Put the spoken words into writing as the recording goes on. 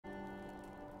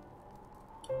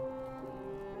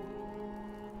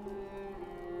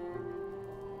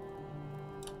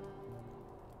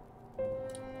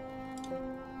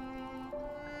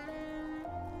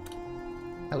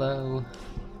Hello.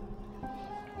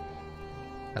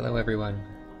 Hello, everyone.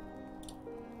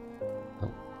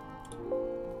 Oh.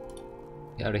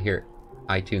 Get out of here.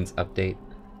 iTunes update.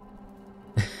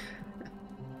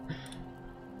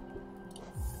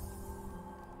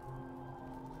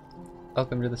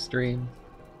 Welcome to the stream.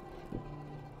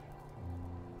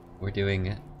 We're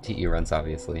doing TE runs,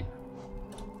 obviously.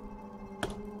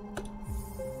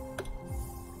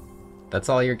 That's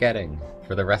all you're getting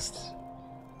for the rest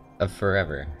of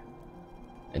forever.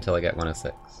 Until I get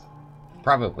 106.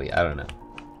 Probably, I don't know.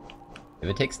 If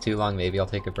it takes too long, maybe I'll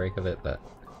take a break of it, but...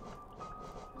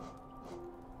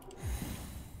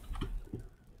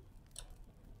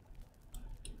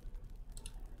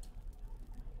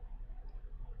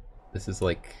 This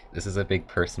is a big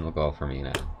personal goal for me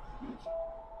now.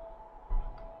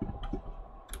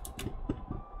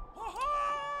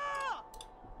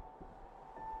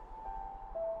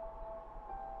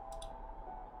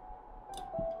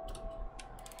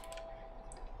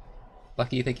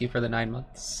 Lucky, thank you for the 9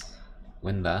 months.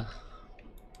 When the...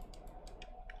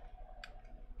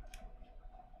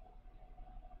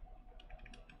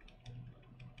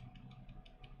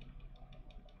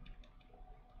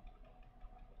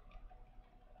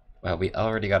 Wow, we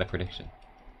already got a prediction.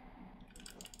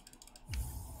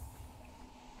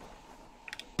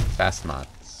 Fast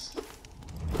mods.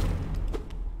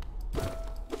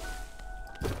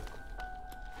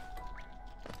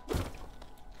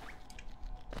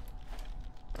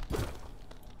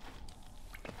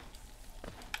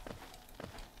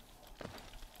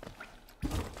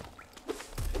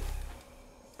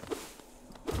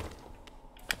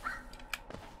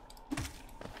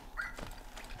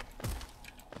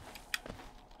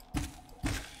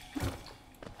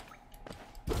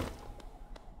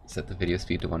 Set the video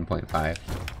speed to 1.5.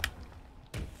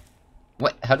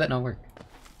 What? How'd that not work?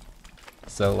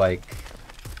 So, like,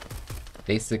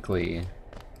 basically,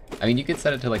 I mean, you could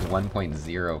set it to like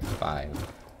 1.05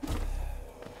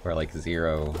 or like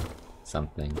 0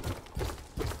 something.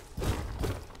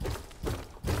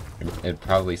 It'd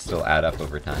probably still add up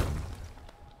over time.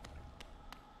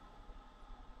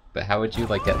 But how would you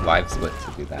like get live split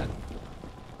to do that?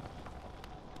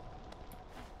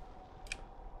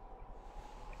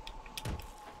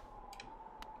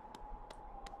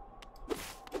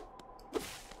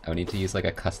 I would need to use like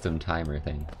a custom timer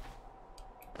thing.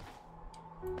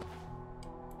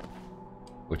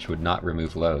 Which would not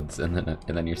remove loads, and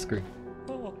then you're screwed.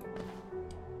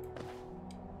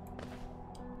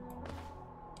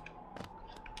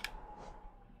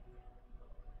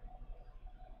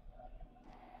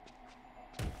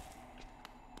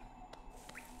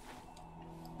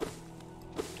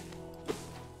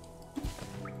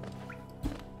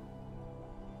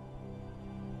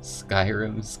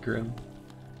 Skyrim scrim.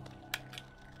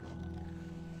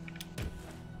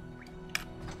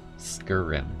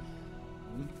 Skyrim.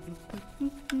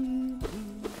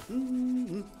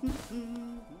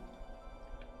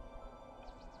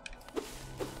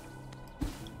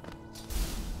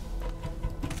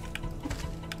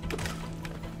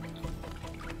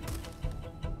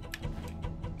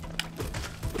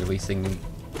 Releasing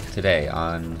today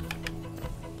on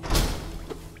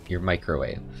your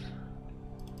microwave.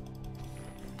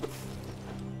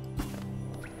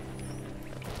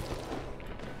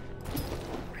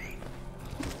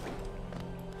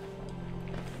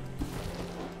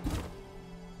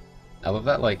 I love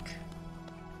that, like,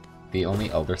 the only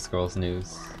Elder Scrolls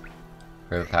news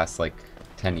for the past, like,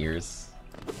 10 years,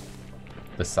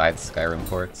 besides Skyrim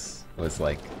ports, was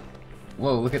like,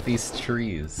 whoa, look at these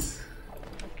trees.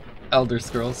 Elder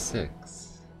Scrolls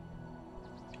 6.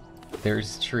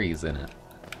 There's trees in it.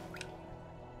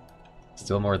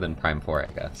 Still more than Prime 4,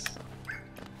 I guess.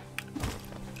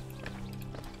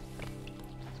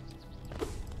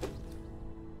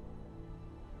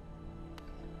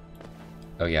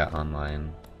 Oh yeah,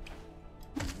 online.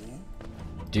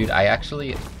 Dude,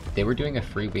 they were doing a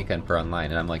free weekend for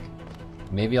online, and I'm like,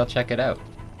 maybe I'll check it out.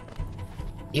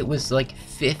 It was like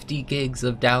 50 gigs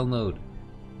of download.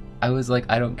 I was like,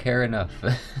 I don't care enough.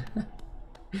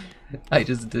 I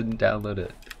just didn't download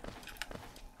it.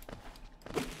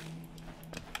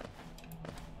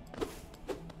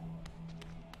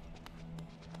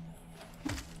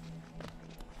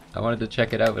 I wanted to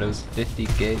check it out, but it was 50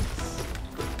 gigs.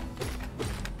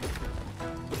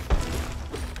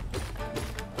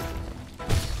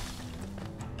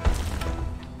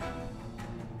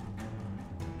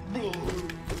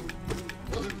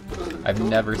 I've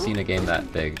never seen a game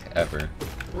that big, ever.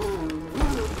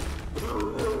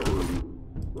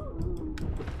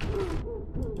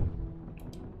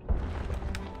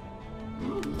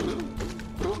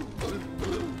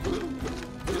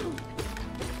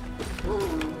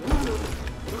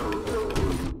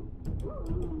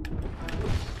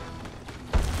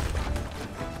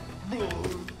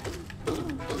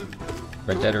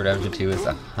 Red Dead Redemption 2 is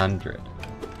 100.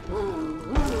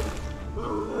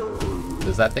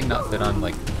 Does that thing not fit on,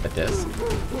 like, a disc?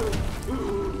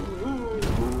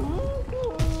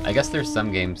 I guess there's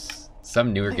some games,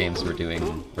 some newer games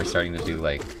we're starting to do,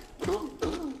 like...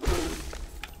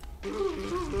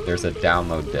 There's a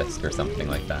download disc or something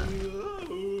like that.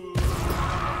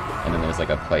 And then there's like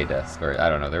a play disc, or I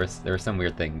don't know, there was some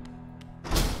weird thing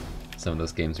some of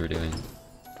those games were doing.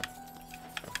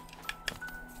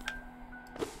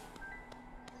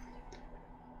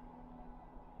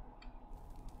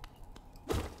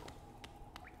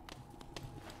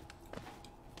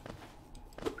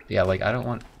 Yeah, like, I don't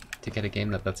want to get a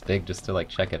game that's big just to, like,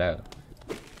 check it out.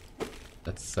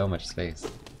 That's so much space.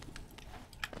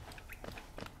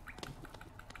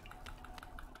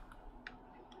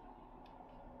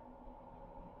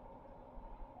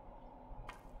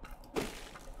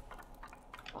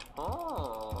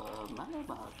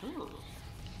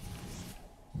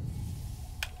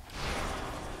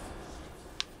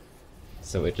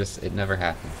 So it never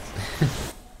happens.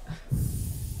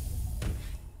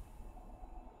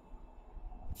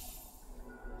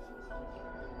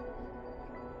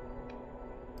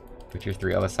 Witcher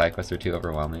 3, all the side quests are too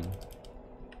overwhelming.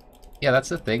 Yeah, that's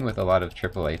the thing with a lot of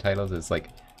AAA titles, is like,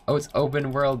 oh, it's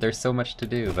open world, there's so much to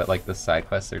do, but like the side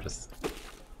quests are just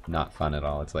not fun at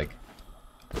all. It's like,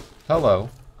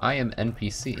 hello, I am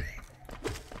NPC.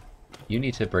 You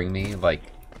need to bring me like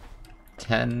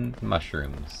 10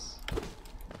 mushrooms.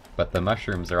 But the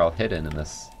mushrooms are all hidden in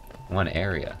this one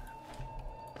area.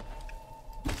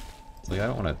 So like, I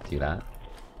don't want to do that.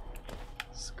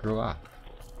 Screw off.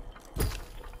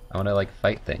 I want to, like,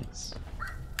 fight things.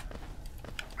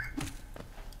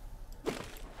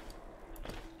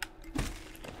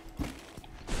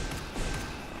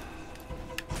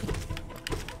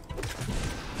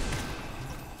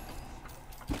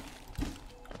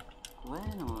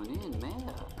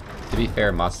 To be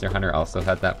fair, Monster Hunter also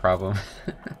had that problem.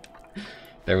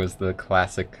 There was the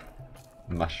classic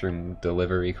mushroom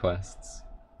delivery quests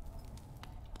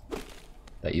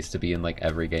that used to be in, like,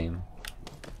 every game.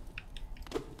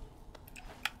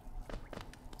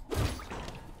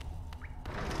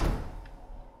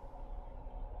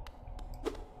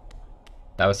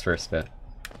 That was first bit.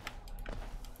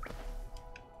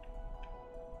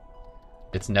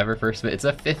 It's never first bit. It's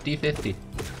a 50-50.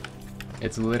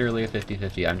 It's literally a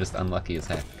 50-50. I'm just unlucky as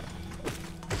heck.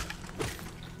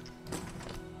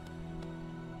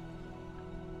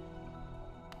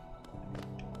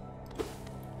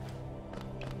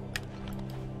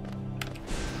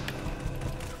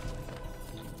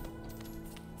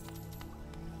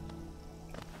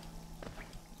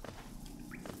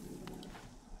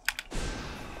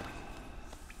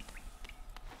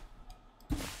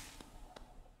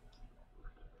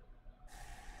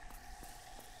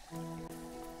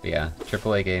 But yeah,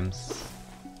 AAA games,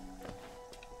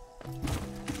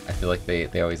 I feel like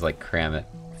they always like cram it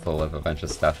full of a bunch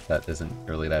of stuff that isn't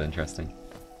really that interesting.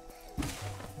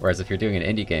 Whereas if you're doing an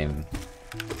indie game,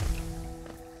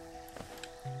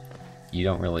 you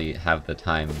don't really have the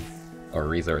time or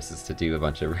resources to do a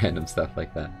bunch of random stuff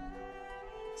like that.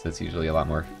 So it's usually a lot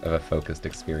more of a focused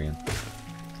experience.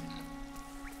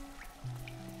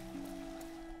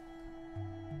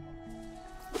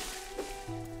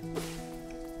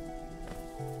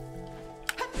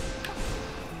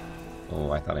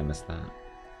 Oh, I thought I missed that.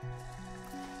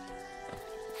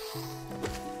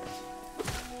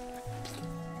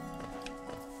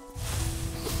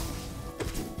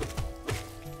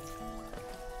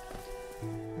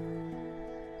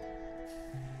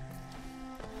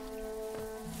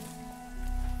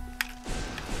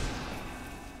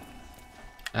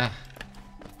 Ah,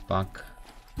 bonk.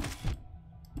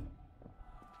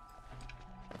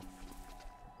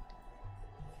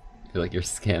 I feel like you're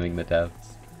scamming the devs.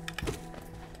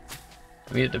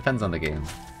 I mean, it depends on the game.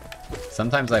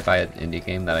 Sometimes I buy an indie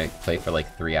game that I play for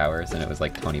like 3 hours and it was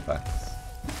like 20 bucks.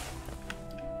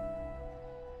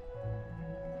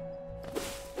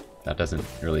 That doesn't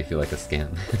really feel like a scam.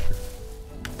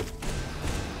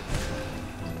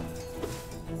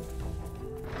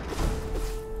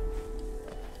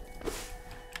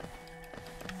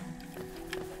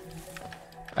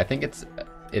 I think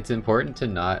it's important to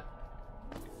not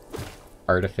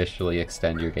artificially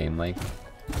extend your game length.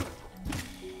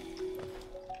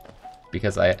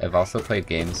 Because I've also played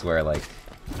games where, like,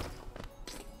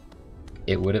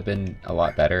 it would have been a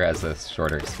lot better as a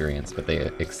shorter experience, but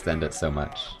they extend it so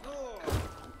much.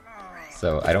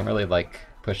 So I don't really like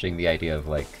pushing the idea of,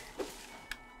 like,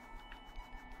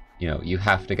 you know, you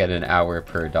have to get an hour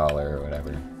per dollar or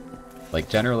whatever. Like,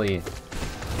 generally,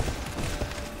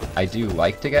 I do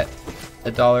like to get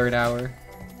 $1 an hour,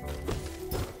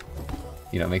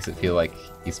 You know, it makes it feel like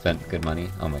you spent good money.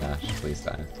 Oh my gosh, please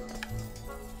die.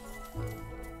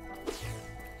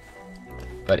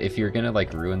 But if you're gonna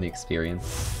like ruin the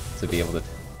experience to be able to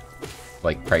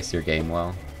like price your game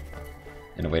well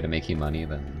in a way to make you money,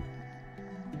 then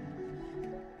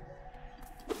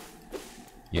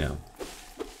you know,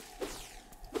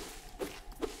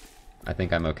 I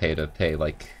think I'm okay to pay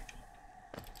like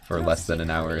for less than an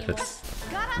hour if it's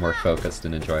more focused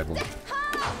and enjoyable.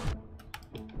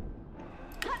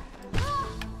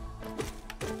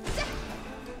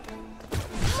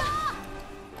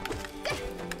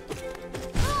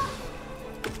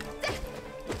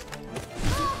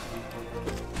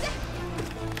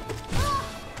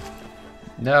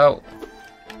 No!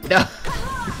 No!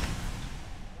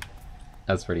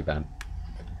 That's pretty bad.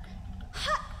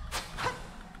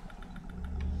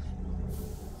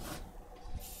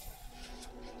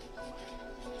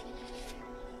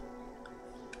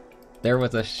 There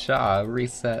was a Shaw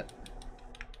reset.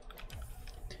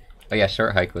 Oh yeah,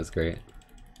 Short Hike was great.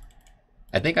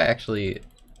 I think I played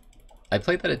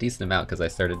that a decent amount because I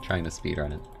started trying to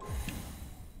speedrun it.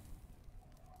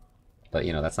 But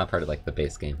you know, that's not part of like the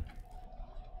base game.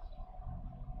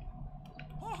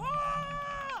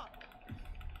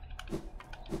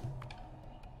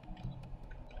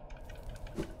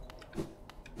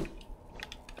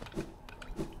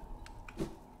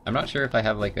 I'm not sure if I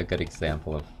have like a good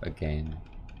example of a game.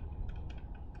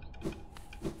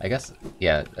 I guess,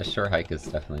 yeah, a Short Hike is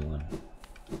definitely one.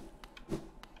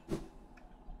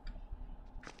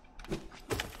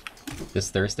 This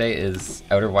Thursday is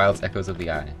Outer Wilds Echoes of the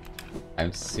Eye.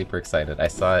 I'm super excited. I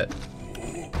saw it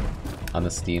on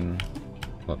the Steam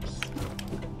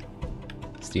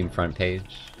front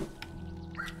page.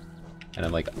 And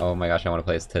I'm like, oh my gosh, I want to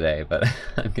play this today, but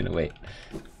I'm gonna wait.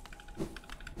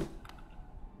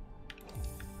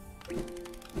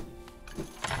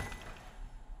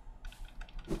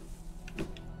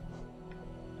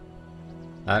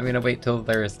 I'm gonna wait till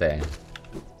Thursday.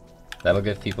 That'll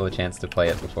give people a chance to play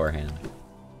it beforehand.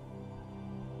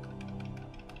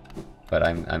 But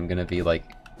I'm gonna be like...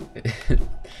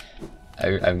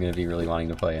 I'm gonna be really wanting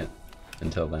to play it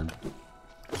until then.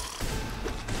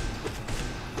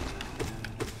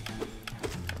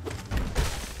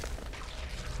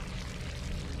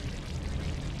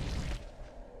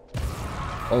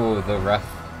 Oh, the rough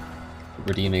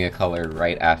redeeming a color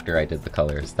right after I did the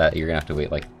colors. That you're gonna have to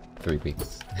wait like 3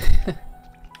 weeks.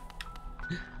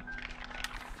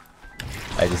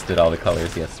 I just did all the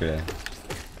colors yesterday.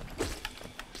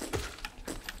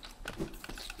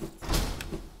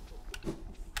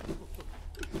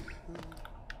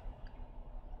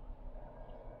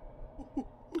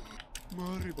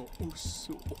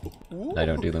 I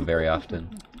don't do them very often.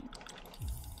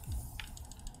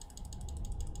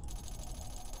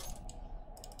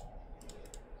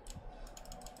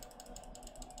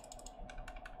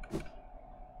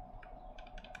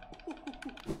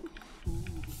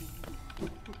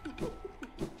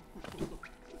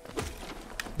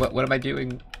 What am I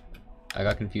doing? I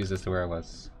got confused as to where I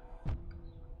was.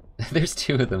 There's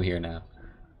 2 of them here now.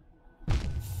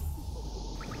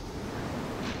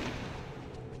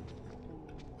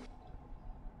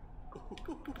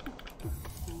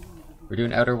 We're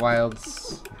doing Outer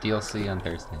Wilds DLC on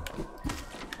Thursday.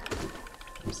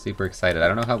 I'm super excited. I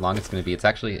don't know how long it's going to be. It's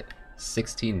actually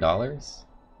 $16,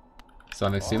 so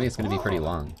I'm assuming it's going to be pretty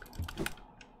long.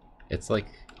 It's like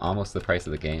almost the price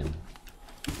of the game.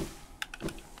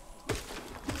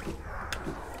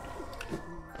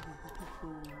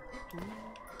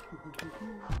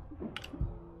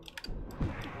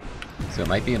 So it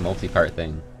might be a multi-part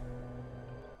thing.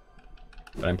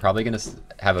 But I'm probably going to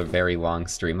have a very long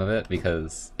stream of it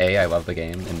because A, I love the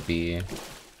game, and B,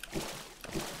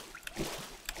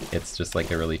 it's just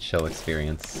like a really chill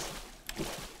experience.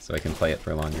 So I can play it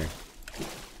for longer.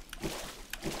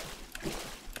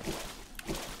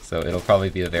 So it'll probably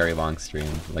be a very long stream,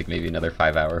 like maybe another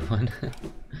 5-hour one.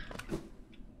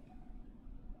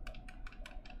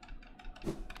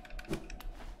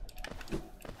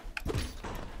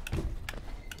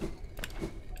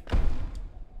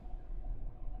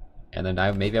 And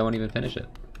then maybe I won't even finish it.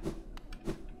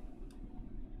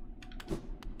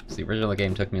 So the original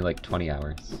game took me like 20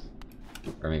 hours.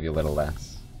 Or maybe a little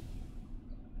less.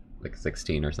 Like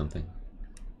 16 or something.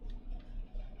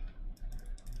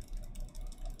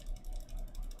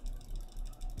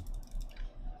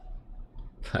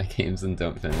 Buy games and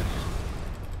don't finish.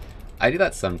 I do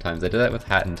that sometimes. I do that with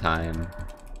Hat in Time.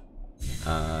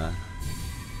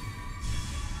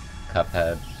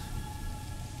 Cuphead.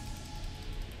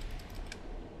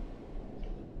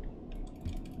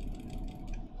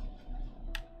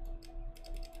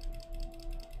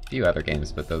 few other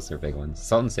games, but those are big ones.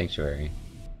 Salt and Sanctuary,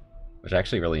 which I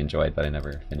actually really enjoyed, but I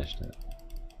never finished it.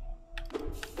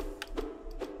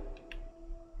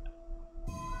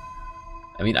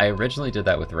 I mean, I originally did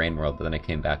that with Rain World, but then I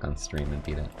came back on stream and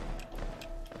beat it.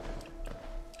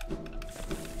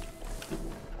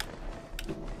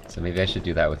 So maybe I should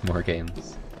do that with more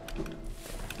games.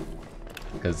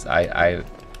 Because I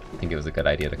think it was a good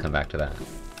idea to come back to that.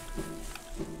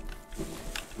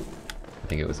 I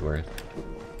think it was worth.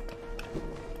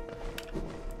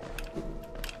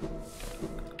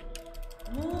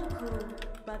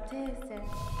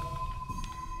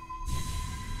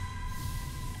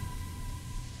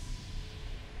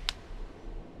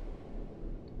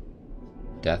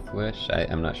 Death Wish?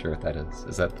 I'm not sure what that is.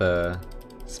 Is that the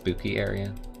spooky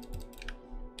area?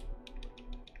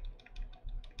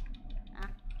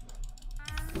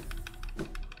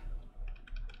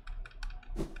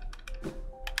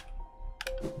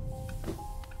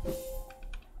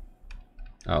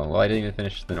 Oh, well I didn't even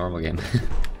finish the normal game.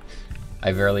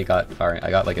 I barely got far. I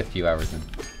got like a few hours in.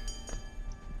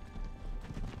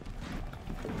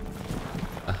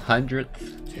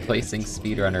 100th placing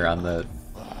speedrunner on the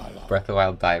Breath of the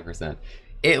Wild die %.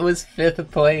 It was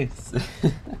 5th place!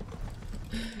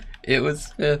 It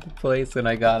was 5th place when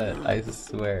I got it, I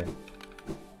swear.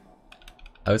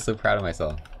 I was so proud of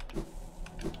myself.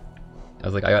 I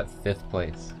was like, I got 5th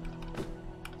place.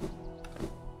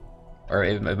 Or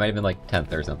it might have been like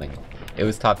 10th or something. It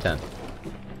was top 10.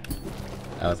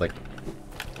 I was like,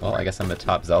 well, I guess I'm a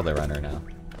top Zelda runner now.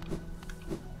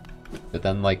 But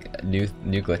then like new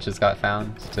glitches got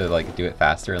found to like do it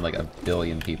faster, and like 1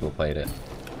 billion people played it.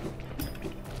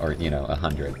 Or, you know,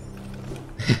 100.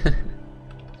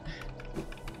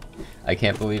 I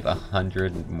can't believe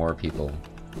 100 more people,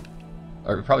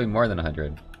 or probably more than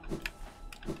 100,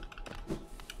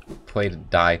 played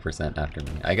die % after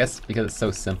me. I guess because it's so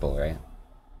simple, right?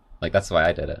 Like, that's why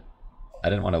I did it. I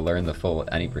didn't want to learn the full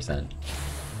any %.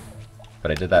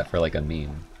 But I did that for like a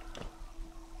meme.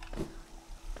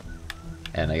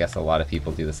 And I guess a lot of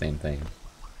people do the same thing.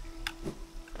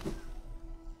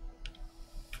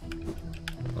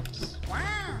 Oops.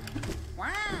 Wow. Wow.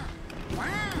 Wow.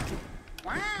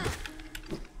 Wow.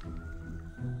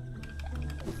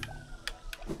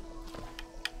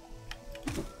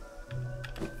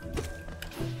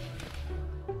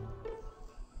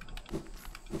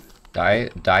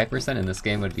 Die % in this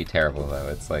game would be terrible though.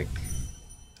 It's like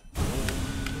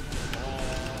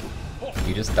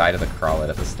you just die to the crawlet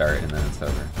at the start and then it's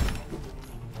over.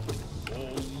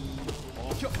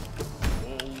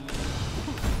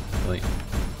 Really?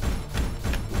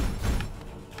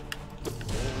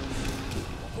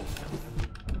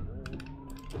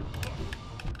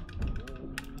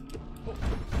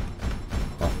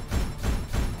 Well,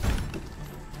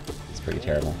 it's pretty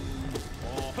terrible.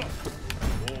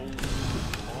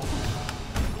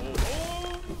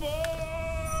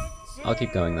 I'll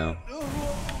keep going though.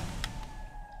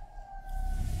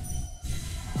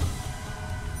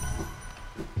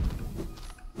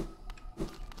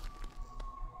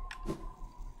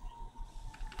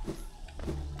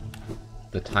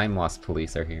 The time loss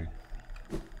police are here.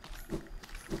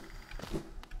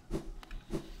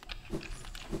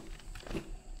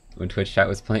 When Twitch chat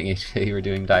was playing HK, you were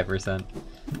doing die %.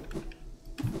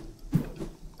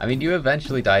 I mean, you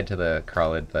eventually died to the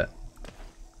crawlid, but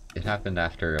it happened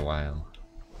after a while.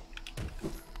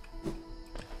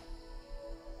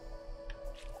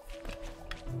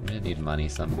 I'm gonna need money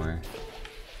somewhere.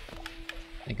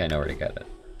 I think I know where to get it.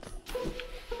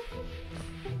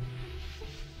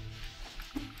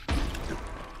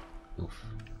 Oof.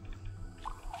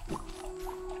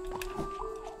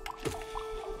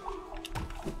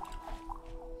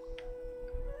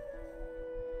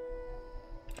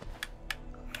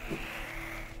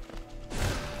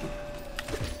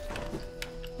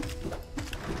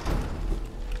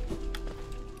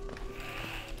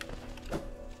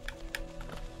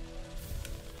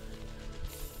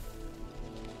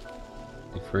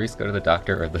 Do furries go to the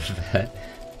doctor or the vet?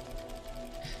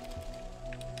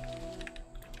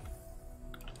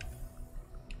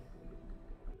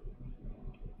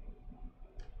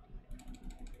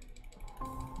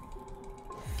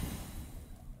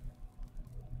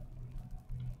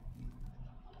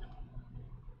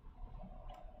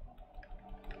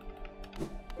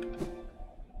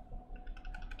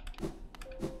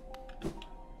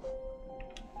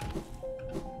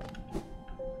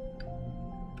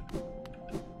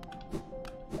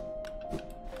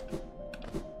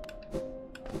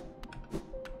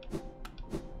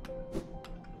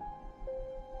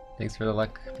 Thanks for the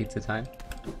luck, pizza time.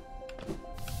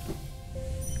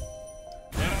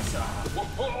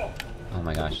 Oh Oh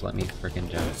my gosh, let me freaking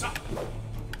jump.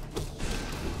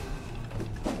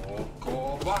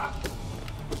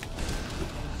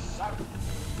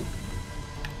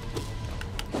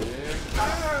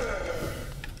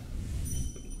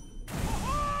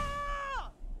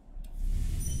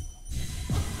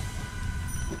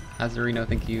 Azarino,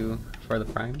 thank you for the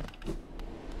prime.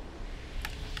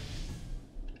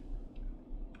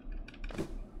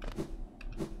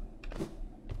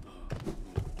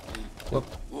 Whoop.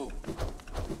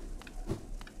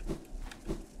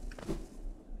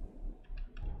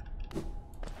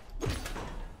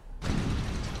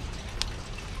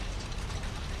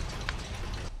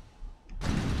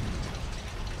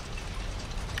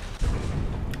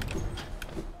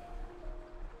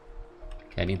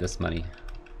 Okay, I need this money.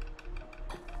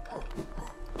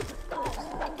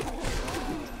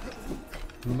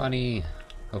 Money!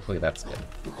 Hopefully that's good.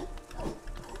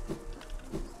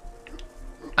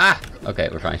 Ah! Okay,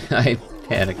 we're fine. I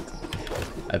panicked.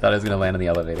 I thought I was gonna land in the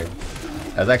elevator.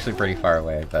 I was actually pretty far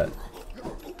away, but...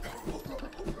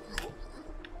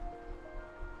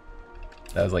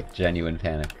 that was like genuine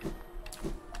panic.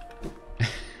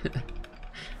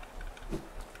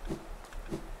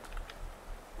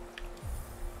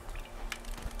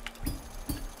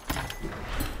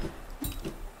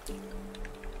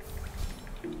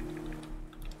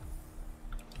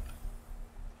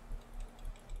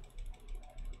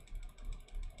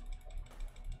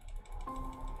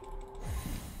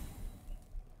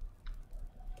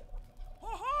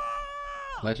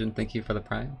 Legend, thank you for the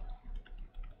prime.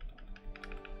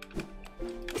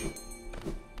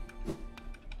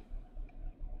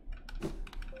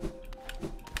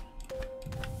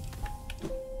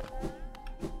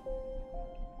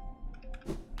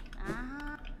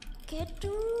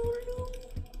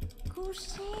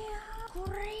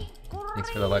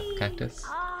 Thanks for the luck, cactus.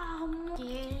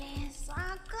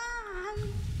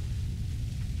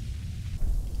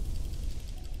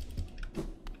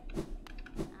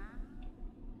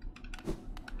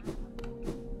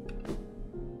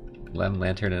 Lem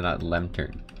lantern and not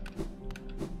lantern.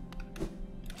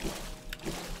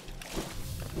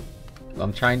 Well,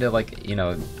 I'm trying to, like, you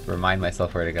know, remind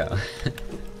myself where to go.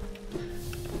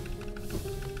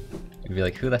 You'd be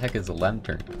like, who the heck is a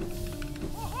lantern?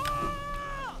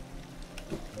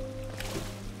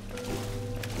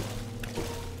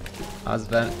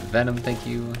 Venom, thank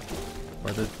you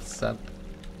for the sub.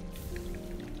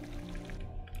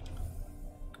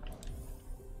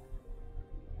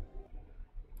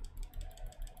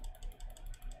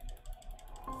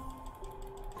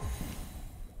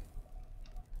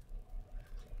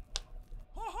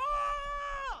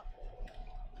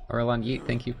 Orlan Yeet,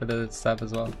 thank you for the sub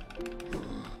as well.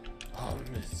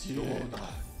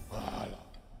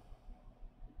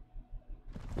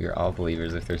 We are all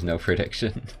believers if there's no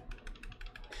prediction.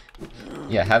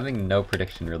 Yeah, having no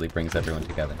prediction really brings everyone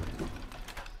together.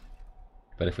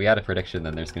 But if we had a prediction,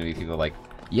 then there's gonna be people like,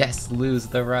 yes, lose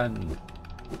the run!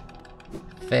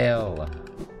 Fail!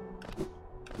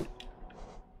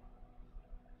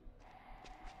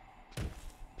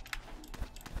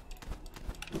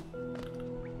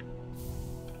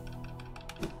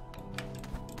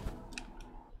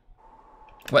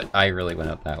 What? I really went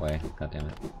out that way. God damn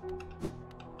it.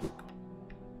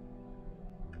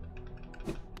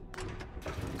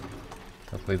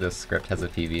 Hopefully this script has a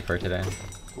PV for today.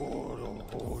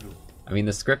 I mean,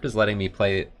 the script is letting me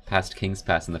play past King's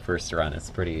Pass in the first run. It's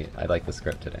pretty... I like the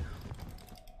script today.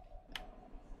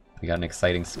 We got an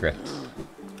exciting script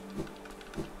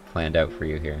planned out for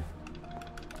you here.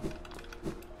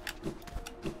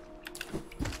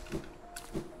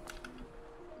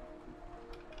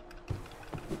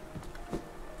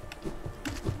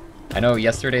 I know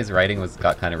yesterday's writing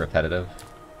got kind of repetitive.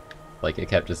 Like, it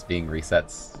kept just being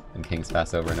resets in King's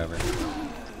Pass over and over.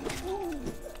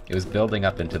 It was building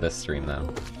up into this stream,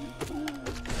 though.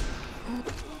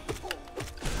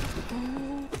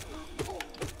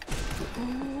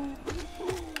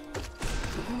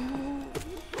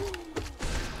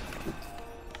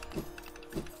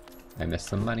 I missed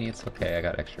some money, it's okay, I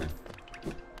got extra.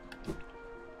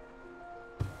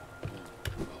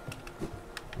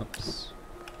 Oops.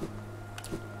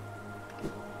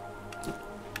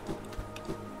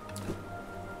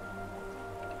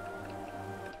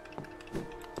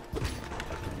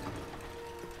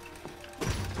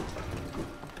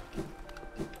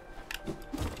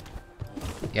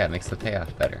 Yeah, it makes the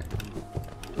payoff better.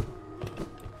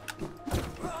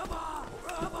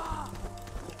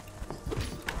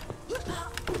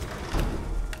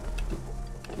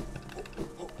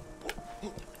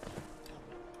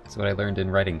 That's what I learned in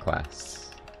writing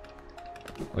class,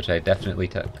 which I definitely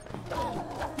took.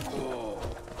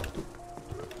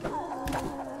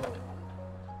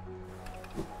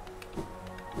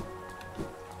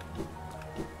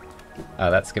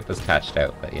 That skip was patched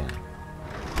out, but yeah.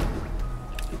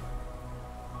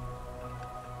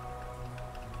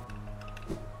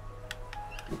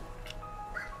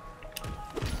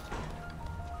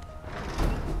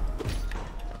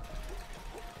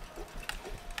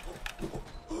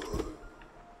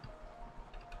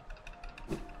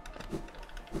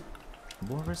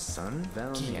 Vår son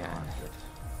välmi artigt.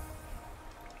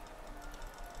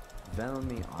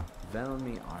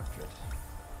 Välmi artigt.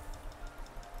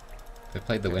 I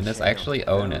played the Witness. I actually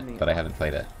own it, but I haven't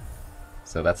played it.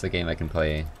 So that's a game I can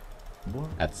play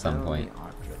at some point.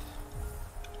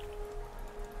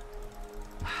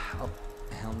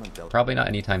 Probably not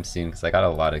anytime soon, because I got a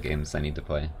lot of games I need to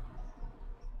play.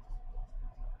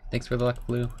 Thanks for the luck,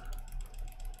 Blue.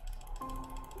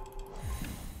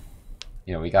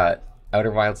 You know, we got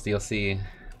Outer Wilds DLC.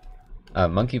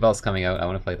 Monkey Ball's coming out, I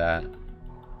want to play that.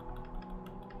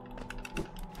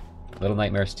 Little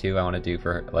Nightmares 2 I want to do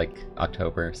for, like,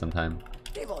 October sometime.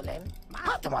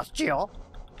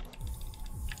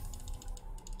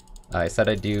 I said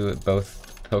I'd do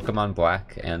both Pokemon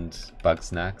Black and Bug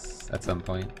Snacks at some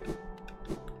point.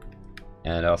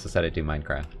 And I also said I'd do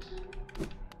Minecraft.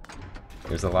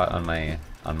 There's a lot on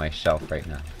my shelf right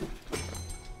now.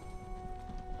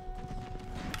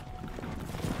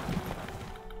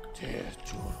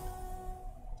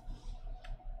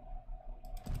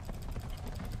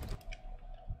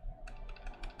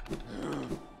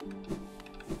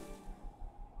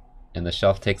 And the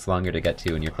shelf takes longer to get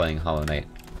to when you're playing Hollow Knight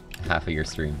half of your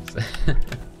streams.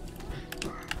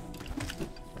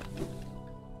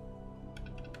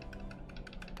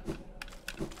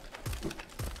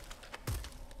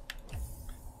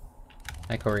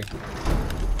 Hi, Corey.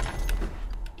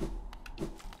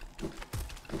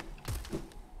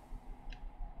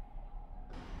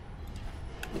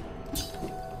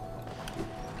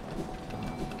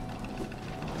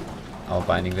 All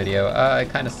binding video. I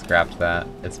kind of scrapped that.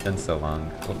 It's been so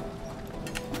long. Oh.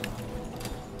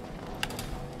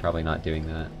 Probably not doing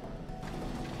that.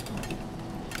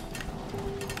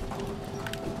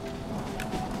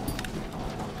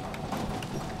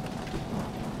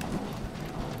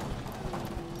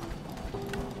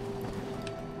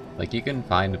 Like, you can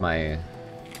find my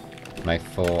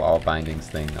full all bindings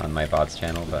thing on my bots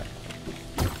channel, but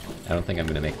I don't think I'm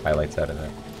gonna make highlights out of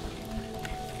it.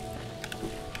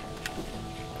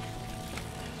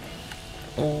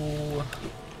 Oh,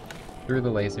 through the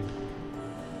laser.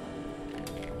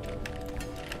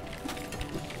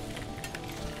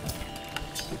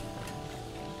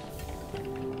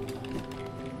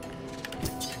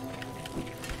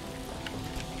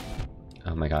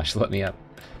 Oh my gosh, let me up.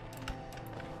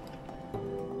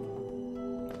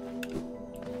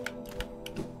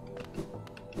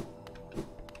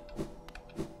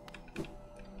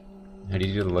 How do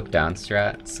you do the look down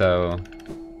strat? So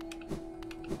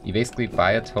you basically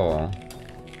buy a toll,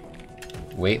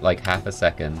 wait like half a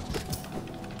second,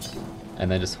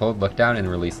 and then just hold look down and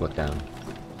release look down.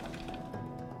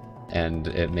 And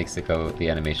it makes it go, the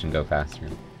animation go faster,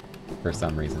 for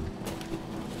some reason.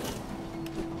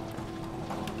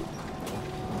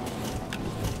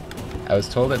 I was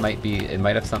told it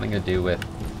might have something to do with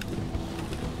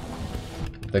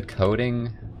the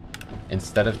coding.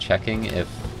 Instead of checking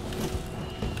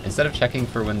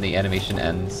for when the animation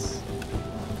ends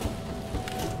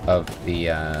of the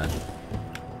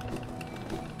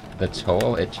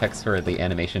toll, it checks for the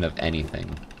animation of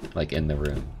anything, like in the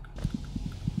room.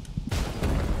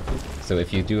 So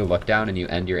if you do a look down and you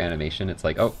end your animation, it's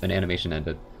like, oh, an animation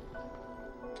ended.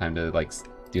 Time to, like,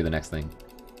 do the next thing.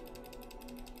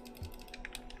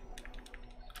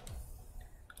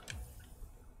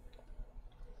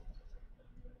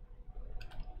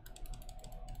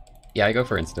 Yeah, I go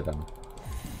for insta-venom.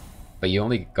 But you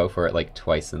only go for it like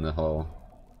twice in the whole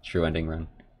true ending run.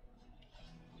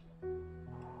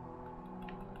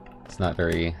 It's not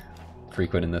very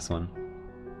frequent in this one.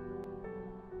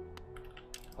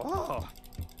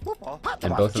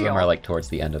 And both of them are like towards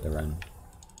the end of the run.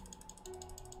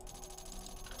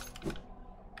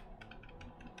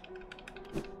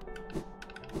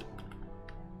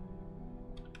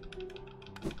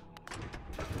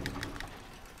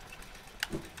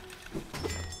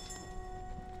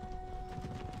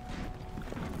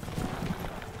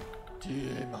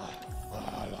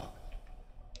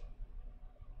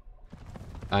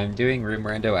 I'm doing Room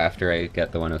Rando after I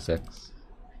get the 106.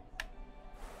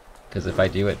 Because if I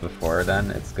do it before then,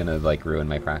 it's gonna like ruin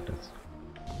my practice.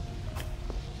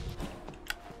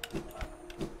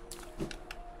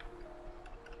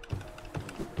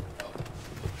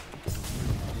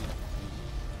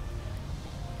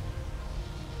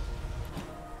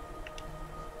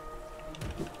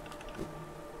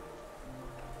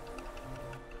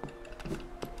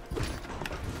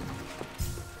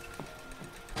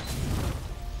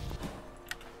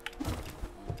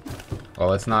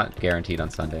 Well, it's not guaranteed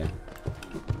on Sunday.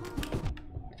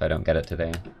 If I don't get it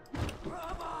today.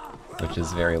 Which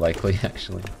is very likely,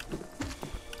 actually.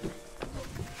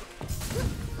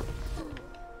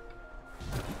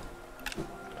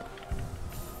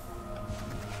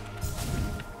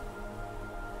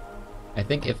 I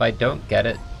think if I don't get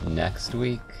it next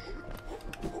week,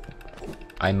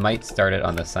 I might start it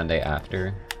on the Sunday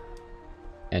after,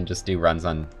 and just do runs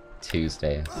on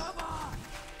Tuesdays.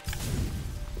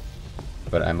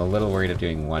 But I'm a little worried of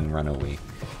doing one run a week.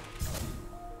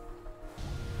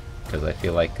 Because I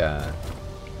feel like I'll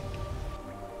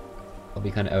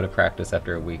be kind of out of practice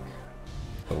after a week,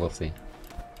 but we'll see.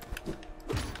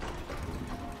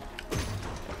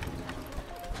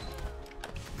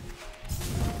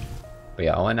 But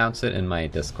yeah, I'll announce it in my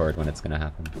Discord when it's gonna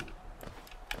happen.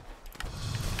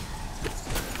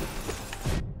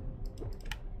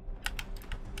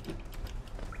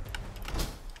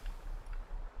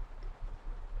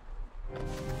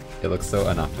 It looks so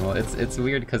unoptimal. It's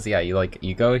weird because yeah,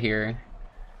 you go here,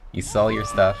 you sell your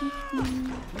stuff,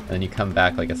 and then you come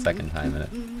back like a second time and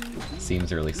it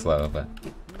seems really slow, but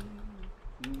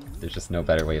there's just no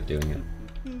better way of doing it.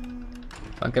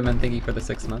 Funkaman, thank you for the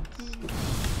 6 months.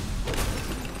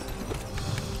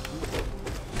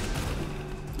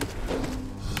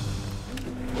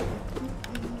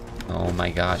 Oh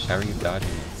my gosh, how are you dodging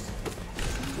it?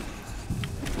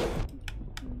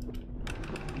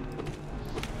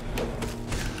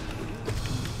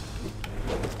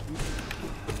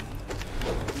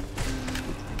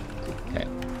 Okay.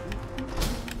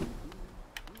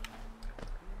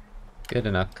 Good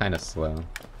enough, kind of slow.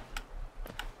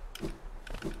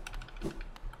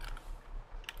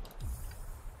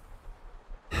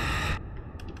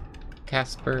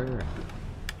 Casper!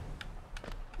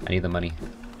 I need the money.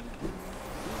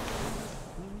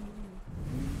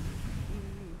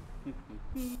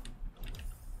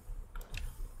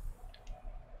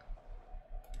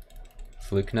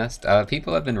 Fluke Nest?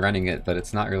 People have been running it, but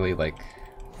it's not really like...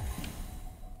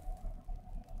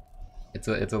 It's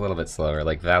a little bit slower.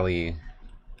 Like Valley,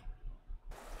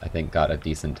 I think got a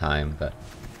decent time, but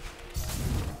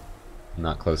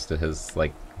not close to his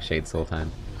like Shade Soul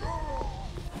time.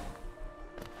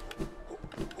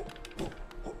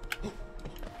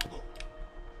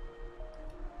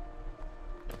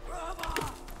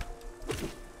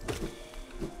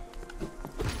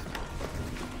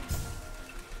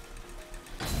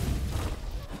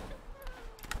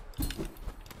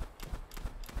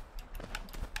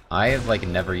 I have like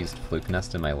never used Fluke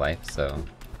Nest in my life, so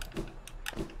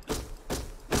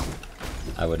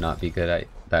I would not be good at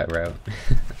that route.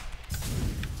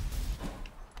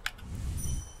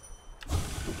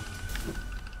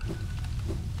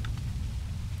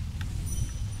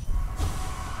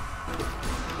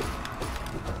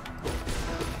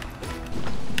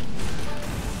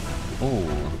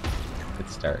 Ooh, good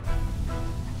start.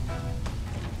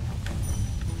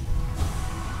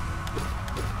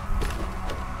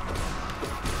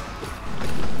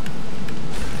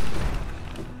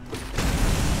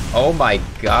 Oh my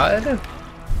god!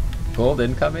 Gold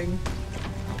incoming?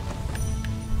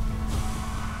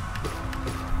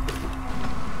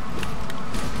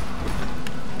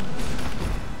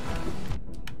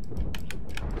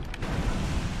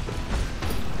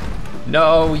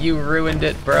 No, you ruined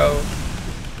it, bro!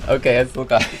 Okay, I still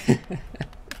got it.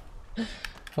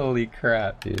 Holy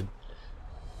crap, dude.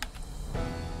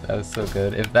 That was so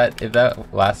good. If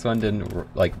that last one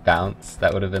didn't like bounce,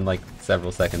 that would have been like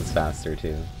several seconds faster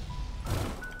too.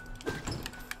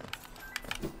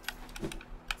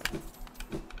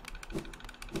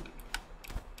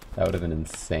 That would have been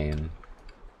insane.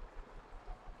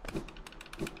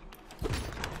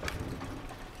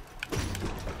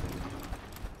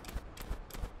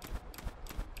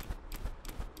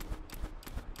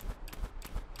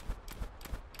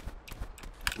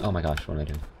 Oh my gosh, what am I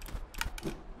doing?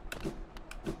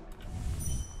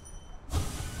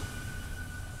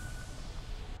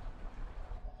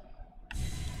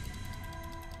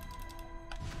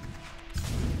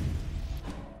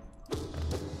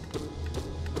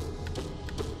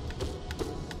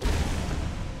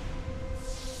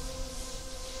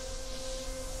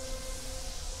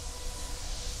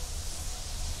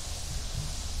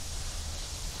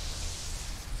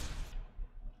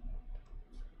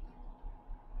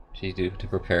 You do to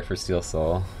prepare for Steel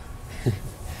Soul.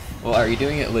 Well, are you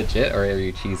doing it legit or are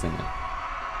you cheesing it?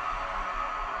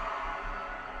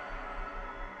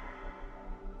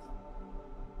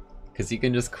 Because you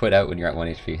can just quit out when you're at 1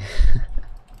 HP.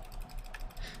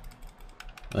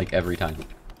 Like every time.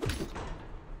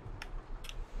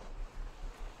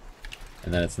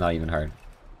 And then it's not even hard.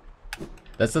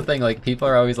 That's the thing, like, people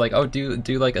are always like, oh, do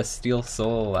like a Steel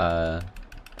Soul,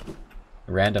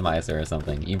 randomizer or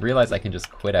something. You realize I can just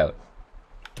quit out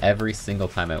every single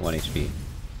time at 1 HP,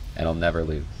 and I'll never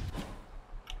lose.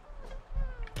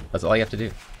 That's all you have to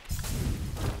do.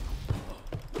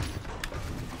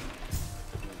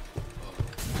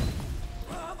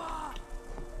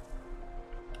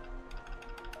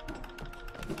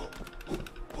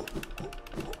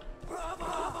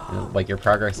 Like, your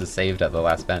progress is saved at the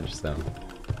last bench, so...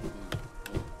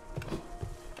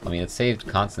 I mean, it's saved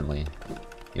constantly.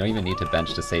 You don't even need to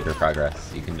bench to save your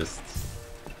progress. You can just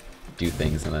do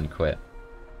things and then quit.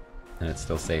 And it's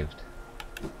still saved.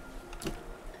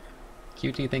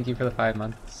 QT, thank you for the 5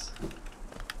 months.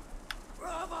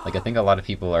 Like, I think a lot of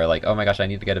people are like, oh my gosh, I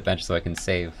need to get a bench so I can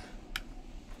save.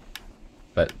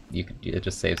 But it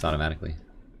just saves automatically.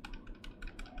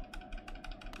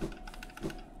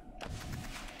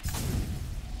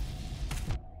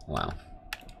 Wow.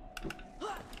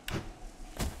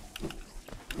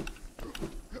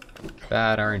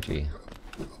 Bad RNG.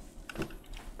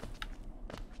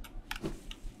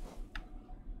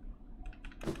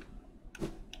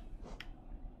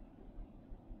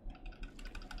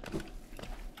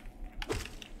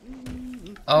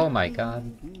 Oh my god.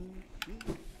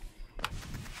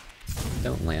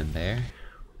 Don't land there.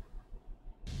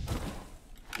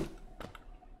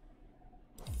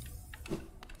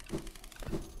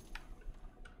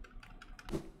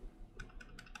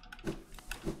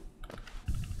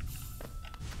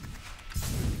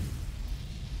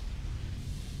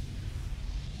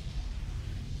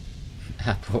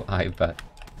 Apple iButt.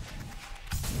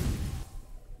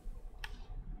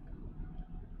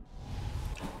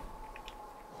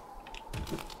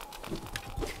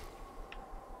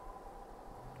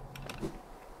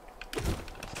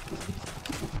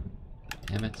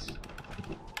 Damn it.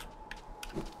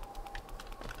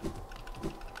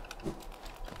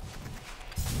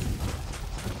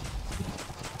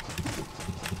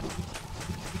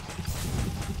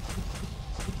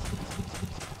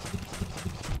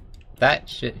 That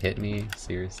shit hit me,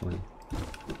 seriously.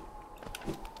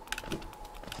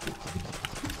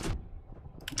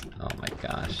 Oh my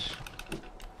gosh.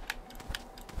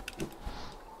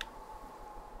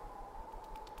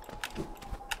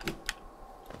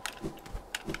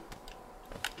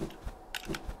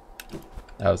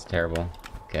 That was terrible.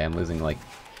 Okay, I'm losing like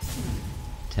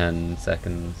 10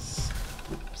 seconds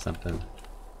or something.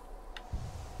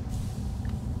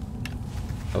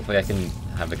 Hopefully I can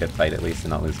have a good fight at least and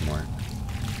not lose more.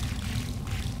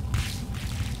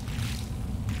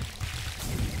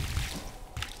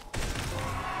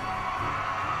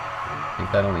 I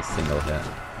think that only single hit.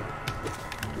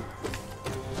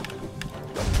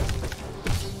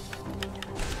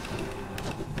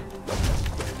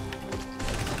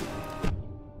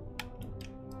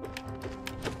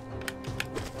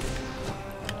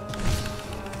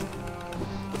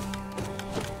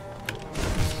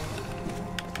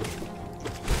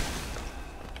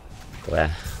 Blah.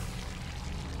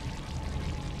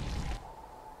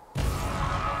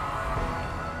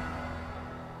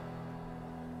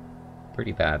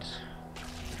 Pretty bad.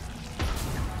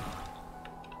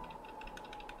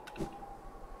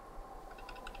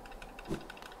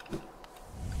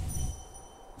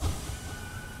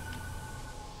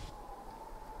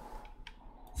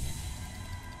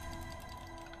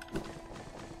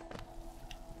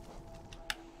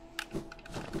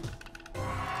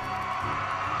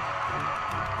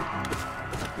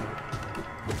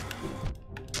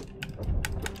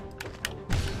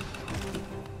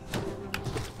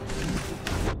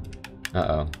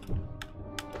 Uh-oh.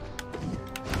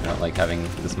 I don't like having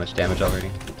this much damage already.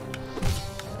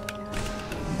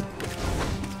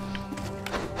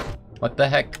 What the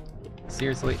heck?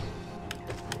 Seriously?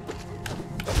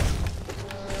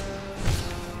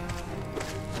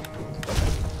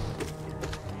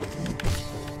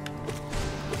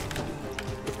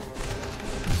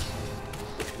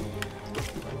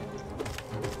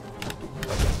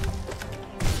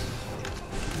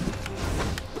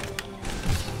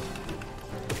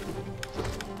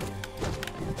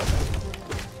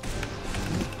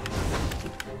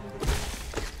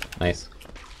 Nice.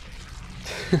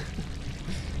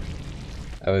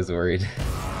 I was worried.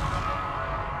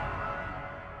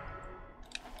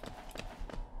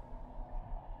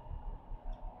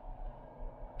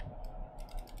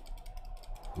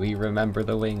 We remember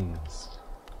the wings.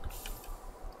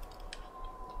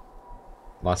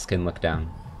 Moskin, look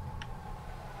down.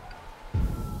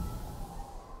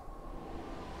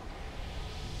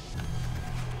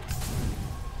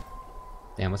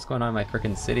 Damn, what's going on in my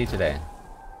frickin' city today?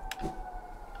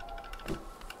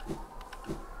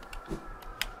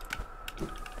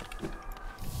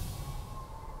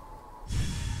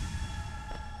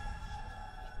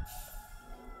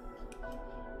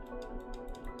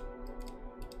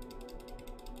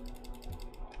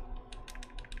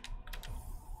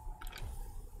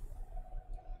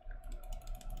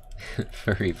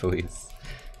 Furry police.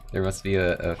 There must be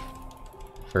a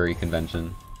furry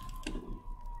convention.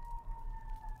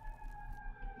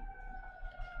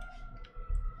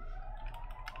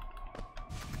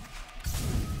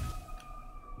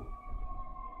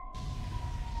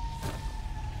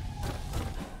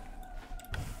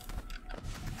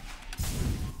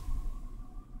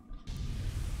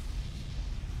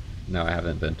 No, I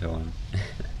haven't been to one.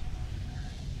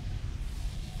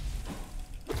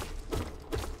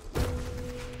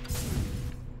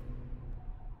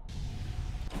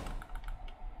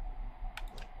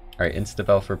 Alright,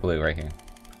 insta-bell for blue right here.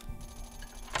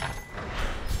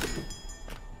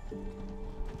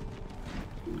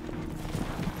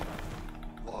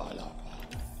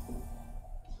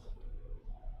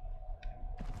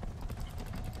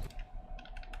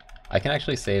 I can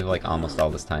actually save like almost all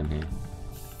this time here.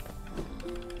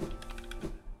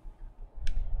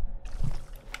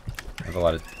 I have a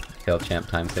lot of tail champ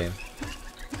time save.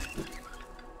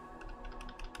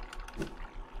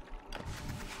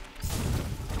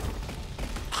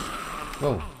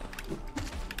 Whoa.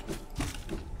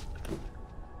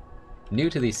 New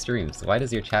to these streams, why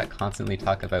does your chat constantly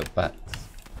talk about butts?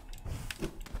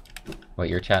 What,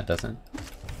 your chat doesn't?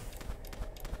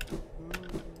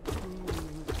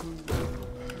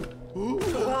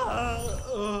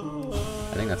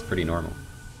 I think that's pretty normal.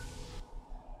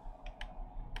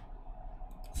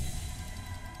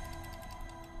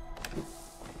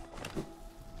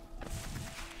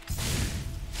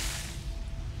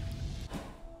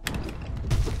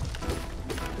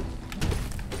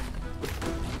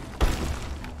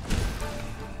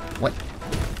 What?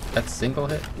 That's single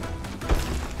hit?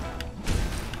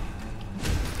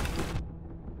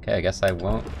 Okay, I guess I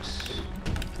won't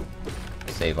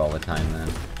save all the time then.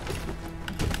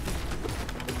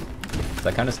 So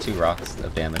that counts as 2 rocks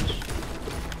of damage.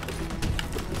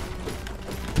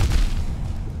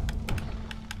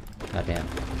 God damn.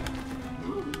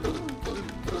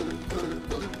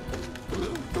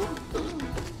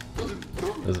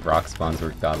 Those rock spawns were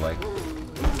godlike.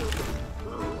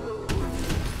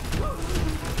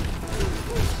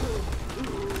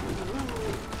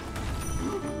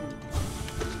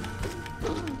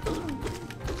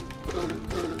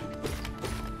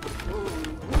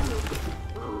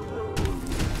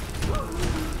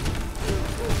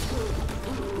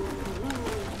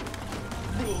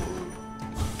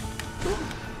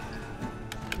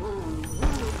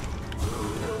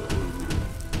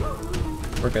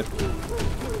 We're good.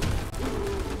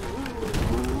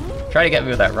 Try to get me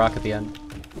with that rock at the end.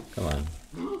 Come on.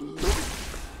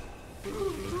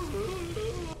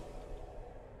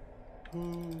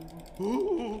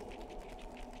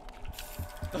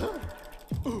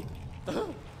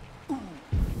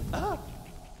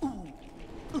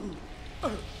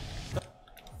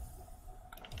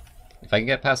 If I can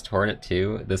get past Hornet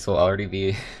 2, this will already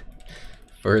be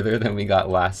further than we got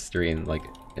last stream, like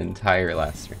entire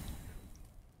last stream.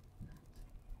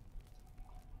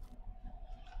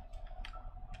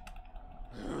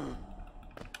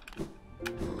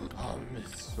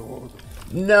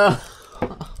 No!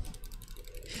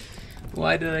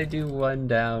 Why did I do 1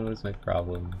 down was my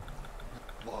problem.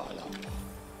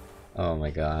 Oh my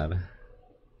god.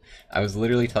 I was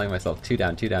literally telling myself 2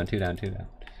 down, 2 down, 2 down, 2 down.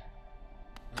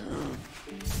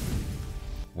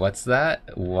 What's that?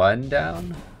 1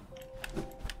 down?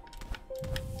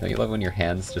 Don't you love when your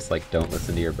hands just like don't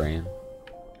listen to your brain?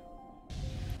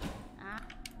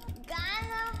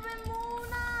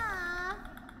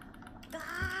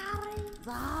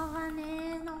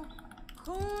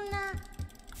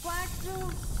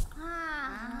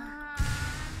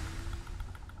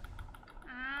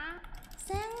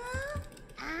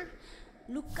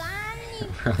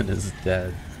 Ron is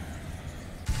dead.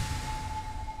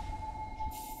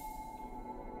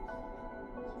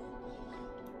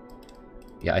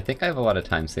 Yeah, I think I have a lot of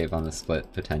time save on this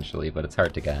split, potentially, but it's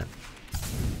hard to get.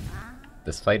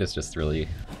 This fight is just really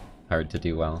hard to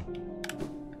do well,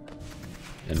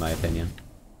 in my opinion.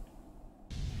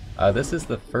 This is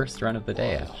the first run of the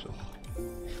day, actually.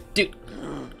 Dude!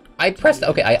 I pressed-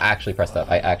 okay, I actually pressed up.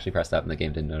 I actually pressed up and the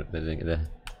game didn't know-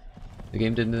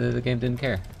 the game didn't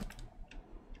care.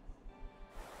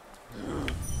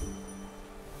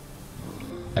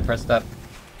 I pressed up,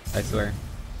 I swear.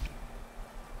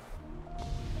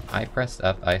 I pressed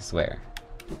up, I swear.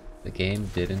 The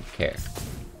game didn't care.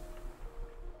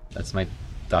 That's my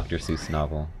Dr. Seuss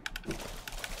novel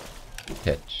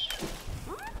pitch.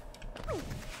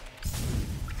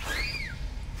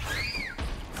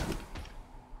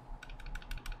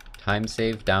 Time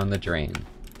saved down the drain.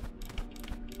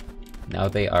 Now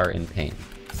they are in pain.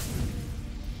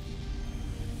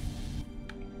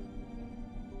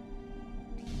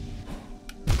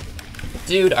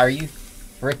 Dude, are you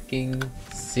freaking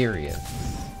serious?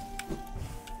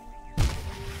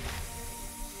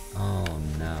 Oh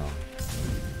no.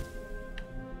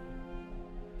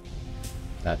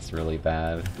 That's really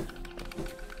bad.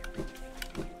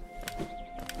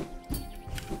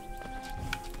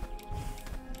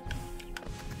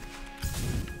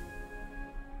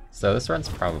 So this run's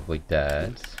probably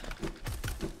dead.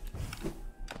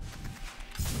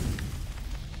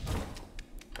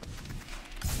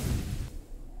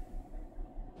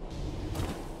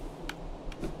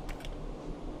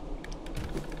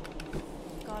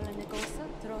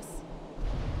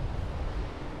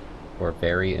 We're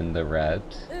very in the red.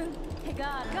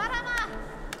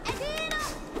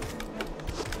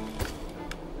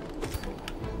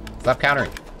 Stop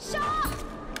countering!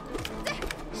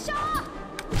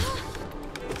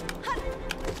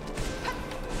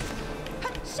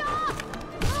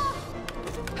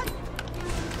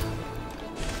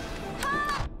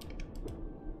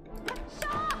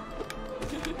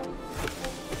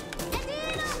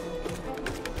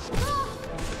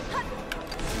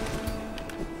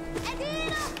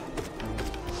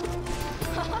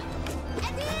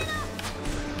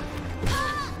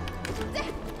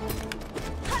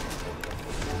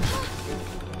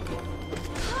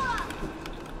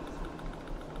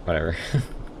 Whatever.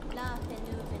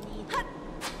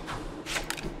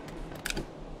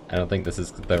 I don't think this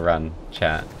is the run,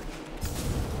 chat.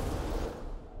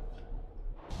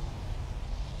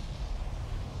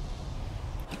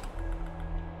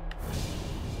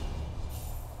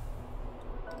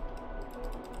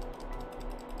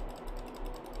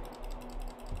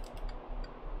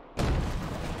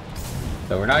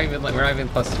 So we're not even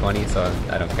plus 20, so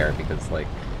I don't care because like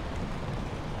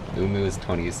Umu is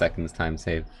 20 seconds time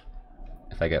save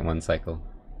if I get one cycle.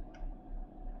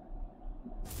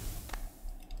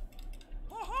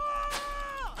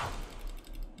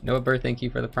 Noah Burr, thank you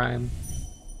for the prime.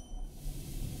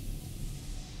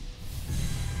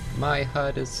 My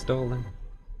HUD is stolen.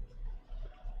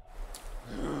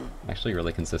 I'm actually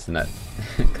really consistent at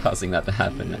causing that to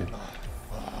happen now.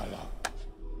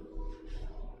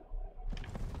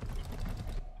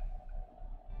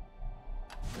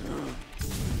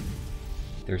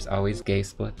 There's always gay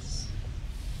splits.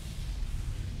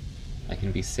 I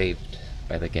can be saved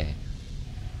by the gay.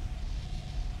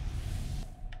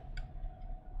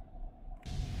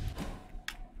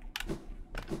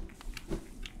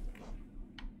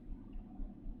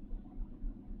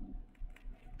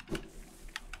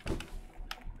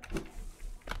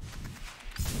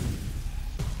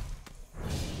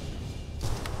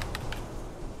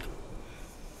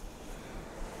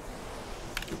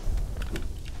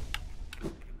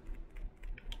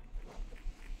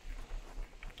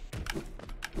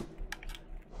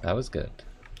 That was good.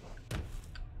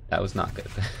 That was not good.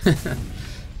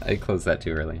 I closed that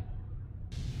too early.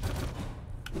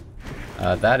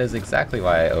 That is exactly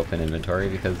why I open inventory,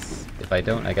 because if I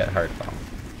don't, I get hard fall.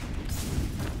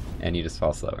 And you just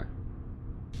fall slower.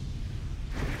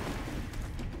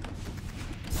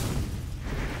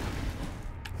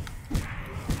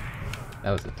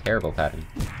 That was a terrible pattern.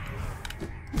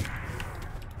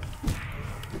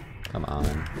 Come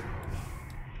on.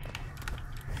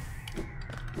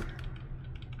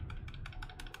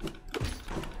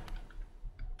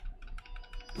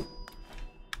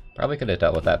 Probably could have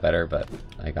dealt with that better, but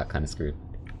I got kind of screwed.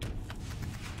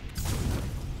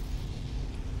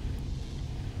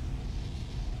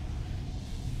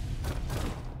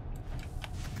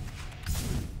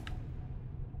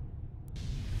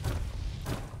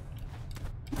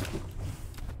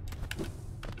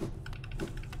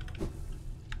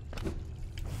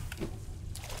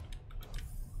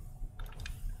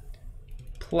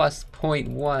 Plus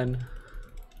 0.1.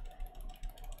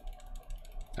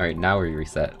 Alright, now we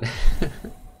reset.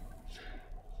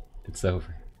 It's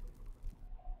over.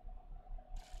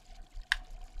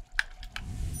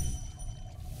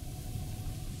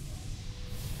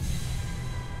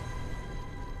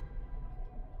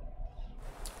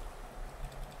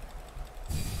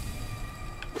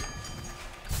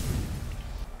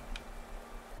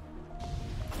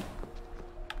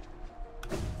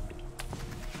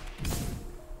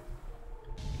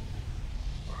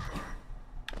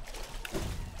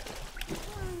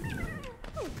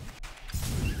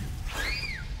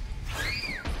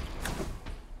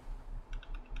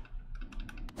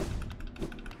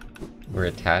 We're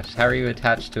attached? How are you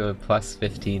attached to a plus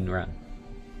 15 run?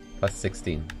 Plus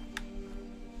 16.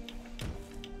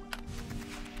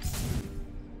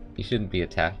 You shouldn't be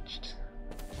attached.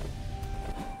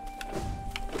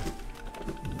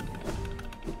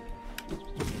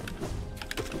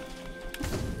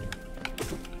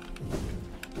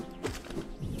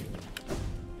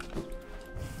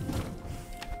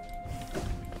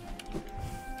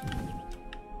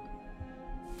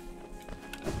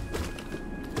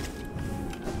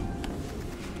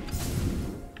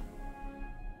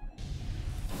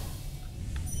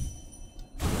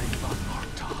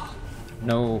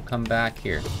 No, come back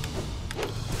here.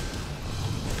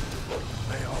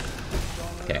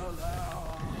 Okay.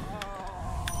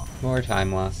 More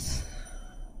time loss.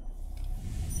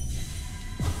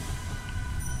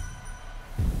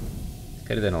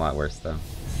 Could have been a lot worse though.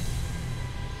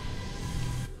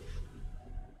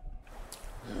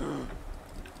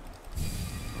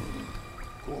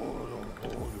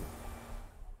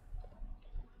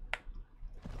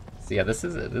 So yeah, this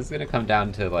is gonna come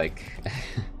down to like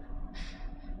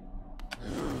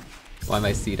why am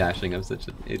I C-dashing? I'm such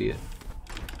an idiot.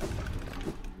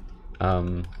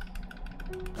 This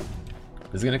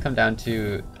is gonna come down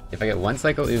to if I get one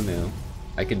cycle Umu,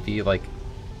 I could be like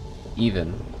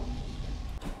even.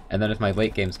 And then if my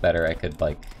late game's better, I could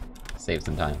like save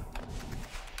some time.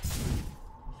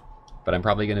 But I'm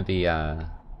probably gonna be yeah,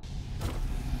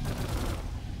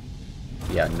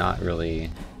 not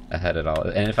really ahead at all.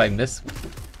 And if I miss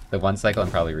the one cycle, I'm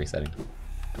probably resetting.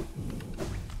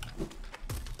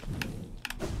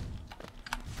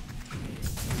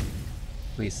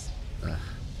 Please,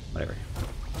 whatever.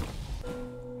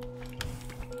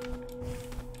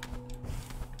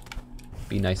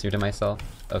 Be nicer to myself.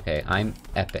 Okay, I'm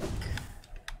epic.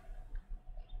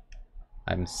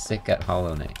 I'm sick at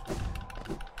Hollow Knight.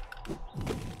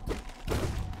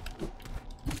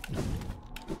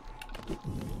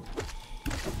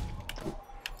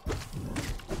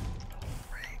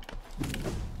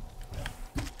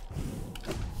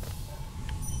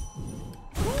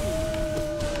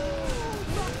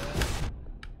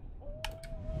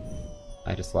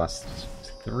 I just lost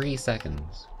 3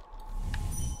 seconds.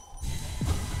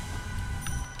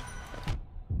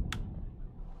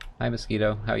 Hi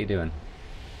Mosquito, how you doing?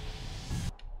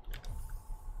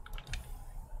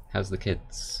 How's the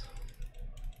kids?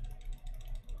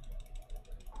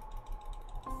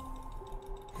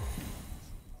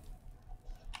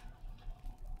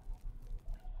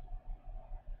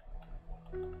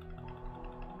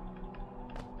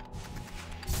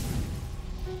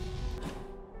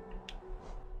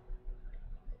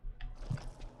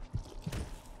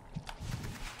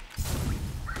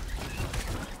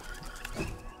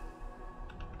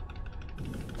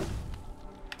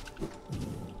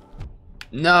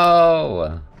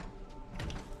 No!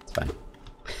 It's fine.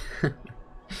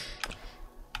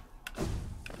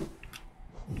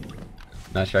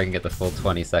 Not sure I can get the full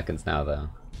 20 seconds now, though.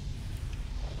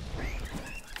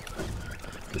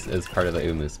 This is part of the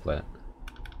Umu split.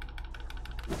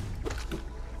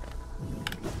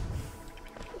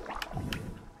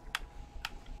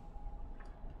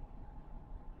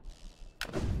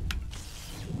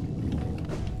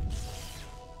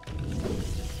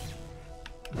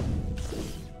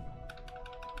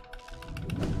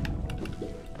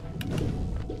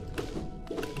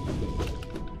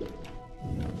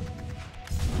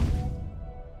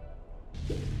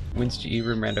 Wins GE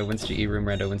room rando, wins GE room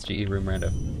rando, wins GE room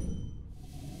rando.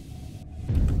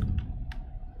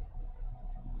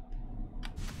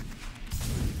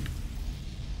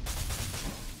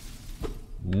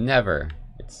 Never.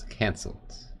 It's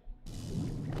cancelled.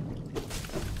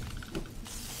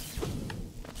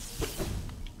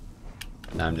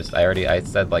 No, I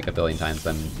said like a billion times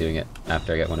I'm doing it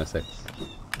after I get 106.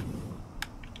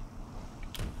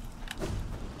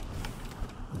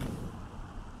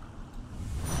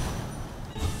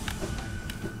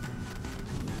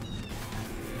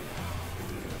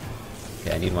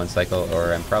 Okay, I need one cycle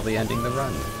or I'm probably ending the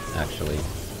run, actually.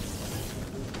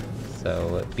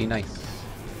 So, be nice.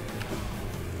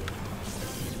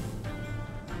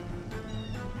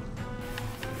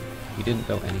 You didn't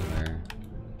go anywhere.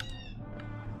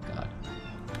 God.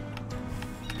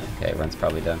 Okay, run's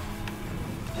probably done.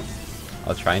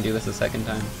 I'll try and do this a second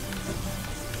time.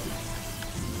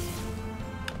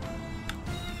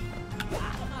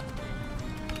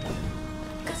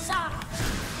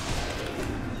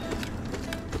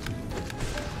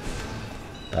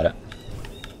 Got it.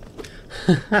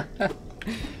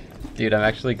 Dude, I'm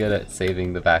actually good at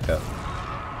saving the backup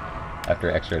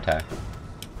after extra attack.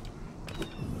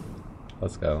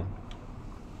 Let's go.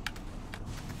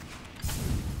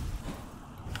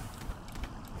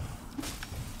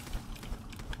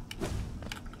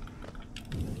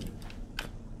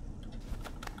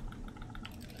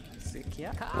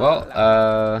 Well,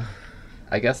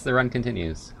 I guess the run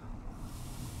continues.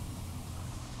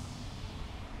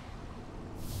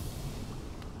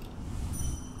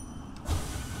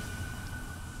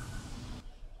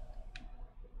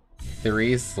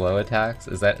 Three slow attacks?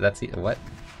 That's what?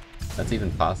 That's even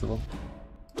possible?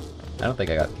 I don't think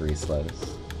I got 3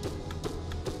 slows.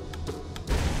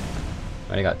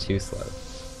 I only got 2 slows.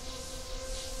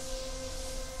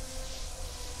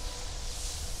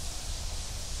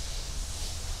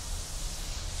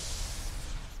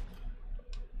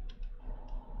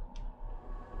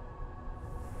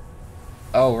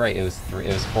 Oh right, it was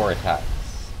 4 attacks.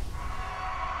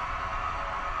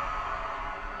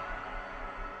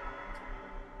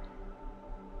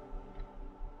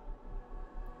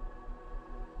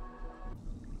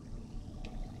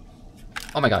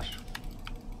 Oh my gosh.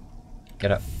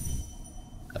 Get up.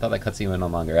 I thought that cutscene went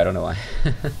on longer, I don't know why.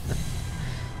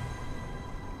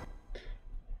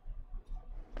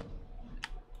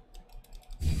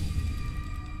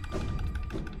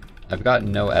 I've got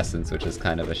no essence, which is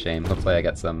kind of a shame. Hopefully I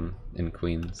get some in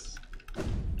Queens.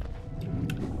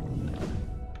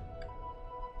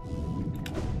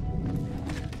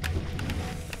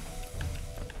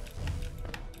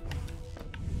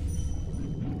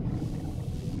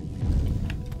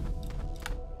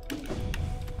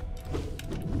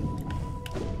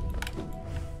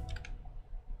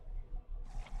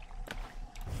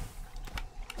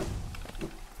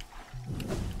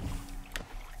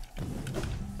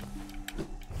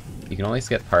 You can only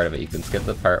skip part of it. You can skip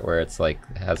the part where it's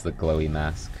like has the glowy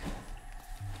mask.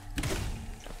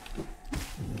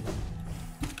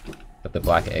 But the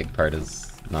black egg part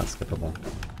is not skippable.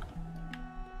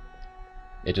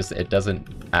 It doesn't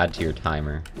add to your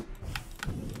timer.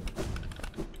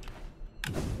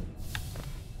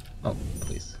 Oh,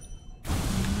 please.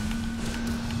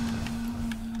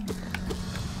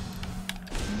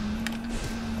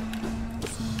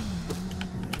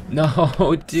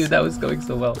 No, dude, that was going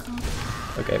so well.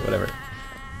 Okay, whatever.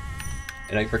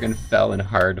 And I freaking fell in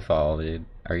hard fall, dude.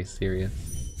 Are you serious?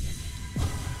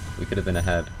 We could have been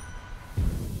ahead.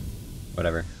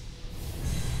 Whatever.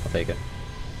 I'll take it.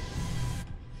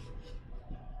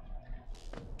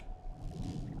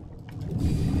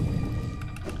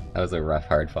 That was a rough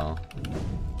hard fall.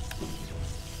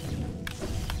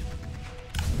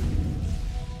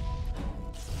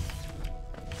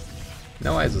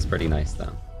 No Eyes was pretty nice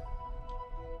though.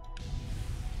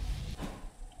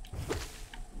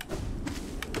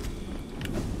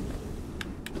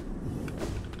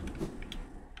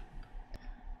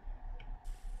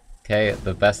 Okay,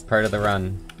 the best part of the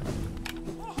run.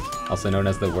 Also known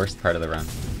as the worst part of the run.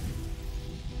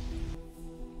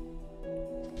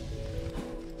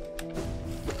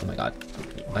 Oh my god.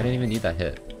 I didn't even need that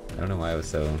hit. I don't know why I was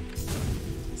so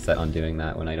set on doing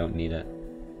that when I don't need it.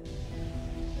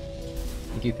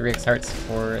 Thank you 3x hearts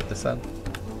for the sub.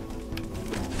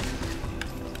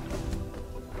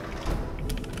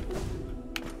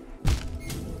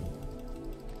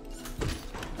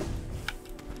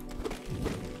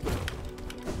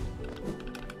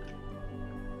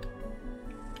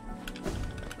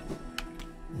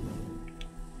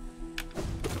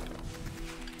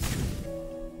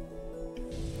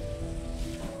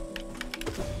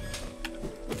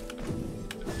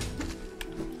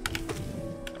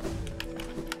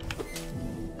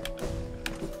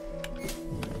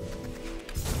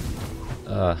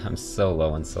 I'm so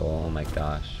low on soul, oh my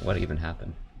gosh. What even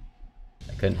happened?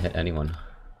 I couldn't hit anyone.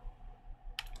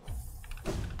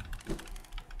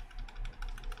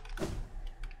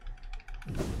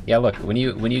 Yeah, look, when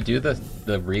you do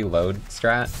the reload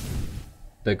strat,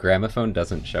 the gramophone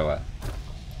doesn't show up.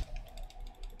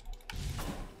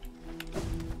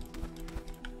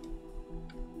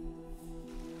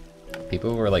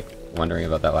 People were like wondering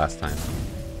about that last time.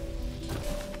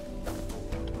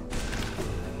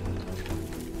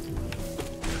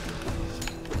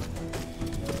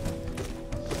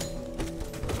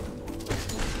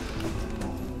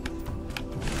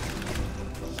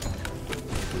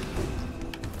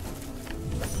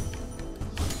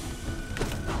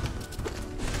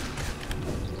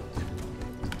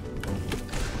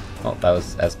 Oh, that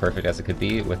was as perfect as it could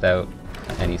be without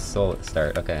any soul at the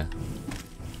start. Okay.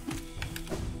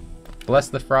 Bless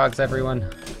the frogs, everyone.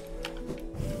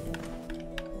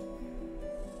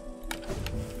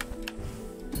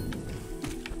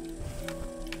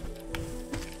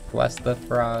 Bless the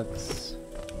frogs.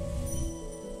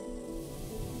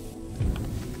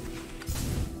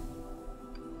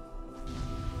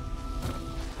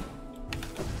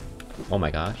 Oh my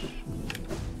gosh.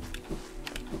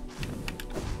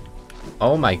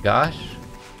 Oh my gosh.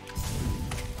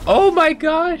 Oh my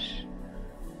gosh.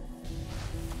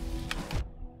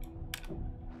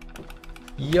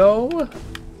 Yo.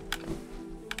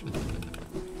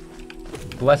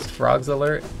 Blessed frogs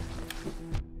alert.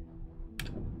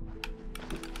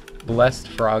 Blessed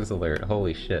frogs alert.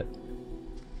 Holy shit.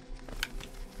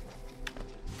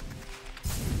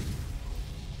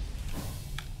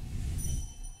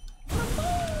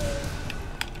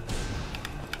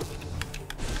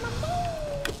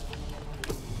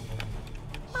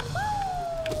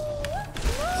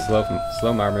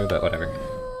 Slow Marmu, but whatever.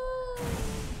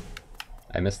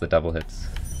 I missed the double hits.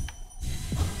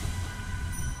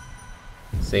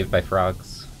 saved by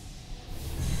frogs.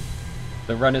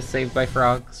 The run is saved by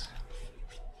frogs.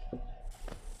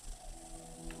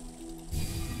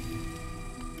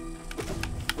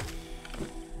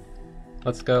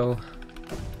 Let's go.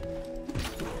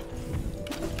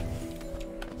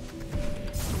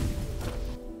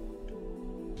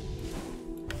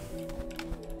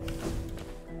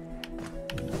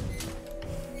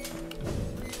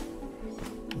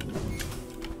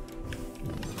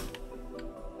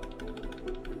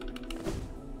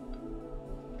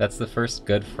 That's the first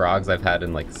good frogs I've had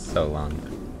in like so long.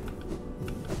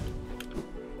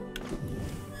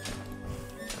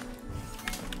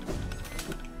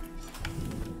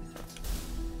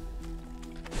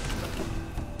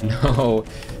 No,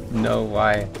 no,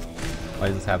 why? Why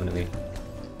does this happen to me?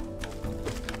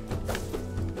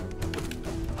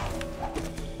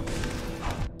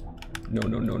 No,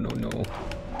 no, no, no, no.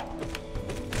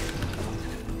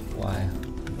 Why?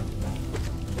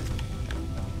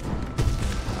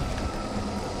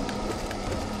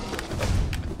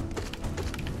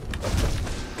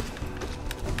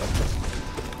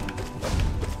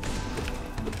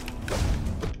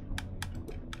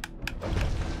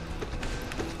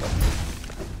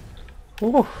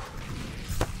 Ooh.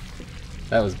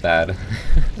 That was bad.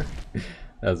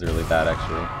 That was really bad,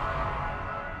 actually.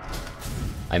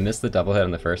 I missed the double hit on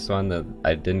the first one,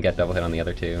 I didn't get double hit on the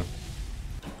other two.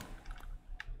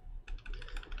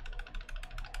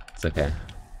 It's okay.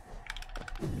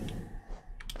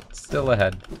 Still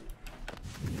ahead.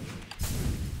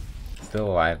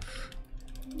 Still alive.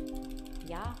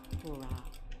 Yeah, hurrah.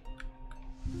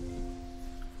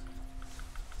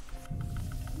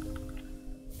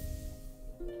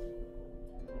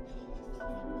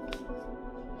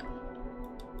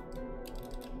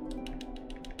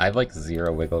 I have like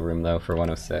 0 wiggle room though for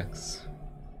 106.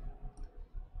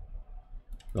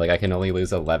 Like I can only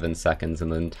lose 11 seconds in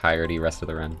the entirety rest of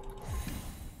the run.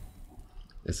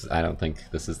 I don't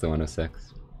think this is the 106.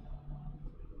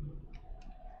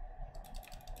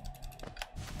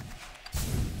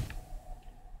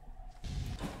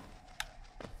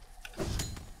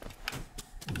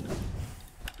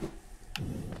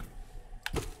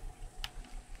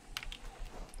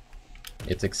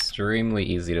 It's extremely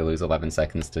easy to lose 11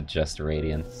 seconds to just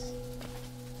Radiance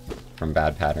from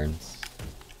bad patterns.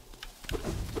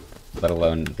 Let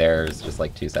alone theirs just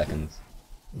like 2 seconds.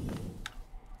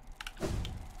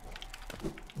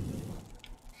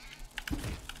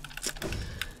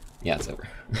 Yeah, it's over.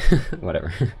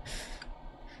 Whatever.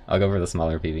 I'll go for the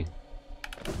smaller PV.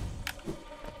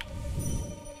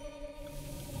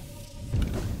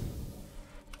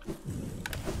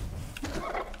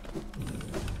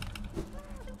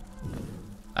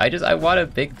 I want a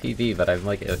big PV, but I'm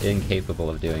like incapable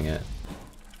of doing it.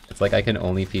 It's like I can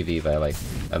only PV by like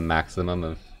a maximum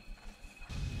of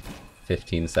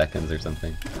 15 seconds or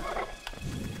something.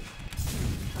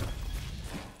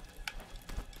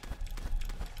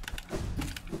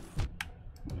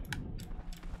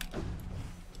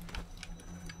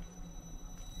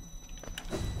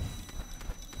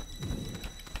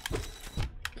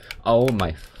 Oh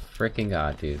my freaking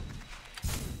god, dude.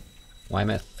 Why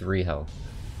am I at 3 health?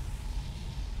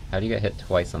 How do you get hit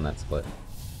twice on that split?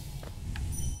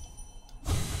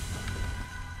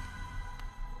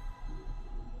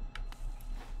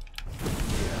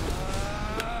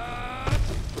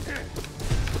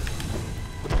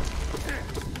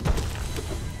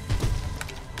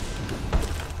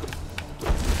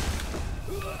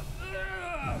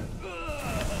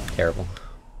 Terrible.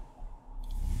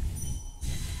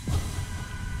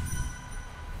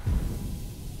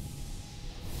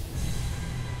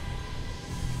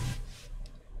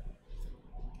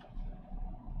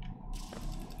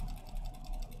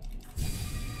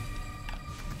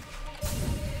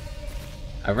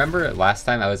 I remember last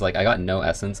time I was like, I got no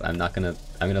essence, I'm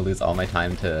gonna lose all my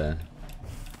time to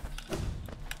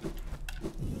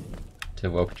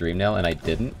Woke Dreamnail, and I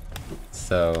didn't.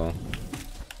 So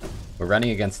we're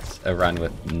running against a run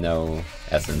with no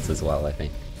essence as well, I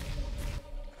think.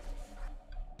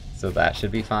 So that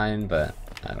should be fine, but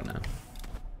I don't know.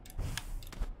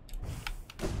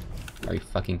 Are you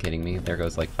fucking kidding me? There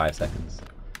goes like 5 seconds.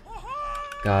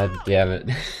 God damn it.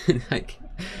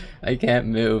 I can't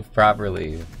move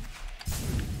properly.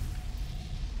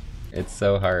 It's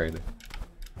so hard.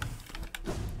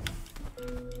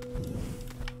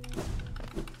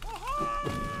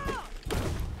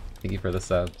 Thank you for the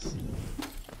subs.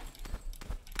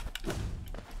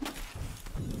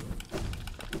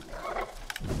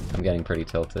 I'm getting pretty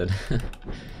tilted.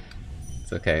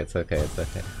 It's okay, it's okay, it's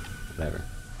okay. Whatever.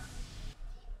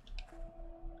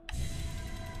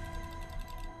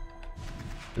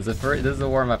 This is a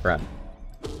warm-up run.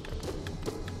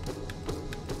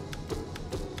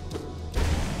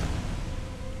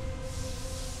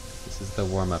 This is the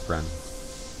warm-up run.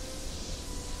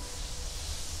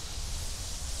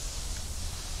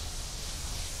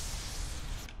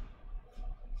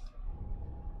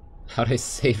 How'd I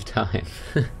save time?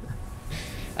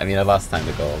 I mean, I lost time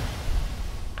to gold.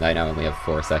 I now only have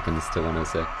 4 seconds to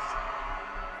 106.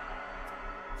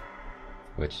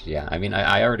 Which, yeah, I mean,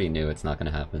 I already knew it's not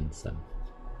gonna happen, so...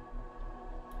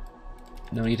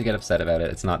 No need to get upset about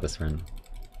it, it's not this run.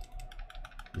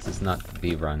 This is not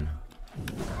the run.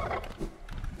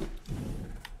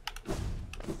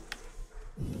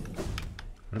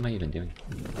 What am I even doing?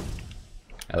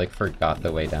 I, like, forgot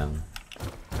the way down.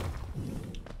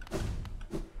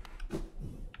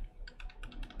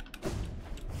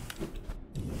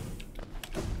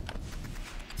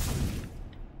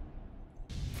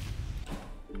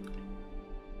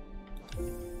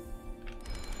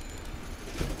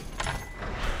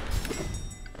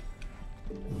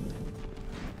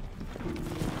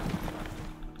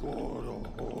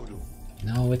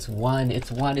 No, it's one,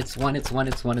 it's one, it's one, it's one,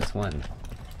 it's one, it's one.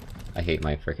 I hate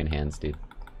my frickin' hands, dude.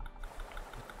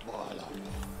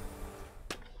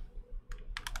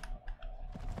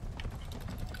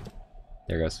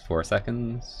 There goes 4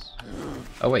 seconds.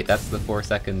 Oh wait, that's the 4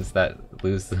 seconds that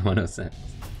lose the 106.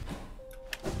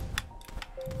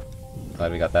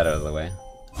 Glad we got that out of the way.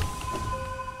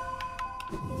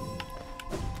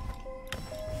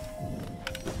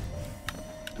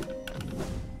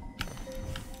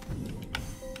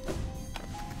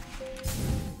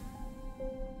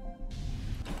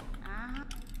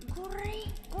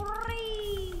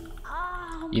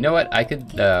 You know what? I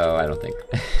could... No, I don't think.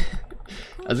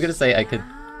 I was gonna say I could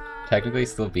technically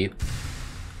still beat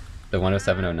the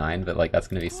 10709, but like that's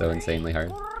gonna be so insanely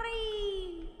hard.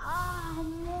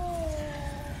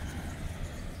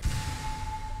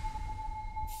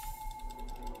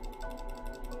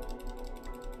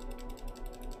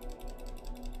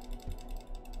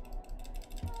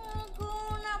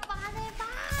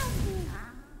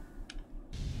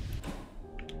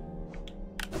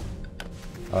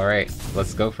 Alright,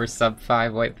 let's go for sub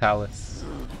 5 White Palace.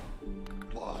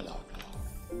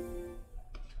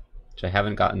 Which I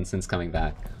haven't gotten since coming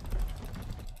back.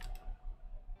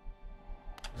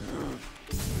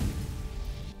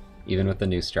 Even with the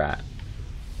new strat.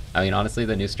 I mean, honestly,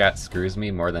 the new strat screws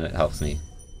me more than it helps me.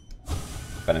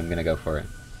 But I'm gonna go for it.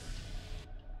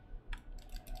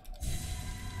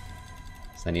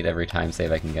 So I need every time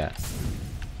save I can get.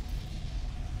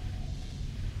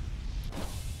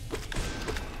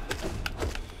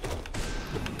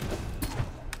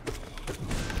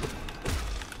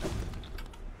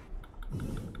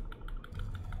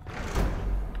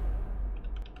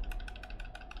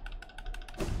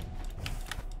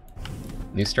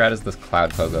 New strat is this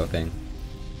cloud pogo thing.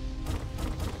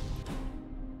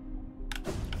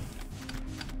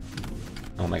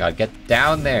 Oh my god, get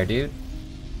down there, dude!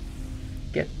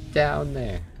 Get down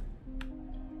there.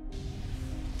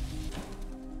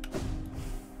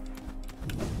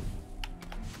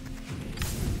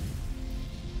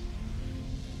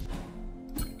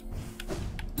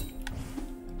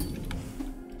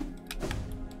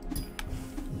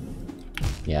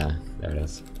 Yeah, there it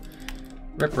is.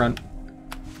 Rip run.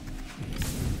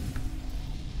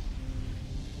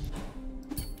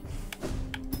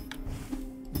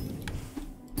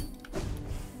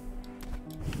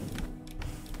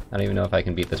 I don't even know if I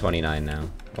can beat the 29 now.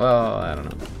 Well, I don't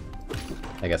know.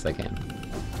 I guess I can.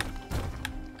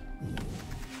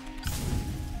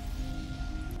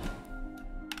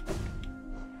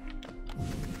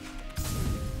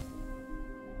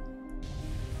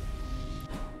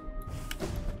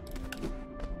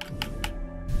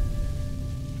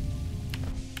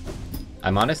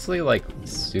 I'm honestly, like,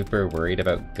 super worried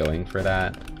about going for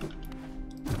that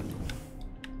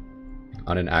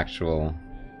on an actual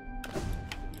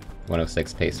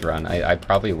 106 pace run. I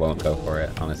probably won't go for it,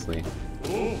 honestly.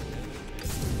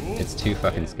 It's too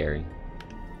fucking scary.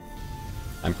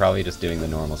 I'm probably just doing the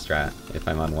normal strat if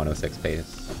I'm on 106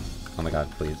 pace. Oh my god,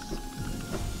 please.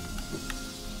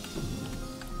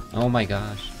 Oh my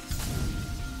gosh.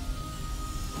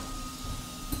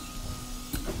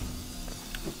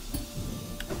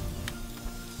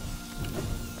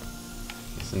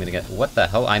 I'm gonna get... What the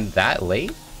hell? I'm that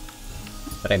late?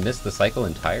 That I missed the cycle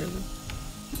entirely?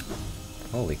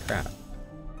 Holy crap.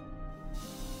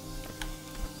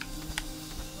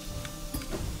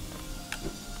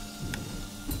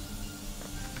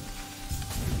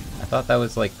 I thought that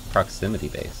was like proximity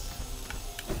based.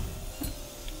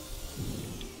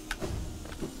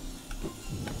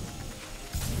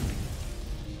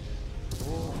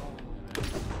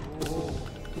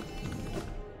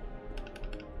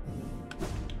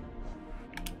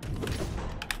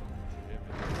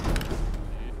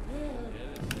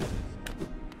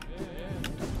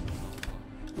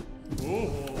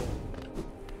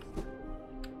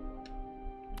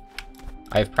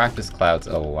 I've practiced clouds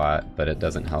a lot, but it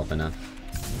doesn't help enough.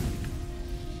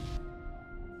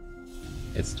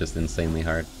 It's just insanely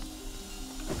hard.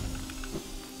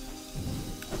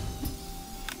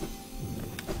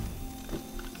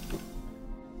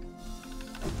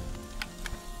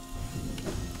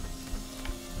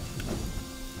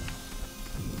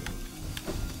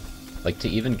 Like, to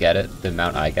even get it, the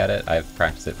amount I get it, I've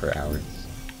practiced it for hours.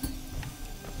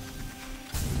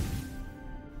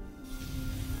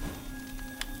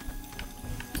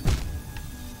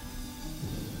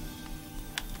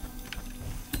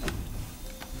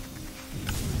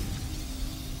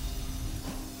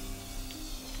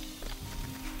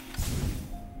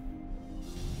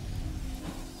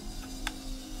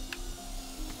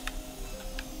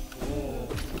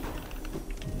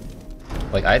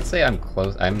 Like, I'd say I'm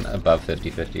close, I'm above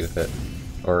 50-50 with it.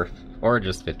 Or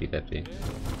just 50-50.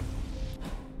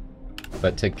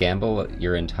 But to gamble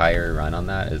your entire run on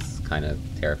that is kind of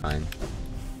terrifying.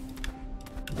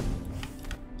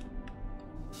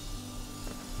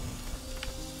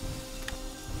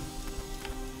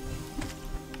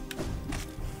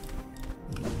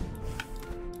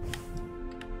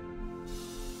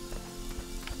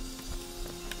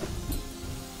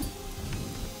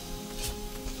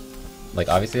 Like,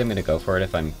 obviously I'm gonna go for it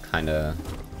if I'm kinda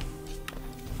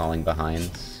falling behind.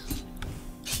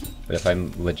 But if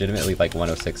I'm legitimately like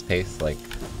 106 pace, like,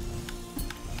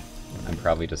 I'm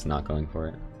probably just not going for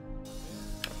it.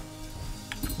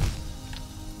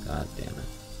 God damn it.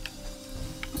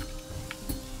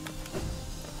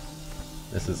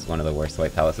 This is one of the worst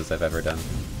White Palaces I've ever done.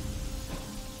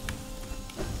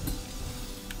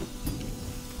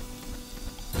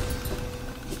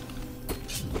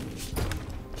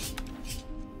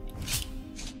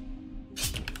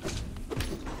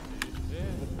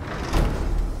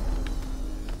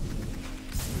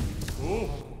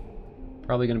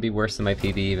 Probably gonna be worse than my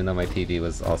PB, even though my PB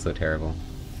was also terrible.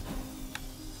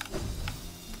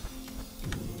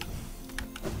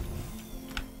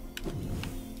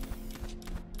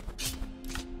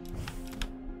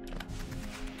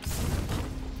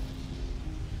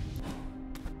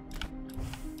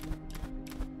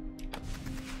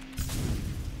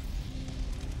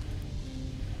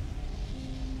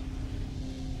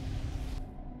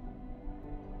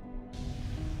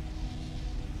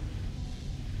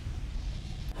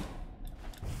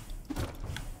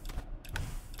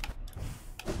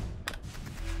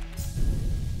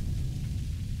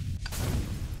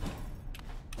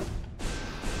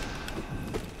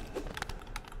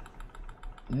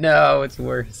 No, it's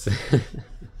worse.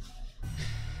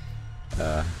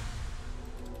 I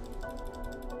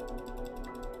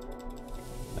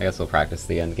guess we'll practice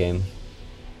the end game.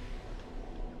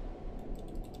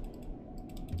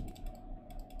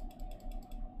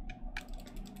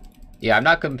 Yeah, I'm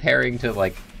not comparing to,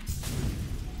 like...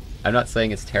 I'm not saying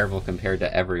it's terrible compared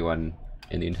to everyone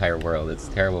in the entire world. It's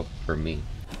terrible for me.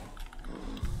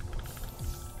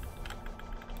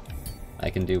 I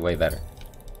can do way better.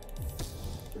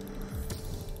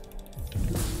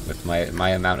 With my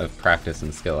amount of practice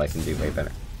and skill, I can do way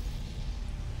better.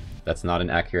 That's not an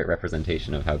accurate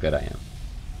representation of how good I am.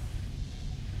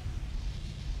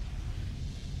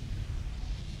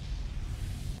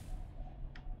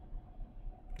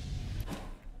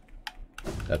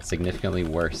 That's significantly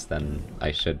worse than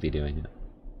I should be doing it.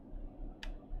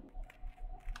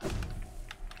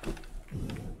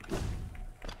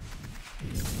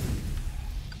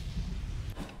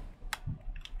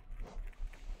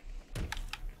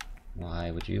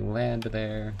 Why would you land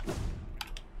there?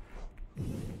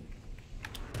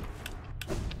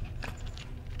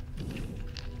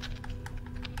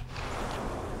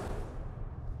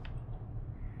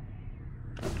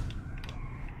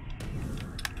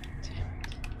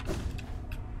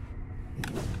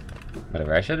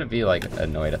 Whatever, I shouldn't be like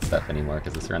annoyed at stuff anymore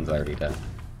because this run's already done.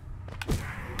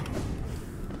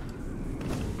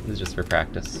 This is just for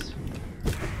practice.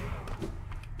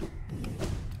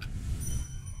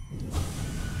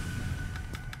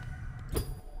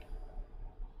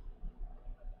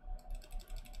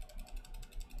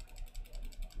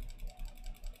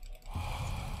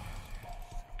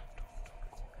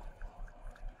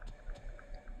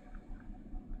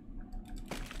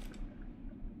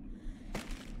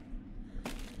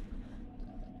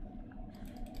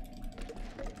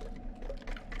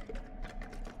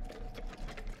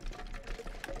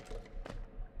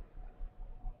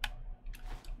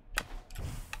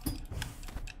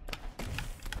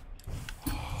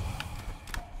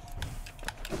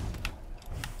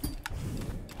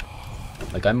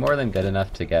 Like, I'm more than good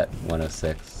enough to get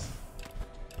 106.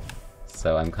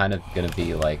 So I'm kind of gonna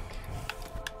be, like,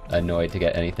 annoyed to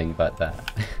get anything but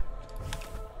that.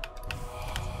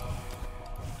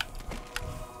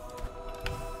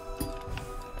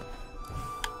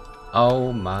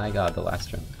 Oh my god, the last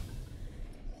jump.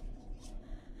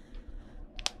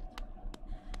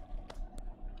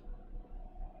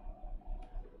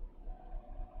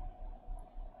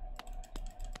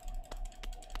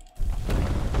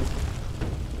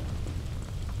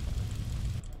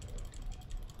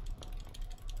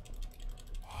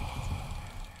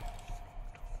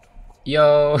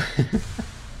 Yo!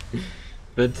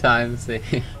 The time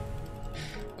save.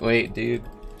 Wait, dude.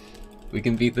 We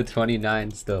can beat the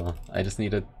 29 still. I just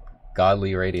need a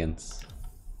godly radiance.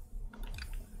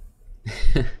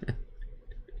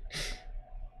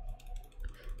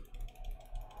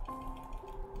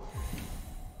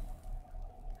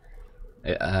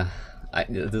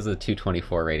 This is a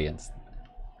 224 radiance.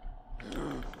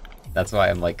 That's why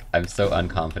I'm so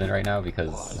unconfident right now,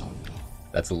 because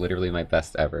that's literally my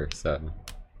best ever, so,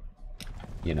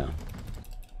 you know.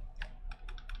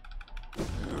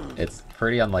 It's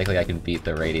pretty unlikely I can beat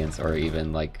the radiance or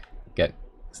even, like, get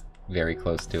very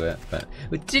close to it, but...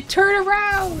 Turn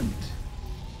around!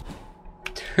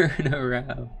 Turn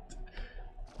around.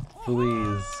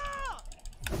 Please.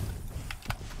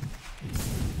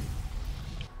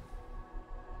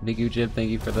 Big U Jib,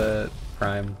 thank you for the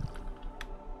Prime.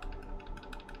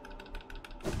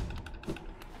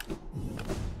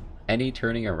 Any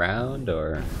turning around,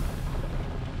 or...?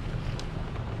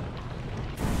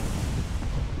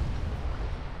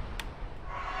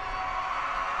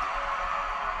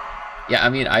 Yeah, I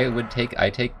mean, I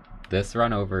take this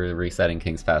run over resetting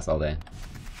King's Pass all day.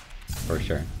 For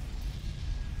sure.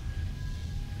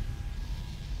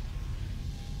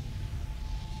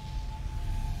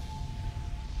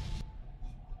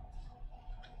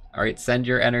 Alright, send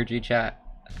your energy, chat.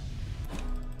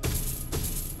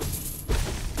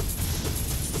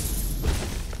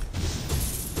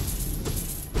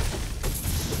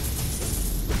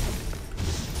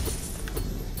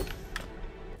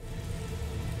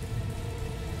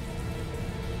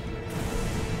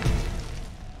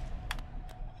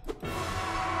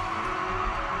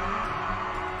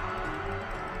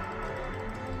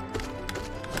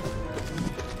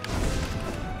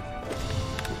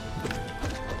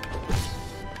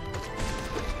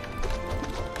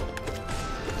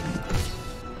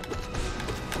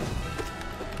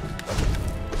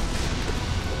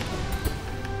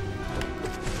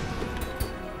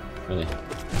 Really?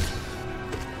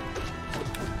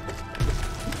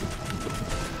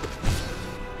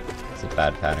 It's a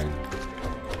bad pattern.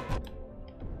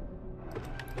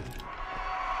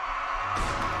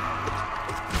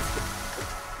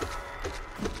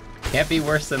 Can't be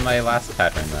worse than my last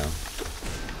pattern, though.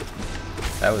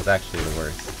 That was actually the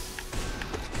worst.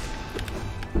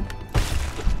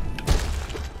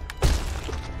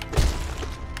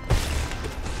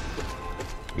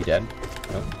 You dead?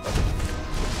 Nope.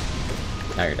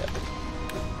 Now you're dead.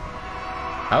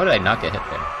 How did I not get hit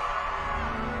there?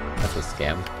 That's a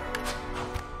scam.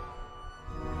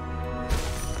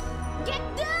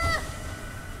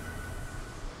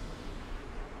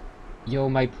 Yo,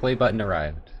 my play button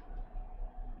arrived.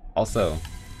 Also,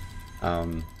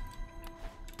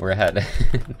 we're ahead.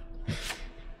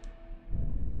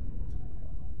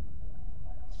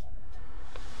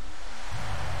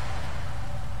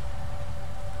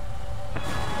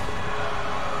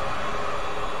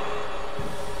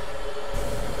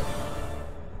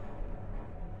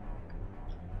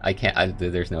 I can't,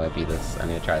 there's no way I beat this. I'm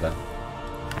gonna try though.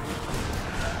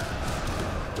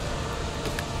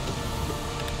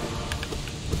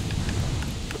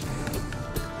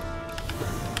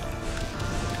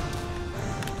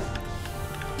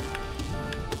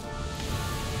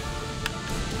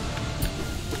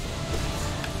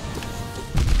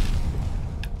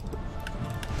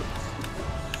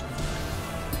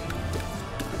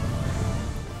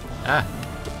 Ah!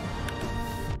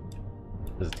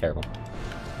 This is terrible.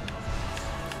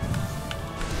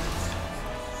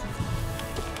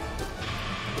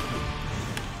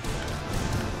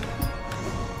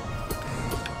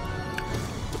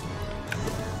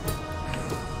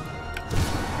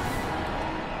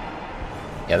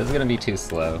 Yeah, this is gonna be too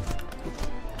slow.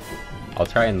 I'll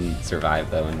try and survive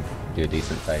though and do a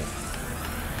decent fight.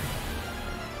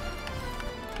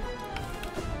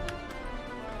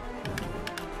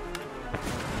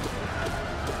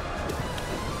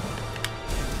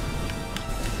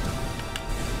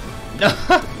 No!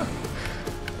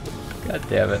 God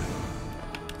damn it.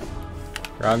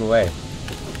 Wrong way.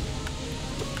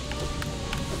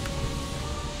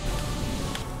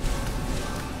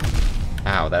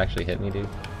 Ow, that actually hit me, dude.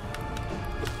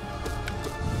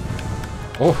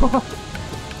 Oh!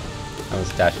 I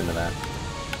almost dashed into that.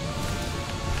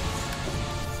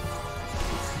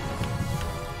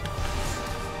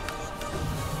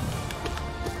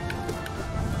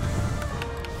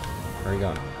 Where are you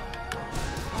going?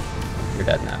 You're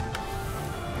dead now.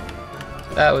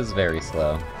 That was very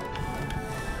slow.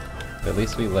 But at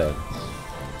least we lived.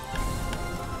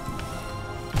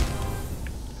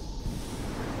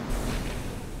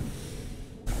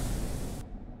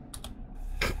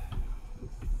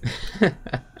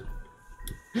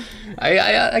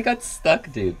 I got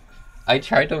stuck, dude. I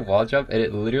tried to wall jump and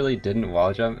it literally didn't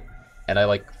wall jump, and I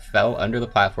like fell under the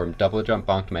platform, double jump,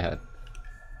 bonked my head.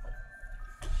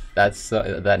 That's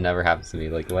so, that never happens to me.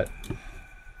 Like, what?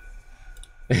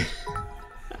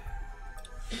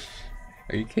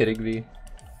 Are you kidding me?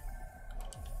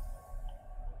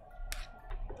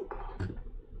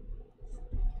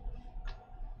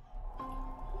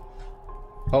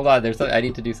 Hold on, there's I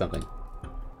need to do something.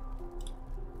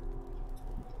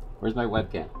 Where's my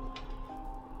webcam?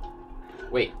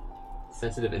 Wait,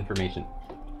 sensitive information.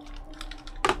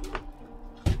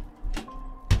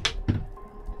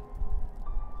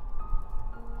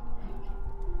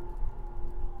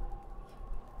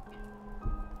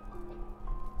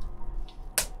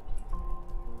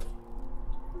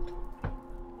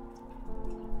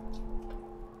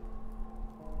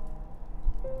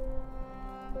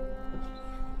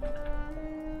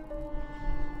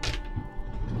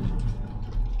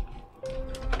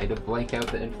 I had to blank out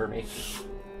the information.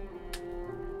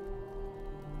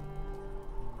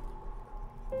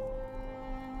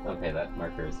 Okay, that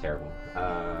marker is terrible.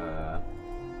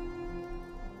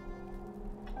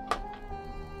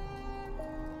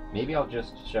 Maybe I'll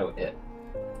just show it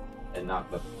and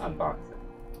not the unboxing.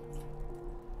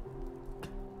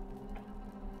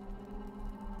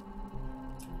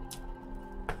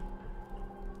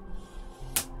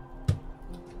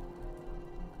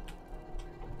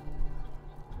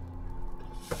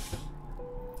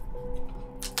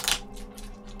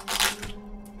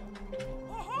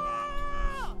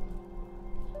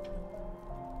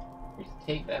 There's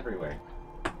tape everywhere.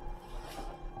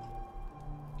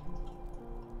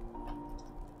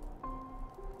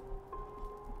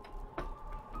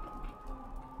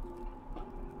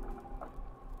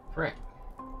 Frick.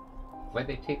 Why'd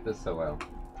they tape this so well?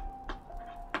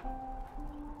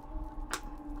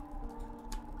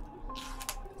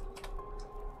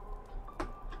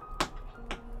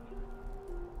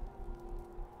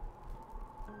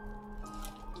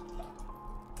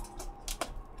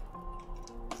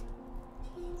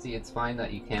 See, it's fine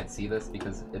that you can't see this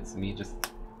because it's me just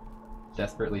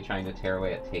desperately trying to tear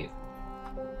away at tape.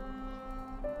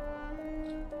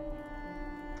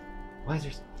 Why is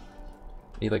there...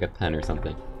 Need like a pen or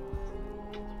something.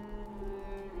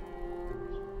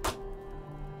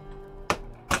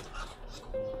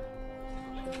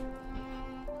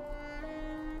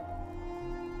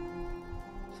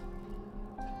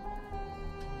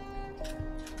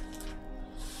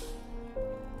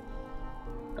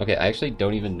 Okay, I actually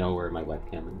don't even know where my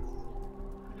webcam is.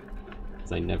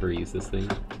 Because I never use this thing.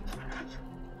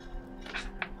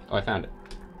 Oh, I found it.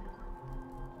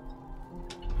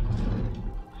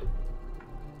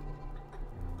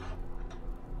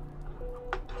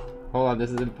 Hold on, this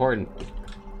is important.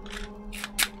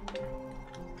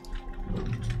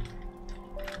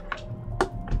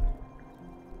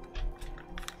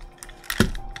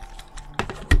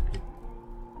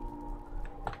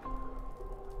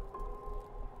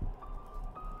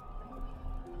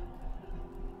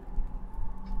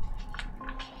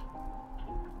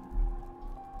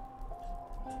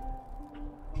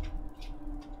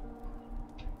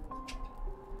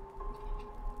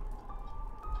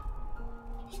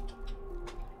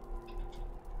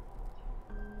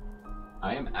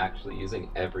 I am actually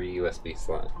using every USB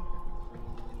slot.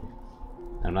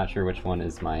 I'm not sure which one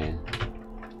is my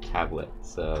tablet,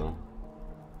 so...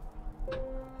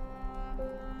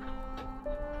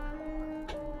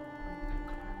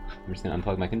 I'm just gonna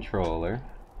unplug my controller.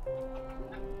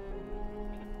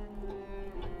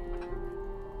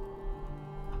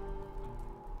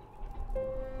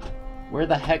 Where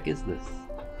the heck is this?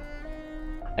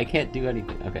 I can't do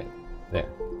anything. Okay, there.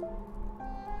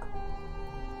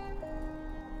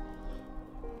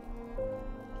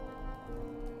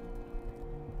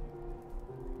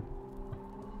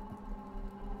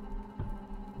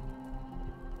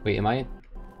 Wait, am I...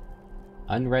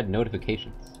 Unread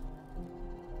notifications.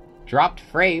 Dropped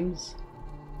frames?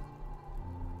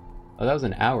 Oh, that was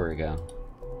an hour ago.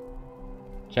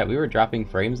 Chat, we were dropping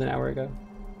frames an hour ago?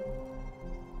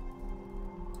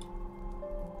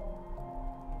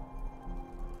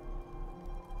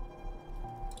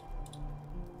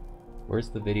 Where's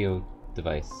the video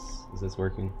device? Is this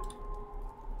working?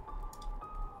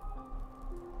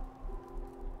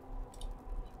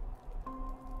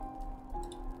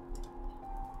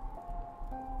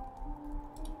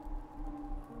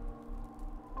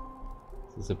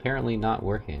 This is apparently not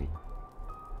working.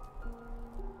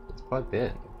 It's plugged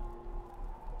in.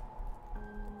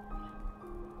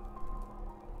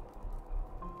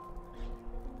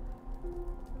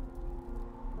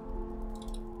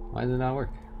 Why does it not work?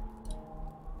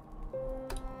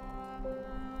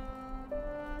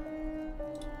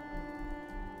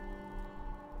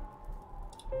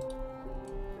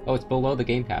 Oh, it's below the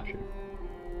game capture.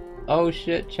 Oh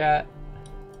shit, chat.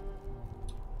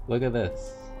 Look at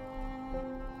this.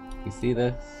 You see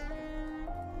this?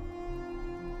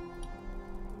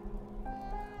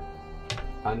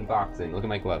 Unboxing. Look at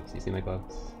my gloves. You see my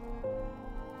gloves?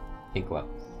 Pink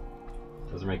gloves.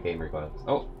 Those are my gamer gloves.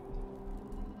 Oh!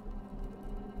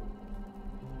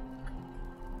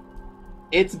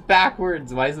 It's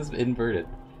backwards! Why is this inverted?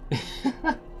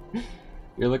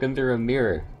 You're looking through a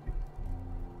mirror.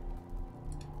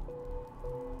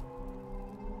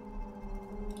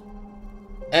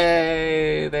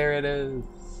 Hey, there it is.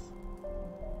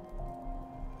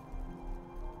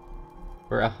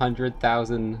 We're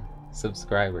 100,000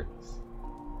 subscribers.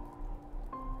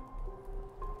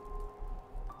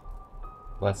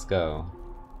 Let's go.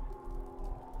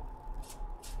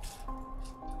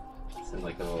 It's in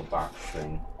like a little box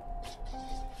thing.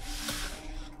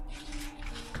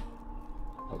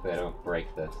 Hope I don't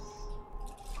break this.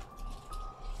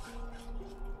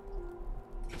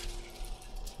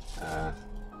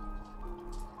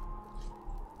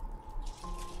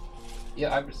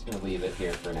 Yeah, I'm just gonna leave it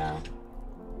here for now.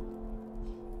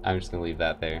 I'm just gonna leave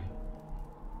that there.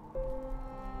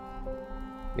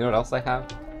 You know what else I have?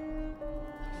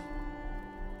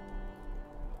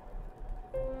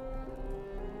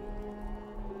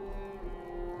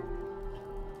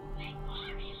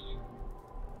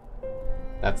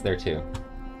 That's there too.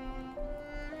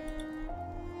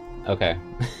 Okay.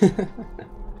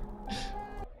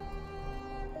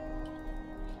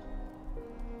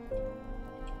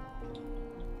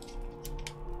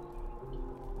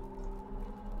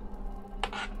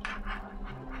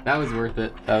 That was worth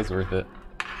it. That was worth it.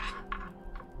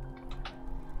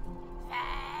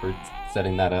 For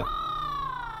setting that up.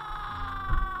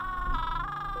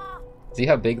 See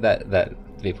how big that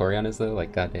Vaporeon is though?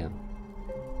 Like, goddamn.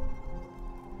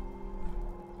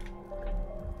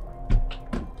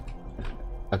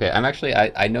 Okay, I'm actually,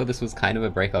 I know this was kind of a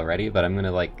break already, but I'm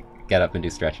gonna like get up and do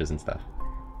stretches and stuff.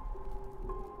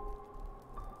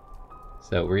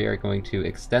 So we are going to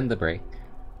extend the break.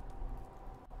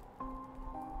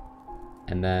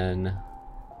 And then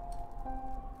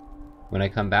when I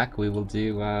come back, we will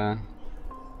do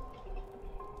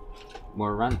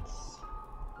more runs.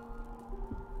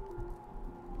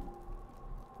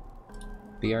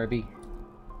 BRB.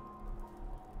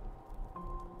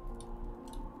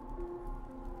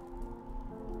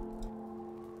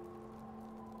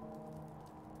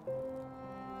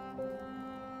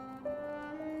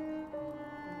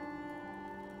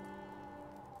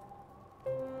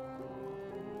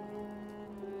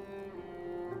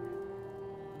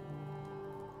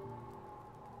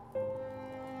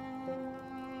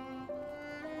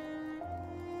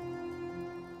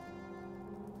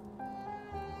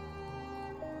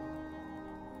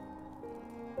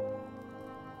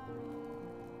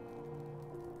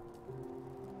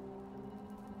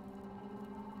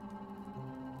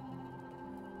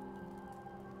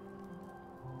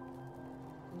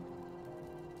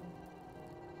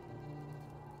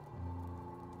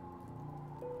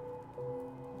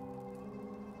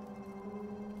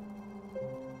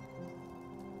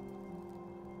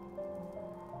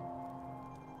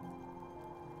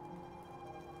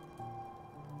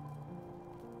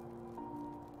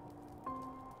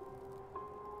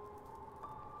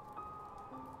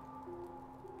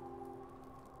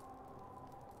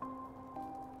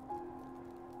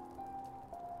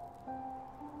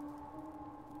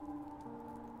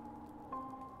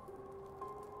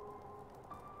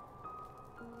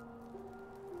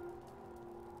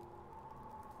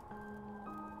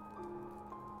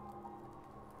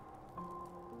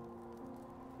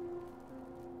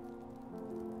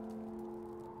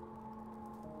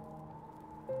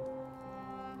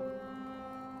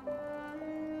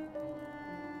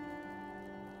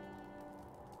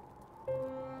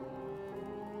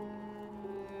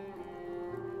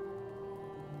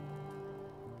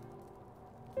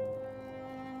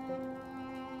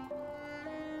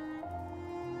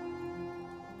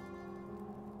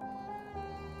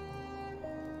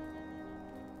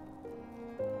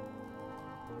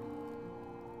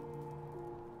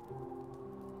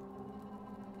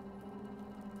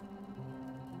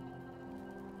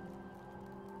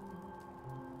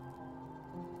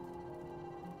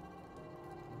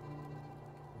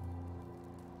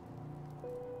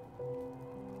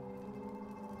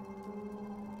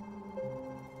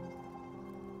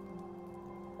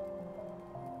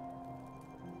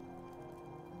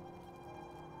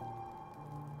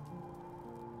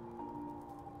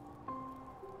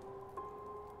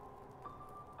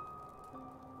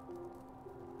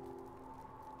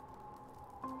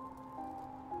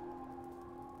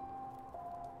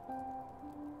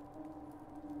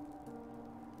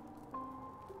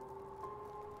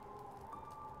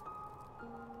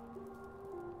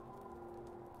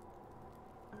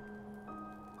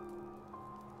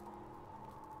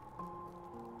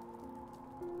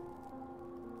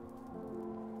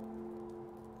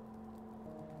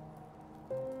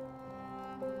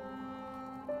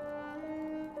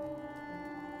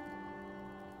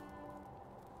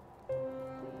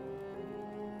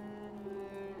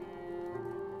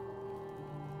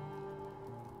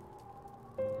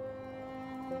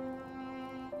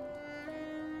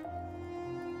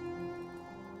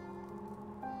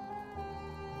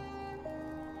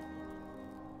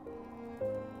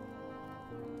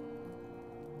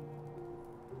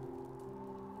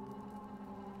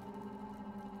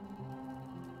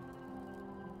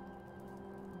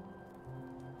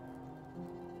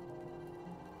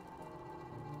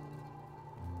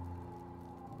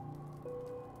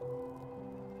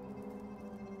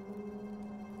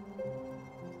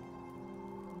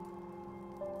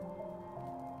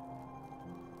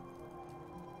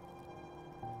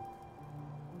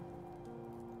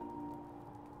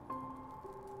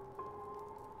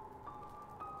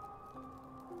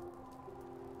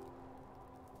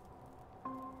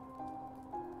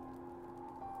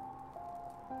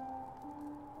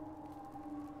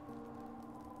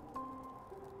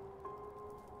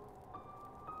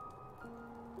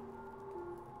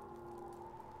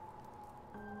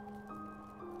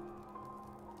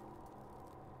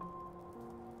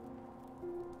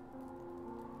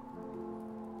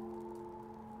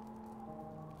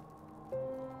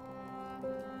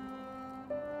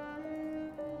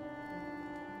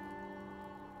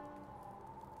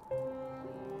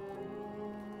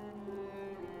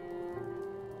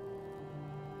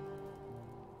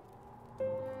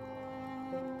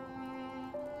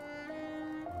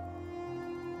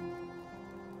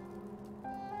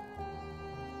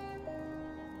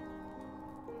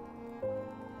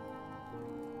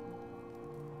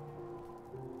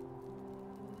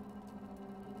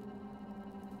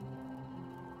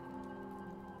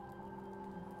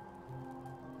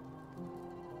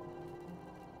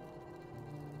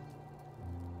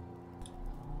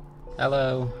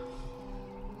 Hello.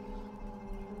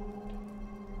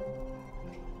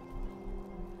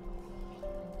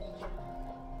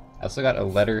 I also got a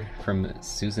letter from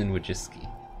Susan Wojcicki.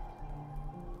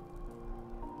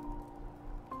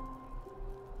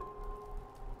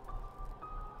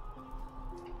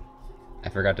 I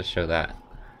forgot to show that.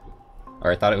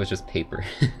 Or I thought it was just paper.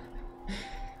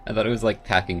 I thought it was like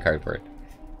packing cardboard.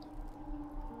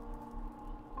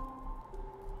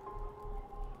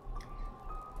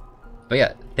 But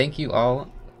yeah, thank you all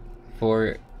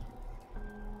for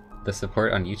the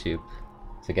support on YouTube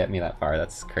to get me that far.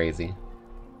 That's crazy.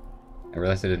 I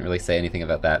realized I didn't really say anything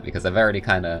about that because I've already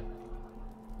kind of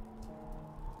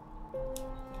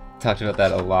talked about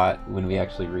that a lot when we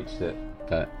actually reached it,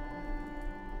 but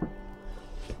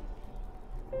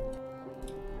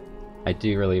I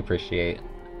do really appreciate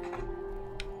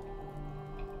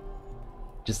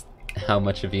just how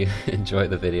much of you enjoy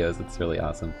the videos. It's really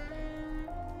awesome.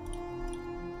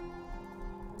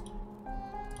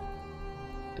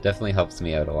 It definitely helps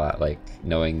me out a lot, like,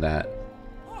 knowing that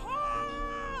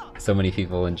so many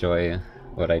people enjoy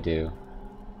what I do.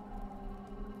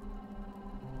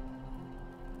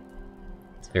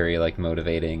 It's very, like,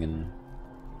 motivating, and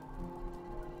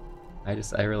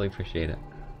I really appreciate it.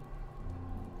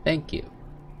 Thank you.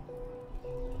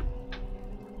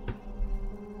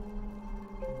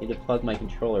 Need to plug my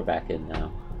controller back in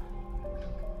now.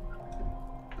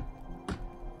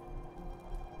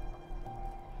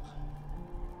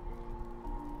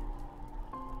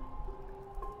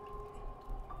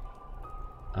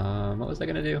 What was I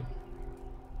gonna do?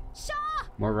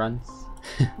 More runs?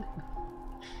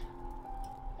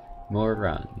 More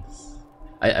runs.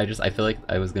 I feel like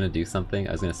I was gonna do something,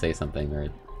 I was gonna say something or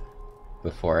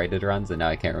before I did runs, and now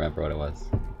I can't remember what it was.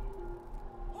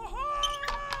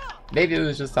 Maybe it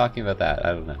was just talking about that,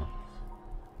 I don't know.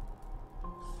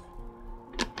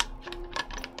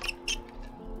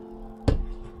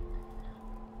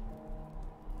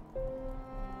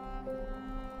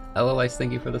 LLIce,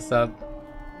 thank you for the sub.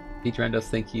 Peach Randos,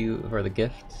 thank you for the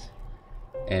gift.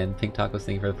 And Pink Tacos,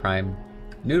 thank you for the prime.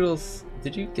 Noodles,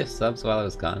 did you gift subs while I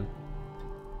was gone?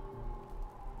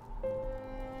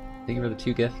 Thank you for the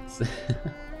 2 gifts.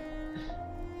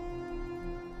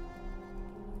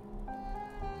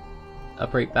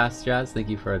 Upright Fast Jazz, thank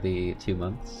you for the 2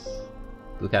 months.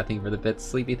 Blue Cat, thank you for the bits.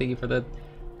 Sleepy, thank you for the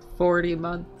 40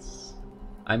 months.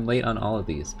 I'm late on all of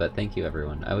these, but thank you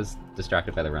everyone. I was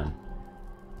distracted by the run.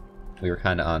 We were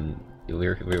kind of on... We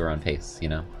were on pace, you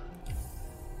know?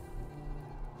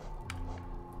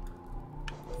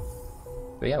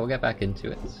 But yeah, we'll get back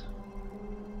into it.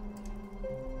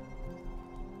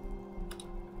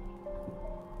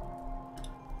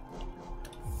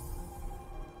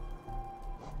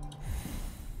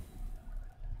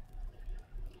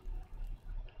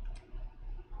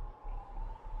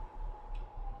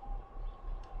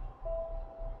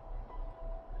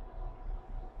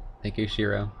 Thank you,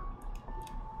 Shiro.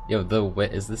 Yo,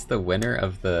 is this the winner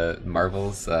of the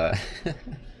Marvel's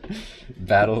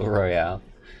Battle Royale?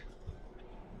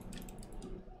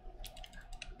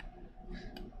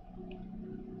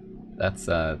 That's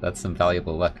some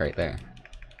valuable luck right there.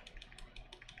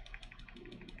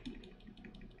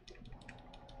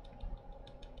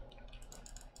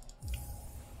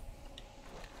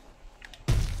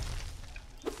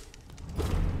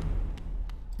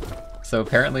 So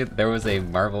apparently there was a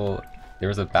Battle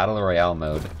Royale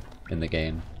mode in the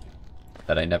game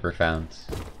that I never found,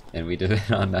 and we did it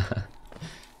on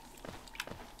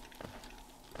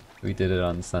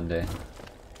Sunday.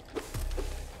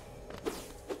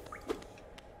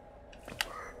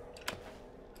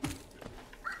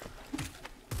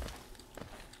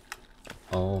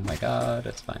 Oh my god,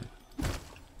 it's fine.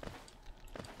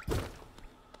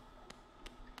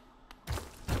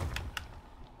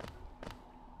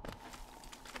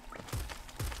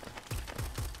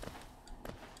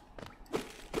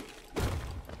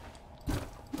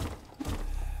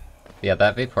 Yeah,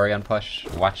 that Vaporeon plush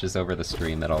watches over the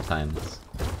stream at all times.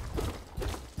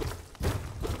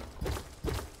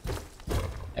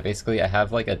 I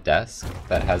have like a desk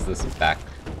that has this it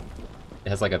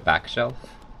has like a back shelf,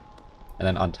 and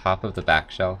then on top of the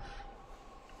back shelf,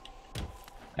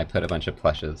 I put a bunch of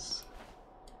plushes.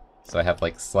 So I have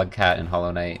like Slugcat and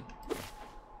Hollow Knight.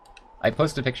 I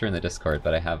posted a picture in the Discord,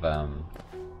 but I have a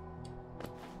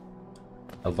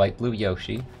light blue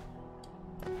Yoshi,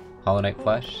 Hollow Knight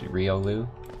plush, Riolu,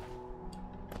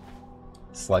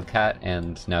 Slugcat,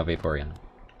 and now Vaporeon.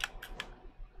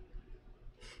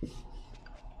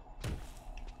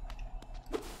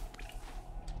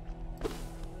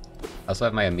 I also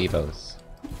have my amiibos.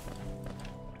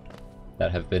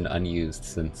 that have been unused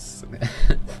since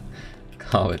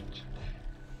college.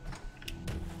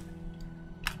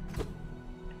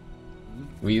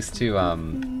 We used to,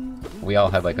 we all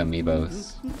had like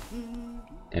amiibos,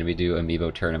 and we do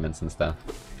amiibo tournaments and stuff.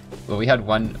 Well, we had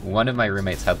one of my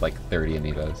roommates had like 30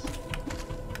 amiibos.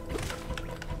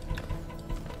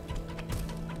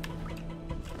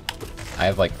 I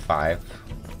have like 5.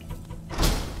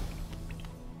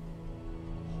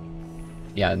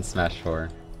 Yeah, in Smash 4.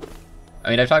 I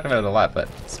mean, I've talked about it a lot, but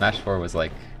Smash 4 was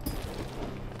like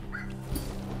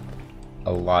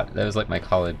a lot. That was like my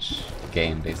college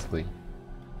game, basically.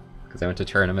 Because I went to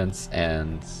tournaments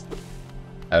and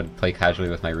I would play casually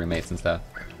with my roommates and stuff.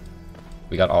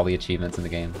 We got all the achievements in the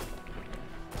game.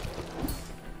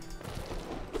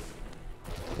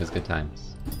 It was good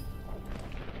times.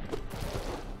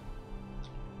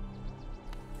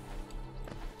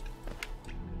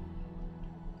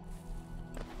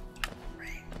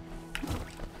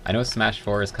 I know Smash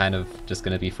 4 is kind of just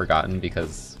going to be forgotten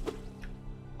because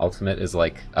Ultimate is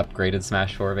like upgraded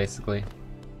Smash 4 basically.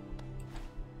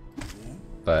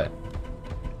 But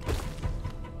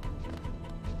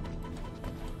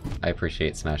I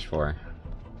appreciate Smash 4.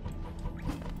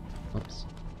 Oops.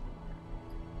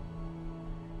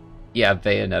 Yeah,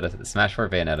 Bayonetta. Smash 4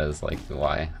 Bayonetta is like the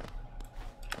why.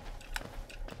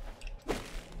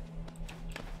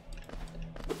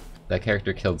 That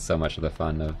character killed so much of the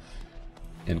fun of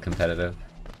in competitive.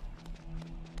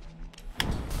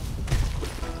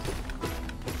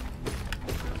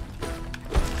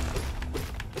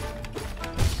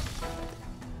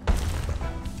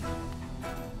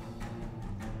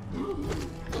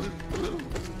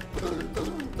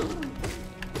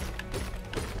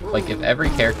 Like, if every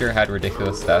character had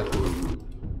ridiculous stuff,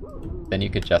 then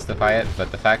you could justify it,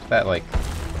 but the fact that, like,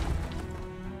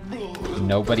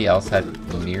 nobody else had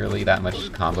nearly that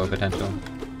much combo potential,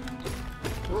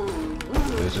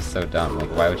 it was just so dumb. Like,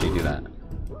 why would you do that?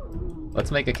 Let's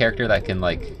make a character that can,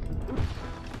 like,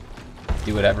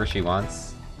 do whatever she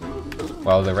wants,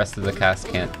 while the rest of the cast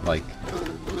can't, like,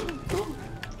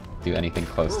 do anything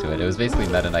close to it. It was basically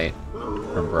Meta Knight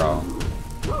from Brawl.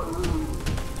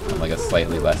 On like a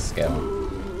slightly less scale.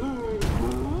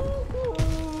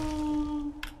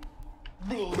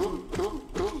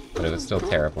 But it was still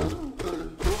terrible.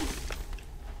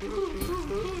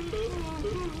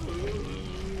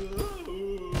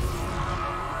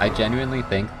 I genuinely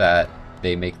think that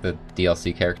they make the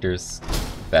DLC characters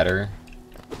better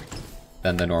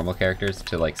than the normal characters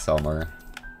to like sell more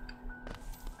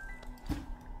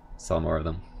of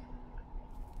them.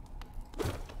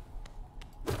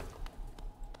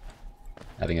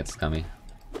 I think it's scummy.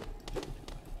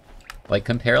 Like,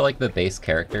 compare like the base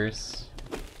characters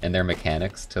and their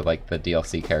mechanics to like the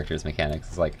DLC characters' mechanics.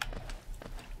 It's like,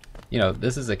 you know,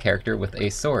 this is a character with a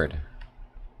sword.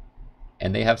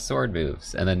 And they have sword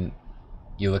moves. And then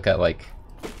you look at like,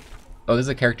 oh, this is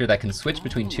a character that can switch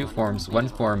between 2 forms. One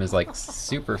form is like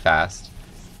super fast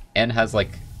and has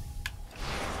like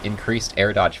increased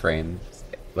air dodge frames,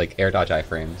 like air dodge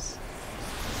iframes.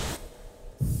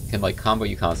 Can like combo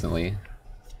you constantly.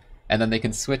 And then they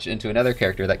can switch into another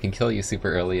character that can kill you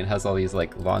super early and has all these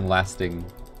like long-lasting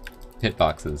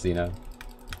hitboxes, you know?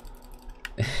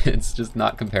 It's just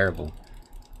not comparable.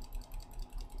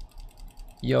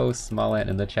 Yo, Smallant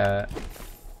in the chat.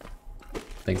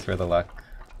 Thanks for the luck.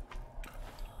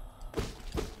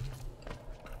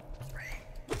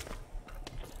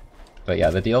 But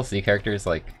yeah, the DLC characters,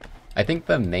 like, I think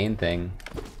the main thing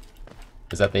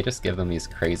is that they just give them these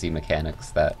crazy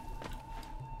mechanics that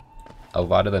a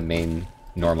lot of the main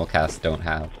normal casts don't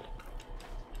have.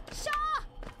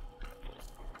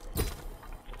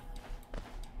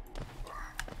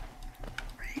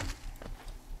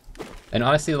 And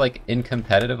honestly, like, in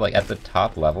competitive, like, at the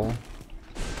top level,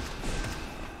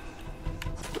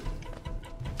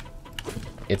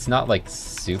 it's not, like,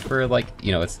 super, like,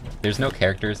 you know, there's no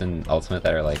characters in Ultimate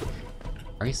that are like,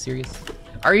 are you serious?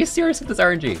 Are you serious with this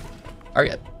RNG? Are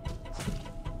you...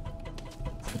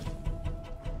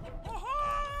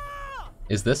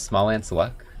 Is this Smallant's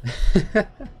luck?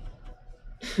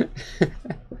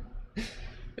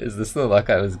 Is this the luck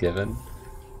I was given?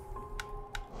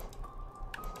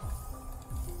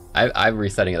 I'm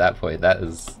resetting at that point. That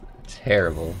is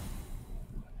terrible.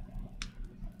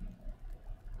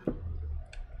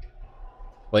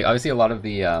 Like, obviously a lot of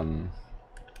the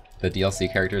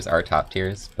DLC characters are top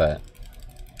tiers, but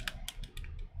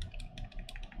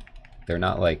they're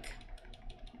not, like,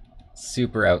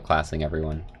 super outclassing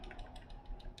everyone.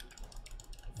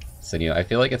 So, you know, I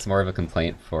feel like it's more of a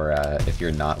complaint for if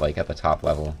you're not, like, at the top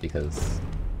level, because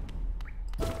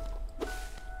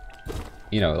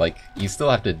you know, like, you still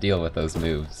have to deal with those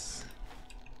moves.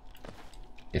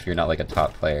 If you're not like a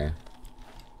top player.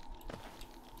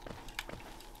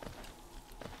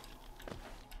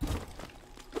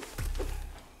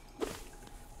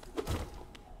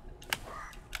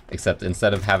 Except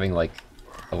instead of having like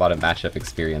a lot of matchup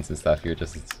experience and stuff, you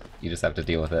just have to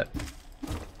deal with it.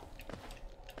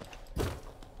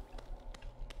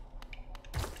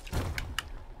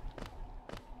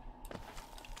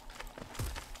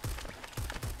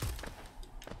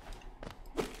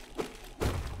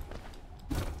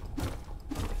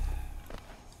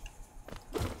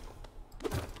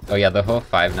 Oh yeah, the whole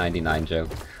 $5.99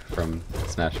 joke from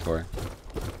Smash 4.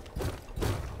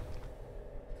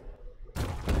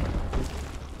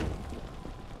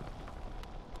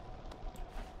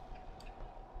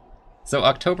 So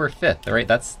October 5th,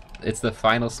 right? It's the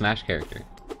final Smash character.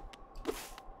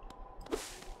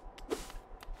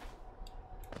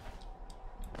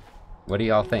 What do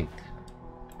y'all think?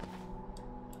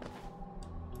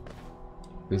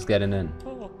 Who's getting in?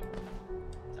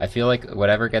 I feel like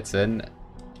whatever gets in,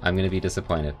 I'm gonna be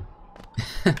disappointed.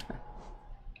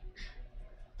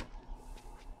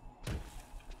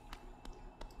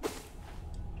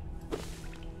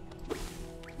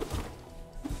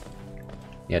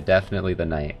 Yeah, definitely the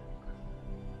knight.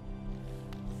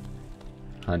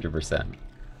 100%.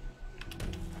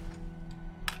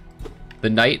 The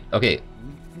knight, okay,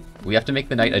 we have to make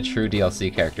the knight a true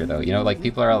DLC character though. You know, like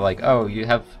people are all like, oh, you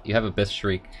have Abyss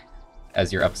Shriek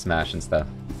as your up smash and stuff.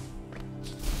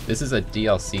 This is a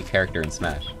DLC character in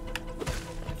Smash.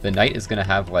 The knight is gonna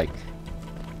have like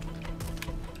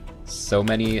so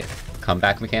many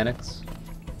comeback mechanics.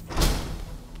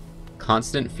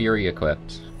 Constant Fury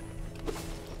equipped.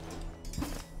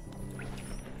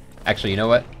 Actually, you know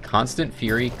what? Constant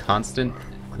Fury, constant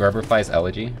Rubberfly's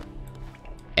Elegy,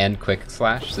 and Quick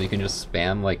Slash, so you can just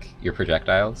spam like your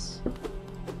projectiles.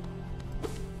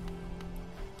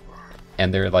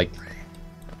 And they're like,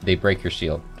 they break your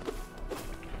shield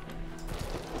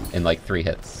in like 3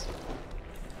 hits.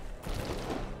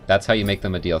 That's how you make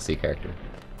them a DLC character.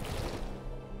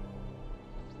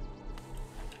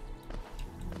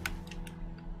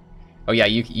 Oh yeah,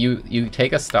 you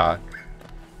take a stock,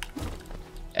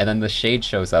 and then the Shade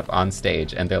shows up on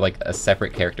stage, and they're like a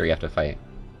separate character you have to fight.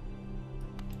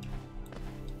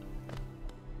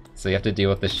 So you have to deal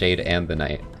with the Shade and the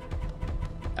Knight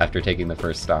after taking the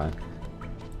first stock.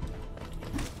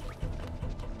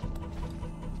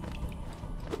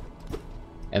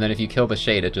 And then if you kill the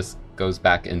Shade, it just goes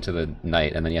back into the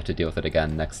Knight, and then you have to deal with it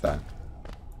again next stock.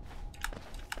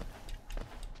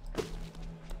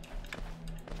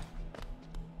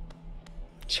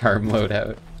 Charm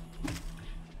loadout.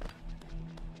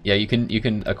 Yeah, you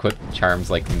can equip charms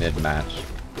like mid-match.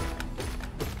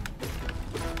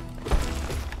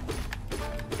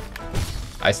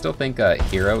 I still think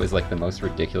Hero is like the most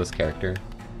ridiculous character.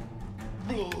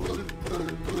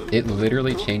 It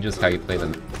literally changes how you play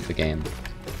the game.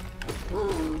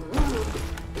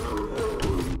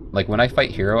 Like when I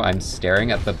fight Hero, I'm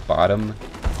staring at the bottom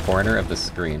corner of the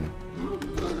screen,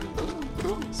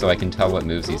 so I can tell what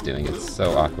moves he's doing. It's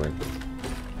so awkward.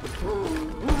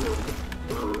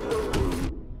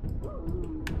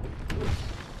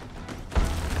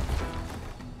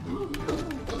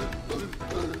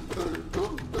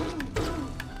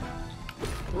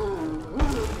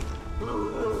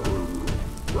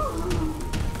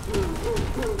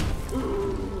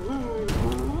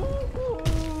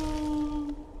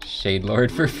 Shade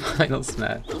Lord for Final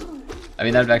Smash. I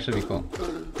mean, that would actually be cool.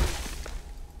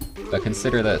 But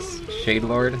consider this, Shade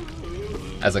Lord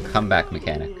as a comeback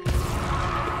mechanic.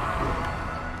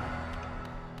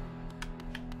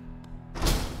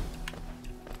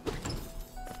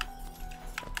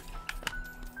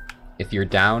 If you're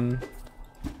down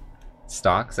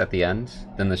stocks at the end,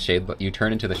 then you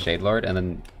turn into the Shade Lord, and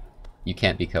then you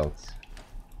can't be killed.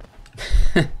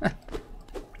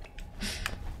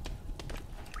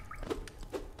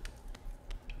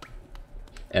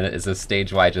 And it is a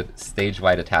stage-wide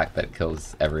attack that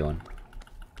kills everyone.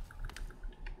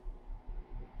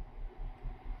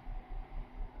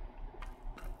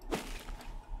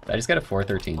 I just got a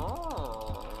 413.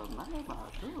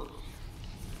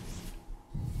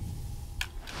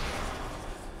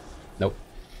 Nope.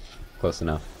 Close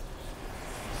enough.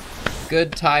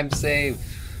 Good time save.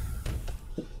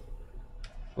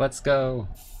 Let's go.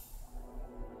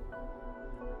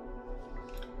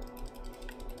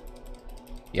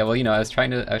 Yeah, well, you know, I was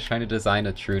trying to design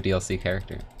a true DLC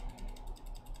character.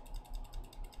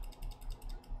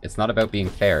 It's not about being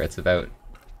fair, it's about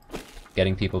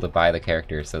getting people to buy the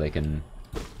character so they can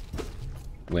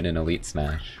win an Elite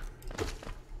Smash.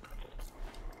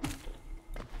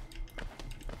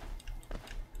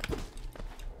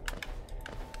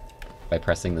 by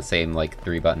pressing the same, like,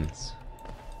 3 buttons.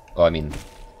 Well, I mean,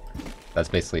 that's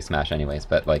basically Smash anyways,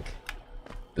 but, like,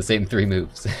 the same 3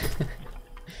 moves.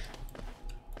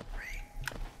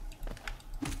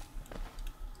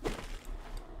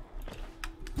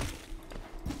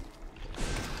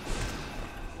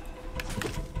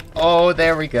 Oh,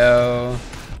 there we go!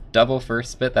 Double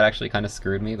first spit, that actually kind of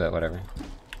screwed me, but whatever.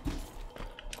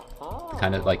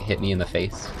 Kind of, like, hit me in the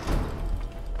face.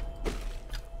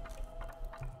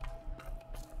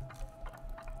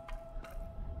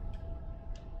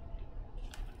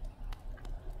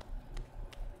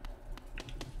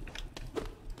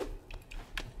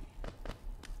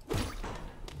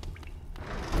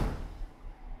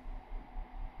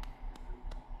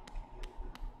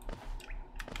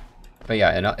 But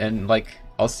yeah, in like,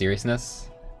 all seriousness,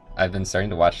 I've been starting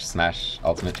to watch Smash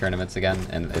Ultimate tournaments again,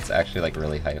 and it's actually like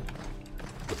really hype.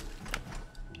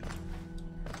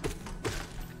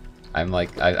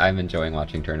 I'm enjoying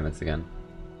watching tournaments again.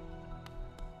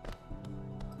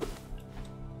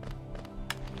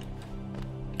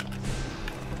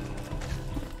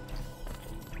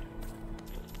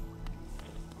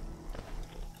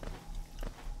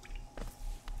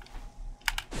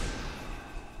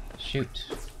 Shoot.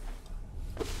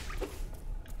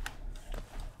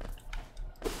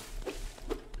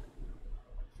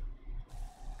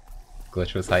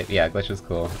 Glitch was hype. Yeah, Glitch was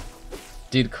cool.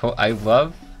 Dude, I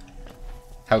love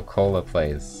how Cola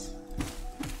plays.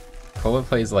 Cola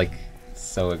plays, like,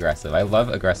 so aggressive. I love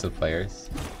aggressive players.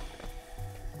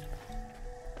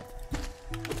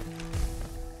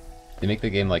 They make the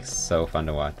game, like, so fun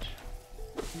to watch.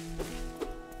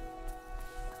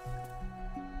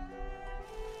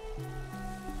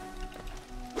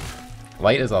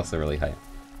 Light is also really hype.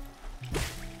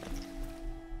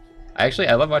 I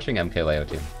love watching MKLeo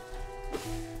too.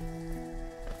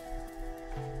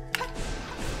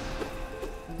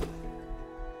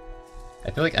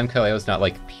 I feel like MKLeo is not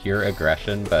like pure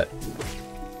aggression, but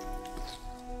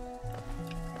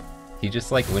he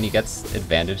just like, when he gets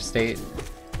advantage state,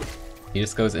 he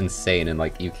just goes insane and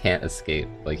like you can't escape.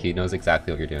 Like he knows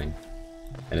exactly what you're doing.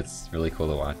 And it's really cool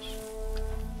to watch.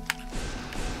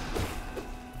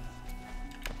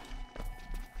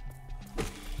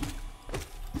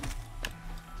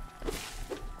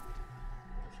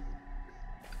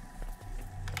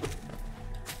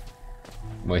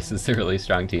 Moist is a really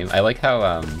strong team. I like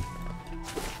how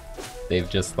they've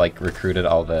just like recruited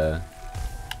all the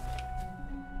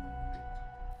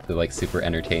like super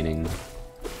entertaining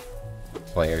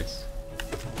players.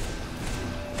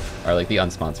 Or like the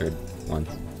unsponsored ones.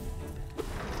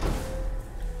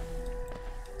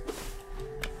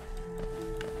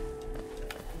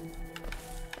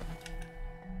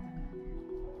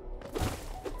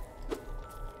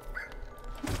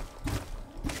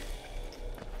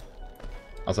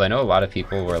 Also, I know a lot of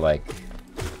people were like...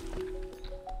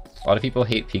 A lot of people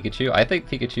hate Pikachu. I think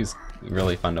Pikachu's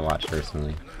really fun to watch,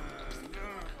 personally.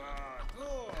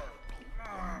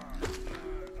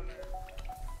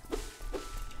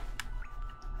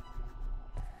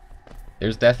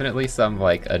 There's definitely some,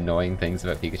 like, annoying things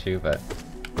about Pikachu, but...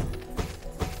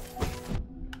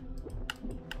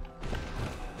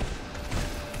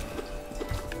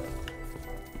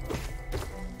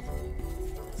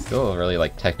 Still a really,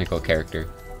 like, technical character.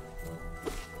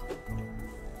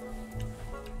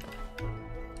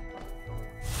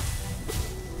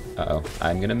 Uh-oh,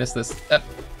 I'm gonna miss this. Oh,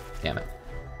 damn it.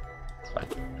 It's fine.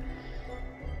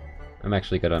 I'm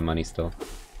actually good on money still.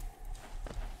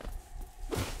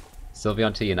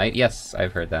 Sylveon to Unite? Yes,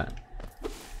 I've heard that.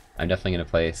 I'm definitely gonna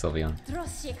play Sylveon.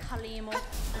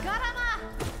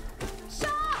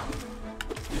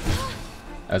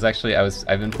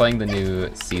 I've been playing the new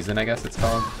season, I guess it's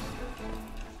called.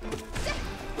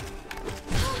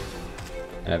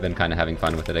 And I've been kind of having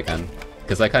fun with it again.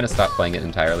 Because I kind of stopped playing it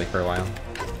entirely for a while.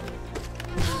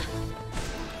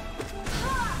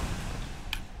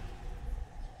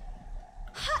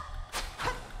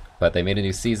 But they made a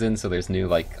new season, so there's new,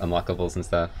 like, unlockables and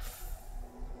stuff.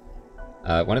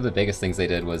 One of the biggest things they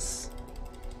did was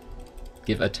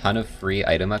give a ton of free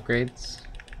item upgrades.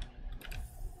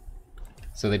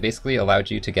 So they basically allowed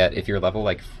you to get, if you're level,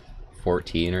 like,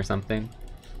 14 or something,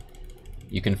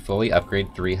 you can fully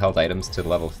upgrade 3 held items to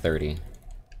level 30.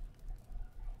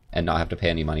 And not have to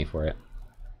pay any money for it.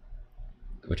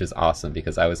 Which is awesome,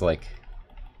 because I was like...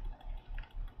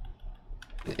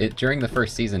 during the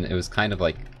first season, it was kind of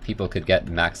like people could get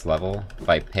max level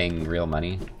by paying real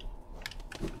money.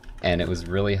 And it was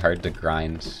really hard to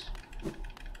grind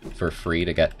for free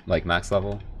to get like max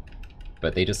level.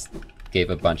 But they just gave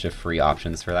a bunch of free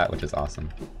options for that, which is awesome.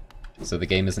 So the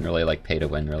game isn't really like pay to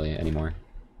win really anymore.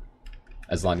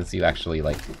 as long as you actually,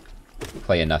 like,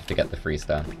 play enough to get the free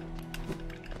stuff.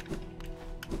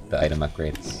 The item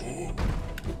upgrades.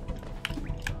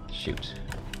 Shoot.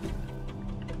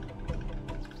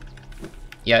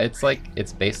 Yeah, it's like,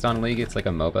 it's based on League, it's like a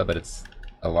MOBA, but it's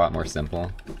a lot more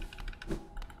simple.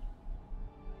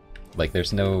 Like,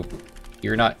 there's no...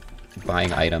 You're not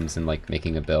buying items and, like,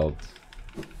 making a build.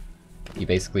 You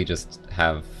basically just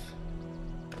have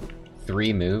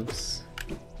 3 moves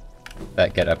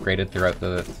that get upgraded throughout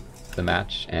the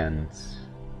match, and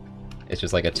it's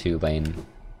just like a two-lane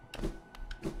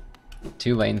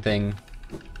thing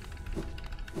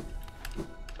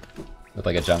with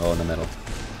like a jungle in the middle.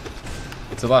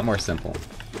 It's a lot more simple.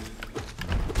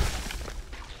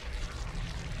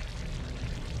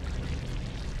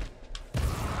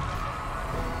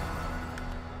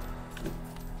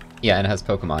 Yeah, and it has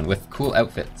Pokemon with cool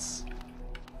outfits.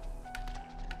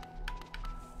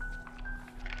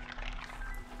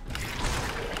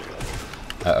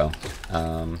 Uh-oh.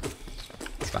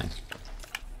 It's fine.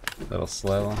 A little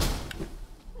slow.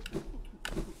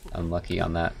 Unlucky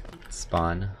on that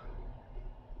spawn.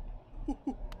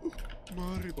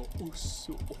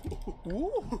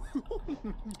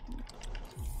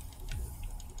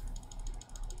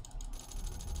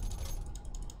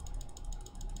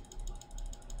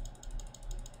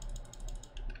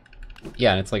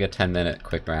 Yeah, and it's like a 10-minute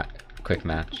quick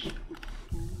match.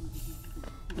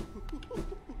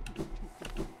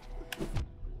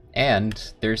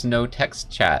 And there's no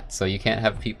text chat, so you can't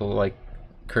have people, like,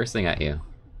 cursing at you.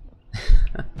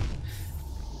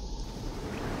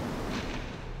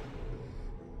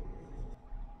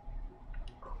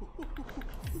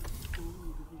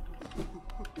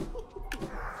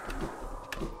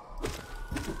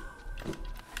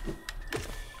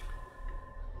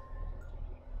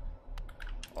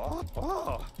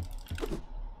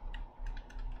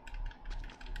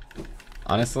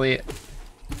 Honestly,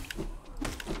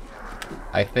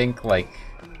 I think, like,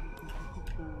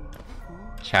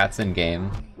 chats in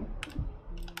game,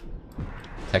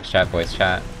 text chat, voice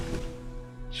chat,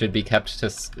 should be kept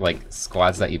to, like,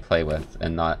 squads that you play with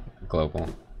and not global,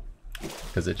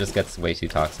 because it just gets way too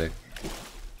toxic.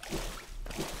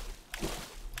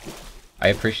 I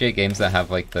appreciate games that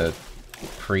have, like, the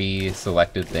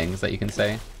pre-selected things that you can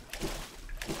say,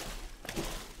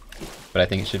 but I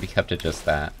think it should be kept to just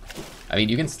that. I mean,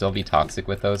 you can still be toxic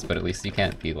with those, but at least you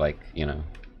can't be, like, you know...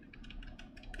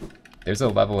 There's a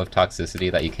level of toxicity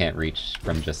that you can't reach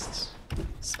from just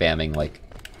spamming, like,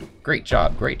 great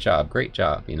job, great job, great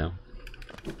job, you know?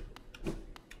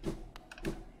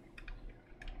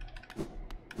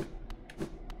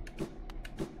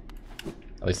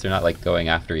 At least they're not, like, going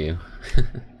after you.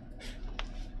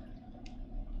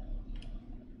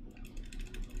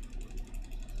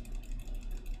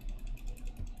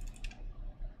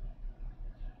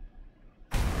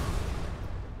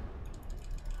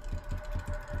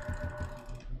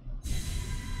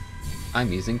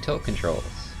 I'm using tilt controls.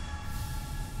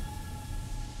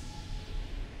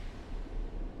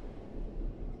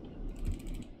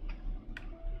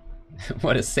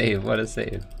 What a save, what a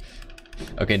save.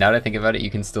 Okay, now that I think about it, you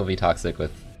can still be toxic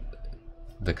with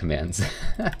the commands.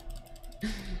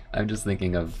 I'm just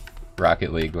thinking of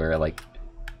Rocket League where, like,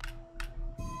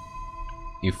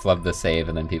 you flub the save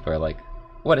and then people are like,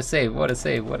 what a save, what a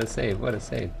save, what a save, what a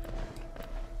save.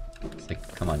 It's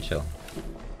like, come on, chill.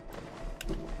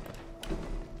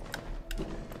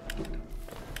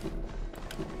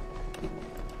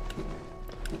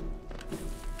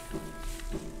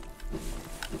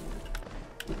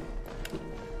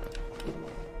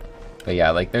 But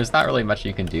yeah, like, there's not really much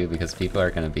you can do because people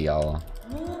are gonna be all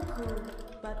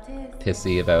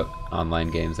pissy about online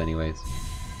games anyways.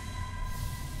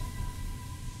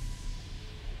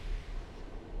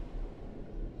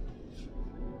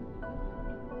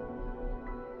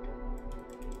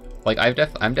 Like,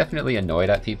 I'm definitely annoyed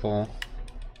at people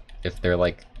if they're,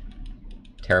 like,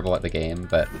 terrible at the game,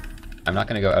 but I'm not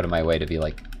gonna go out of my way to be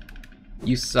like,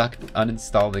 you suck,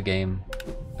 uninstall the game,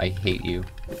 I hate you.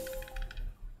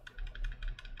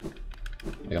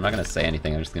 Like, I'm not gonna say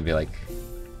anything, I'm just gonna be like,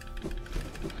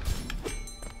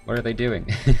 what are they doing?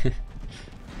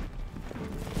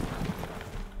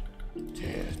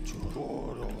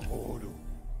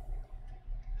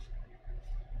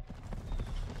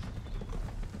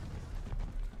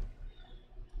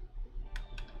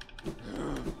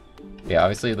 Yeah,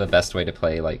 obviously the best way to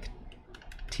play, like,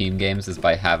 team games is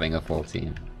by having a full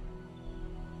team.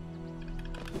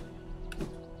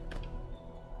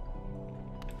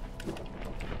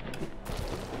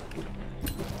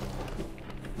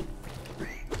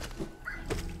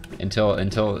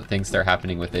 Until things start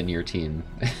happening within your team.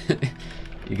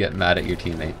 You get mad at your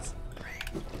teammates.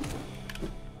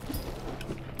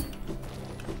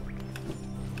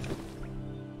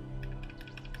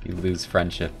 You lose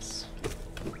friendships.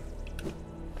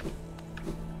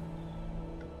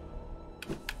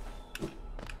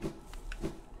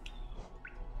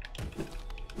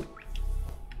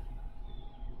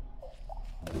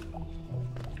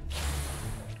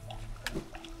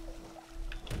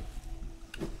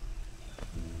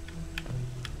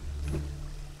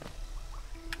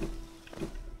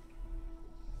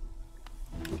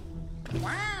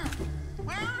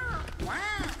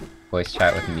 Voice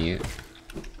chat with mute.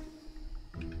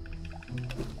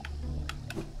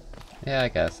 Yeah, I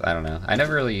guess. I don't know. I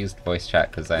never really used voice chat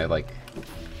because I like...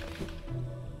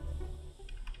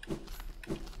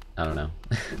 I don't know.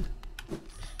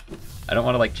 I don't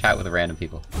want to like chat with random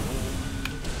people.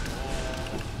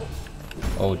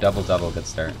 Oh, double, good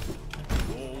start.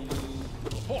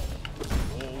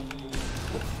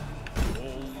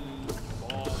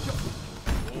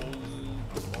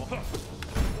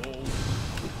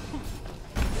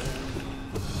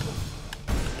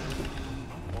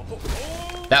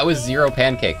 That was 0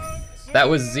 pancake. That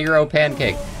was 0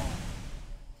 pancake.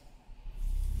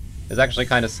 It's actually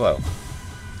kind of slow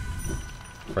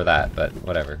for that, but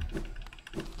whatever.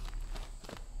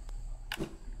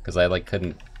 Because I like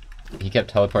couldn't... He kept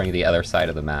teleporting to the other side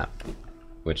of the map,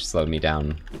 which slowed me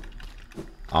down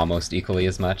almost equally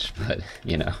as much, but,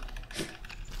 you know,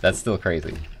 that's still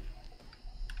crazy.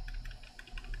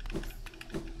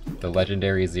 The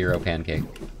legendary 0 pancake.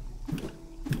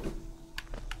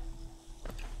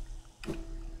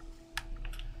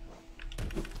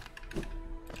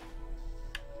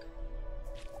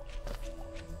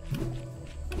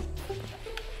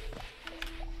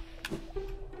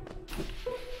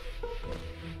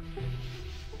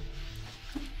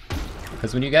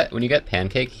 Because when you get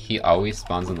Pancake, he always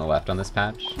spawns on the left on this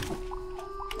patch.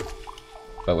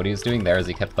 But what he was doing there is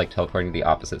he kept like teleporting to the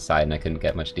opposite side and I couldn't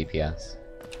get much DPS.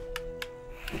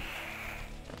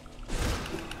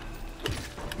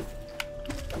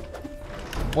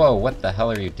 Whoa, what the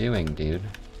hell are you doing, dude?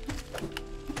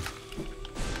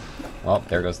 Well,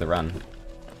 there goes the run.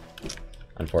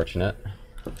 Unfortunate.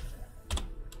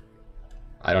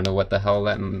 I don't know what the hell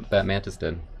that Mantis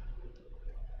did.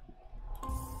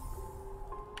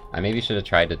 I maybe should have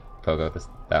tried to pogo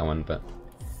that one, but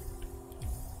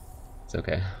it's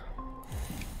okay.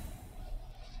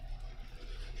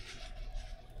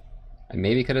 I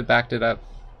maybe could have backed it up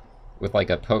with like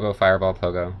a pogo fireball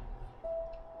pogo.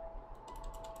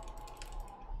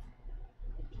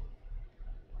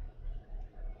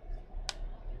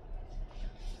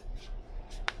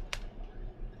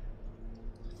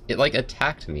 It like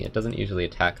attacked me. It doesn't usually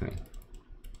attack me.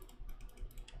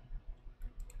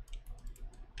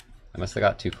 I must have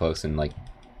got too close and like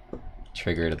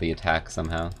triggered the attack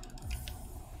somehow.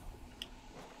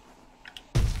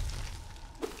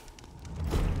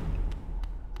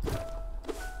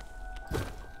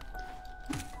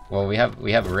 Well, we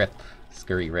have Rip,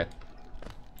 Scurry Rip.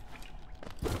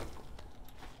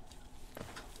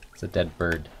 It's a dead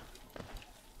bird.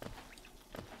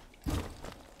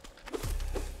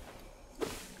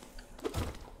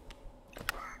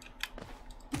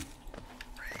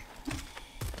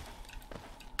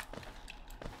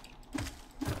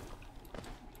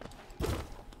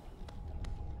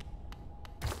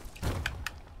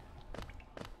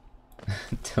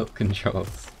 Tilt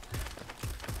controls.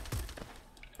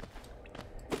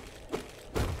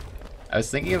 I was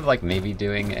thinking of like maybe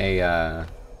doing a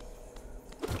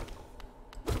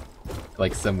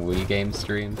like some Wii game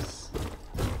streams.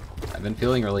 I've been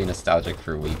feeling really nostalgic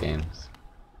for Wii games.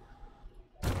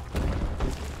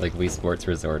 Like Wii Sports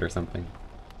Resort or something.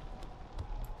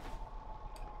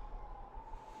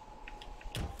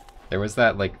 There was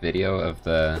that like video of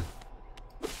the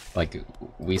like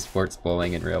Wii Sports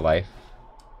bowling in real life.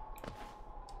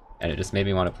 And it just made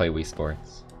me want to play Wii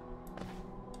Sports.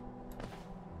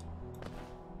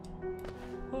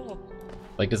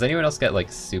 Like, does anyone else get,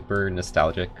 like, super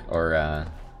nostalgic, or,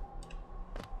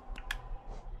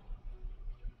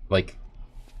 like,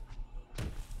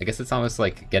 I guess it's almost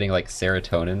like getting, like,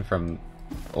 serotonin from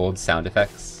old sound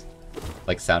effects.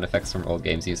 Like, sound effects from old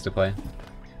games you used to play.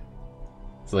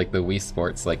 So, like, the Wii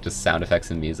Sports, like, just sound effects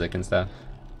and music and stuff.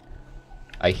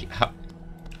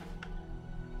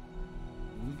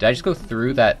 Did I just go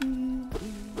through that...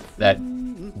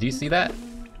 Do you see that?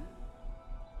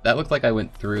 That looked like I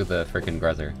went through the frickin'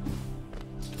 Gruzzer.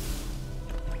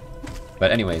 But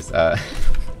anyways,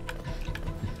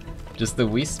 just the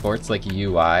Wii Sports, like,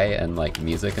 UI and, like,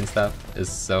 music and stuff is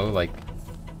so, like,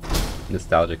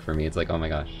 nostalgic for me. It's like, oh my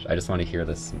gosh, I just want to hear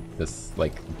this,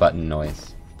 like, button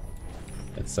noise.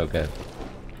 It's so good.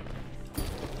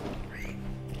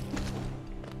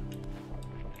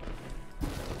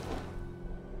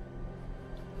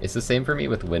 It's the same for me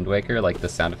with Wind Waker, like the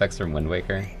sound effects from Wind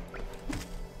Waker.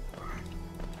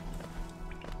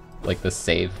 Like the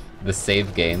save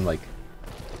game, like,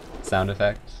 sound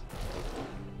effect.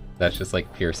 That's just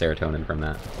like pure serotonin from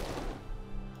that.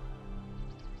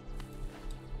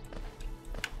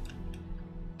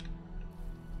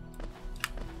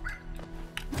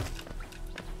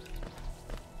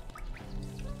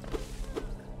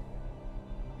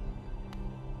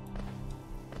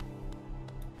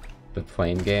 The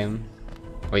plane game?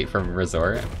 Wait, from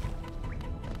Resort?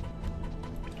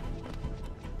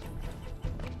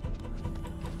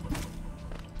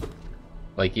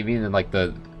 Like, you mean in, like,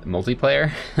 the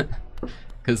multiplayer?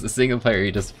 Because the single player,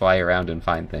 you just fly around and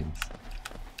find things.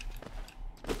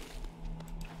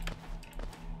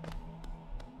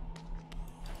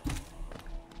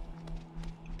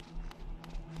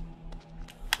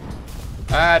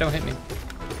 Ah, don't hit me.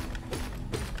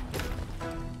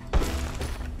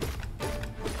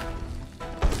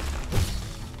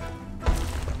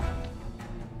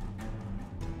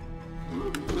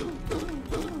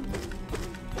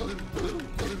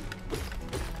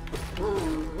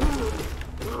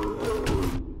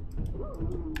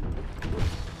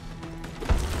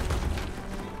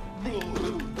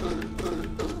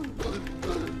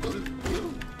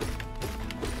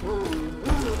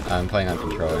 I'm playing on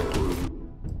controller.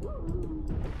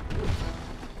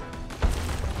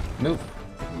 Move!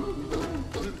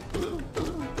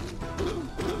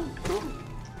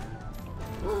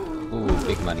 Ooh,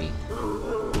 big money.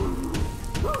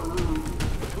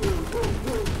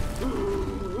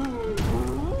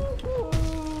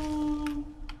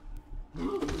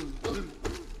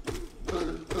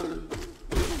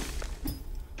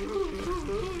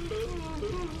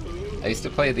 I used to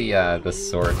play the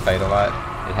sword fight a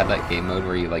lot. It had that game mode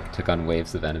where you like took on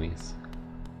waves of enemies.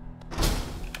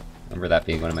 Remember that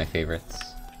being one of my favorites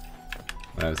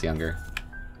when I was younger.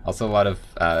 Also a lot of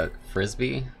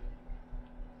frisbee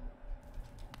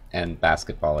and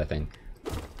basketball, I think.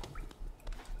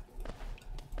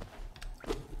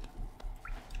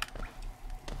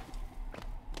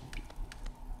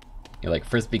 You like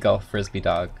frisbee golf, frisbee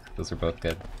dog. Those are both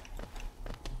good.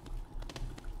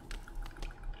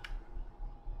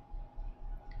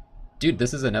 Dude,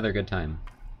 this is another good time.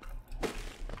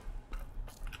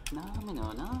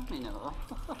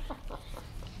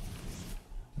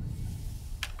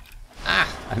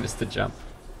 Ah! I missed the jump.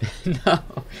 No!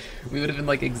 We would have been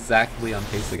like exactly on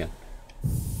pace again.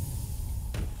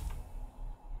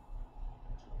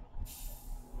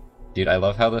 Dude, I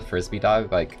love how the frisbee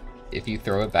dog, like, if you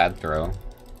throw a bad throw,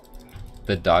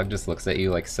 the dog just looks at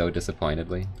you like so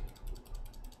disappointedly.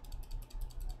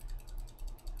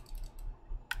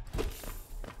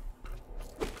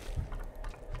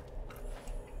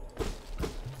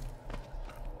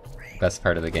 Best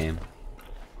part of the game.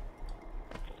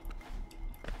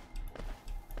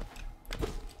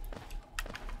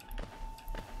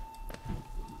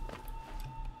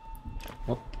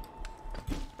 Whoop.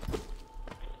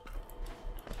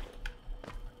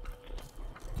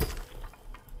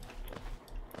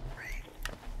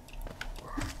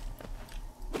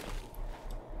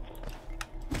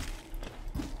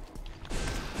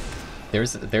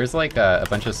 There's like a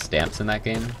bunch of stamps in that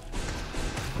game,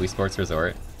 Wii Sports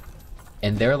Resort.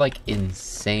 And they're like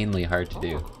insanely hard to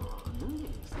do.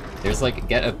 There's like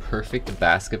get a perfect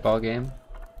basketball game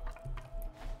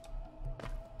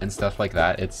and stuff like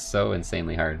that. It's so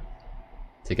insanely hard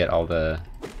to get all the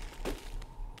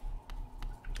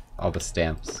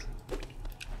stamps.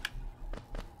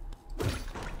 You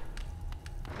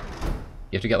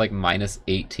have to get like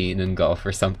 -18 in golf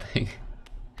or something.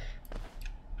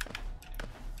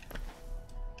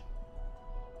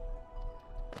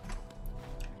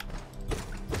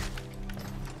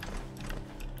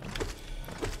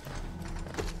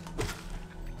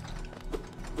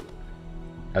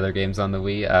 Other games on the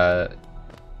Wii,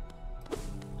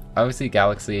 obviously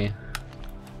Galaxy.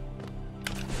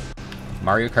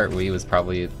 Mario Kart Wii was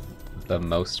probably the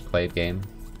most played game.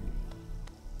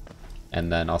 And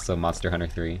then also Monster Hunter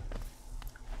 3.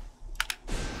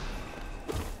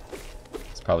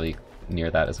 It's probably near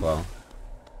that as well.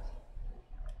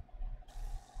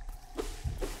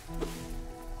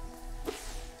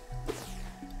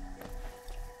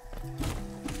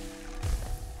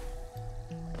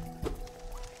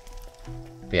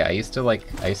 But yeah, I used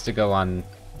to go on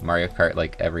Mario Kart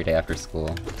like every day after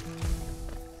school.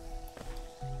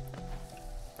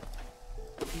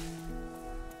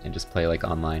 And just play like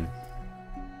online.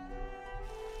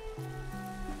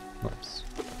 Whoops.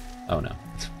 Oh no.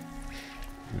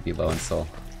 It'd be low in soul.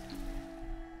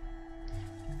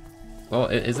 Well,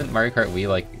 isn't Mario Kart Wii,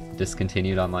 like,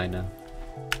 discontinued online now?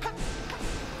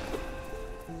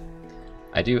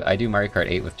 I do Mario Kart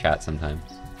 8 with chat sometimes.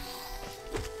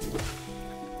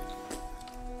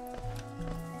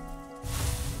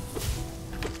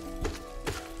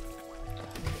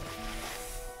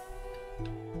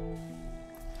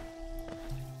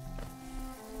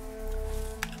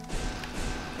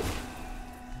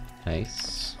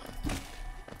 Nice.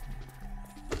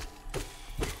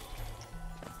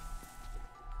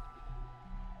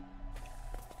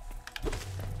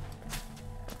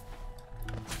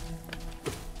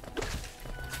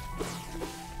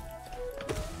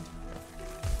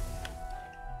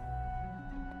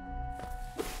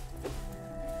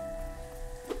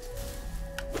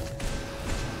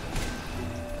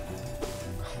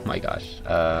 Oh my gosh.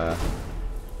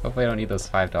 Hopefully I don't need those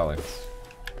 $5.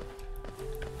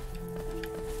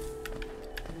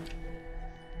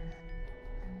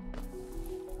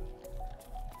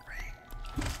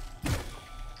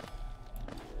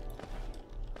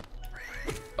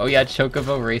 Oh yeah,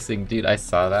 Chocobo Racing, dude, I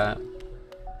saw that.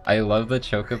 I love the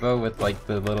Chocobo with like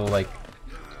the little like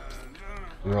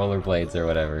rollerblades or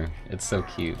whatever. It's so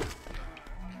cute.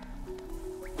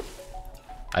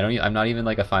 I'm not even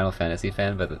like a Final Fantasy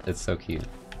fan, but it's so cute.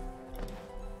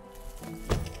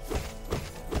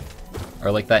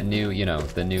 Or like that new, you know,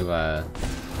 the new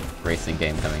racing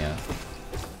game coming out.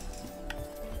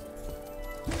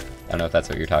 I don't know if that's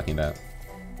what you're talking about.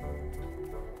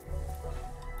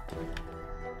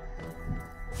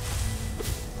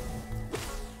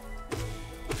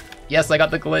 Yes, I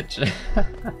got the glitch!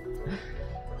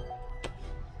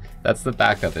 That's the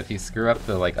backup. If you screw up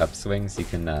the like upswings, you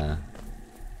can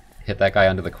hit that guy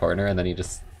onto the corner and then he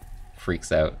just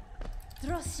freaks out.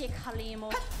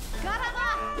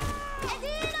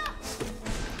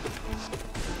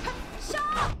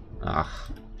 Ah,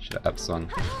 should have upswung.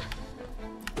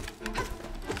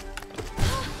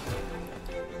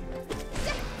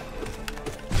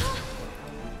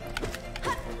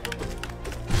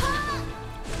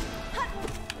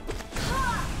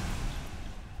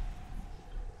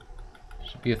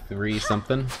 Should be a 3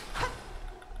 something.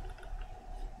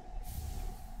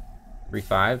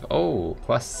 3.5? Oh,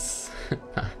 plus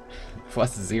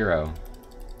plus 0.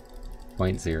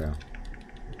 0.0. Of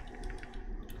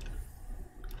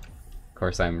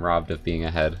course, I'm robbed of being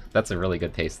ahead. That's a really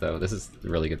good pace, though. This is a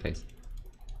really good pace.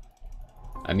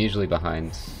 I'm usually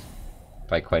behind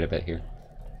by quite a bit here.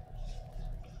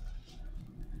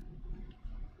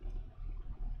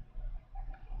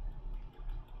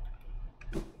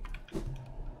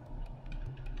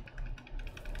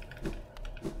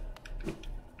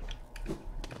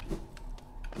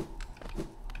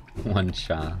 One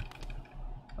Shaw.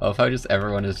 Oh, if how just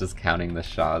everyone is just counting the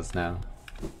Shaws now.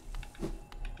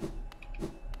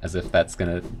 As if that's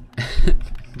gonna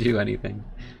do anything.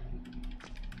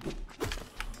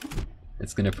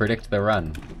 It's gonna predict the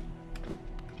run.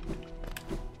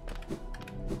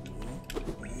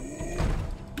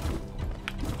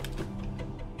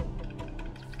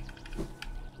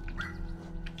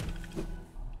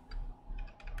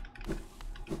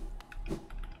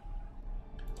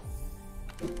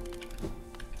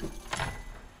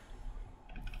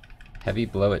 Heavy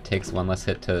blow, it takes 1 less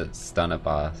hit to stun a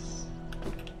boss.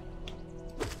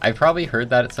 I probably heard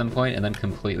that at some point and then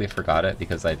completely forgot it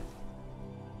because I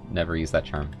never used that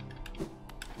charm.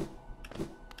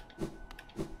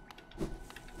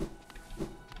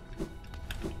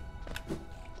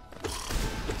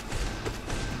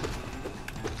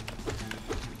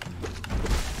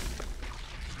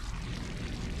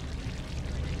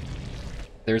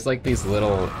 There's like these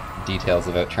little details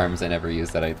about charms I never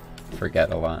use that I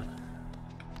forget a lot.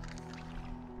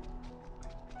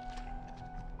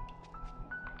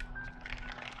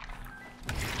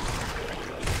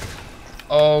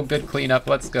 Oh, good cleanup,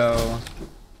 let's go.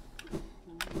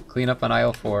 Clean up on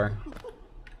aisle 4.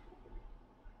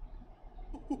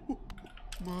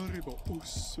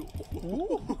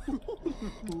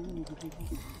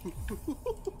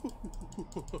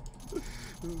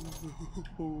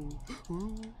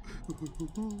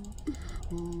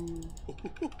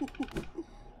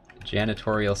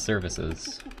 Janitorial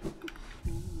services.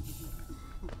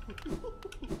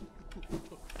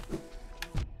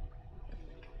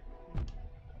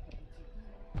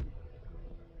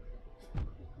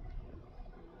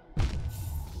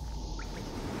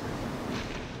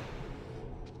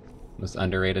 Most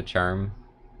underrated charm?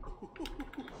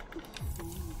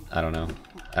 I don't know.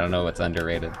 I don't know what's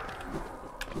underrated.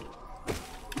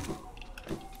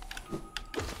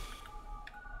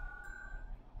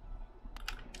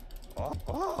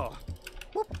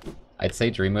 I'd say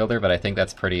Dreamwielder, but I think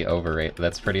that's pretty overrated.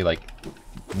 That's pretty, like,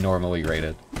 normally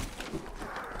rated.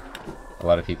 A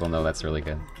lot of people know that's really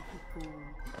good.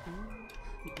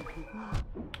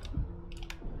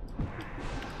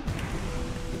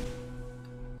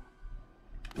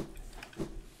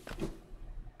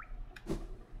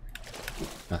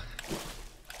 Ugh.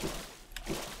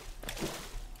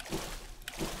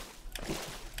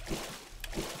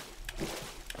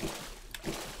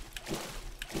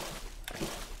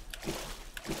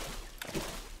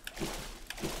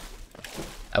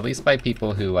 At least by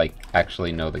people who, like,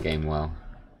 actually know the game well.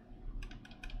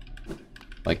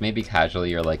 Like, maybe casually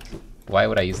you're like, why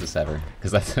would I use this ever?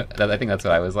 Because I think that's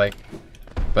what I was like.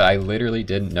 But I literally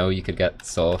didn't know you could get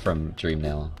soul from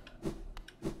Dreamnail.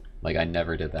 Like, I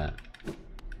never did that.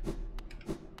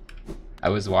 I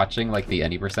was watching, like, the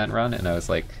any% run, and I was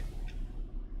like,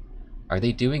 are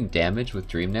they doing damage with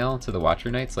Dreamnail to the Watcher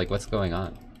Knights? Like, what's going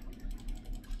on?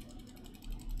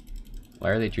 Why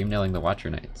are they Dreamnailing the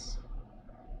Watcher Knights?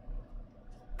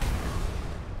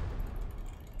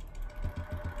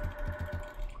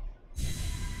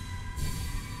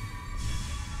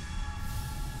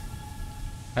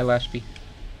 Hi, Lashby.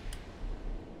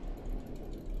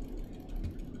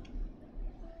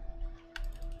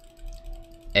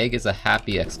 Egg is a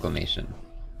happy exclamation.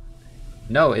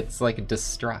 No, it's like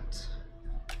distraught.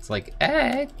 It's like,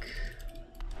 egg?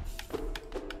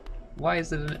 Why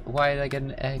is it why did I get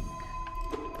an egg?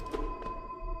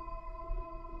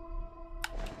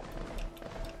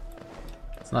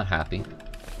 It's not happy.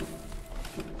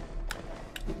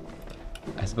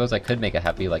 I suppose I could make it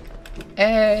happy, like,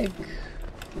 egg!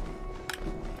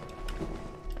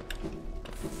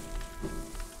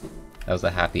 That was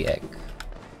a happy egg.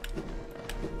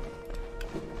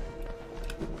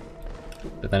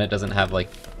 But then it doesn't have, like,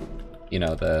 you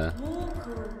know, the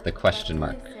question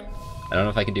mark. I don't know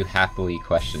if I can do happily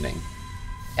questioning.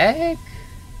 Egg!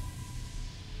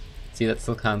 See, that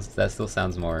still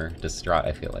sounds more distraught,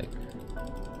 I feel like.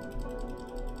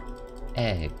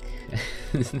 Egg.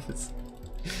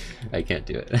 I can't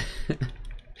do it.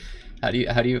 How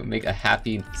do you make a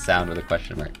happy sound with a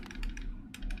question mark?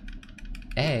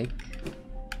 Egg.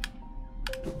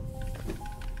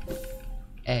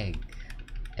 Egg.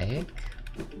 Egg?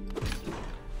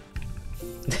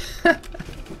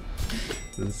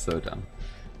 This is so dumb.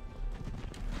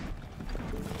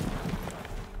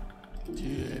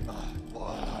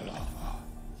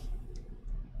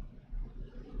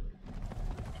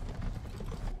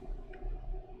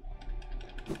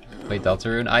 Wait,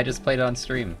 Deltarune? I just played it on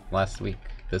stream last week.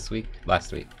 This week?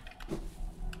 Last week.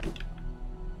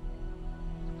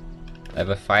 I have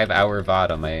a 5-hour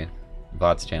VOD on my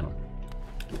VOD's channel.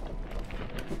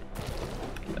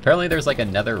 Apparently there's like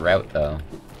another route though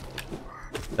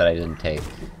that I didn't take.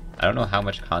 I don't know how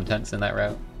much content's in that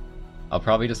route. I'll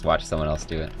probably just watch someone else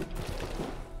do it.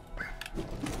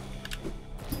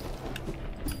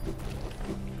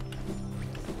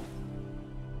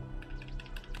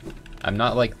 I'm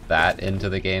not like that into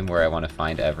the game where I want to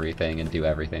find everything and do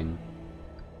everything.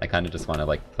 I kind of just want to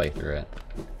like play through it.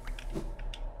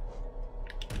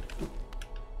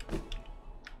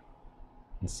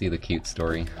 And see the cute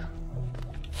story.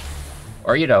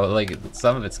 Or, you know, like,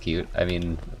 some of it's cute. I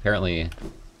mean, apparently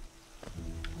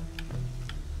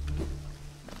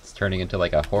it's turning into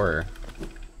like a horror. I'm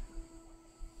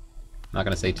not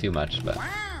gonna say too much, but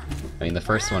I mean, the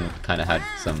first one kind of had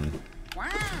some...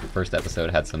 The first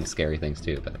episode had some scary things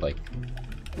too, but like...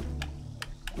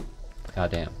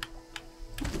 Goddamn.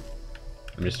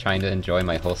 I'm just trying to enjoy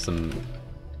my wholesome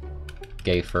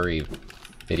gay furry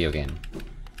video game.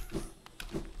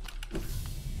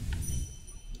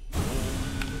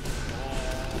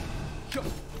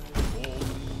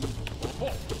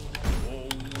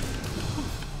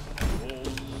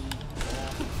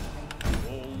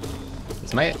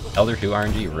 Is my Elder 2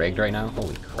 RNG rigged right now?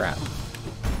 Holy crap.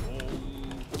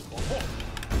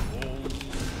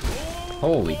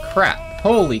 Holy crap!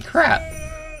 Holy crap!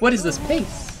 What is this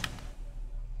pace?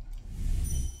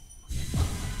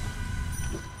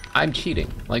 I'm cheating.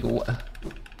 Like,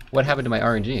 what happened to my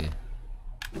RNG?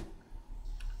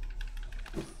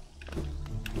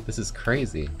 This is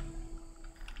crazy.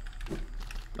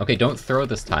 Okay, don't throw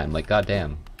this time, like,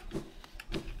 goddamn.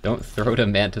 Don't throw to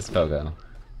Mantis Pogo.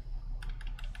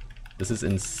 This is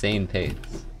insane pace.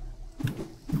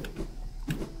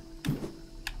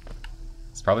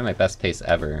 It's probably my best pace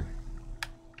ever.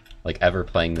 Like, ever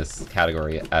playing this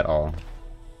category at all.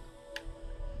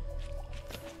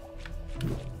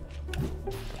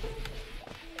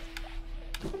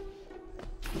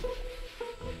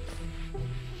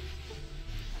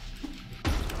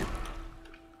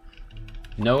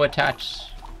 No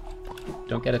attach.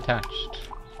 Don't get attached.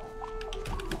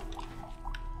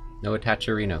 No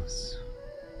attacherinos.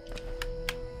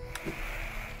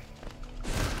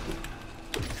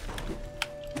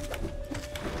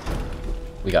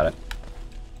 We got it.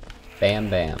 Bam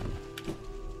bam.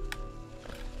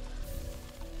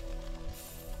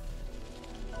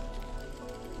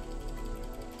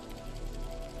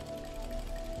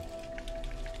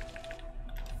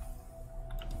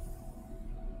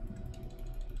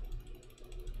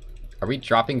 Are we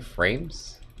dropping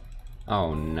frames?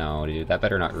 Oh no, dude, that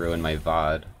better not ruin my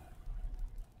VOD.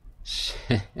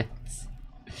 Shit.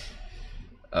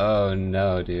 Oh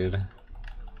no, dude.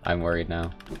 I'm worried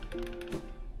now.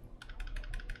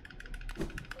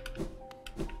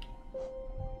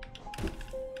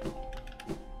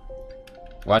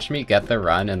 Watch me get the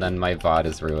run and then my VOD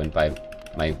is ruined by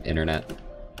my internet.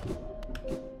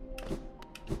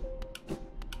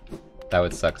 That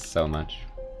would suck so much.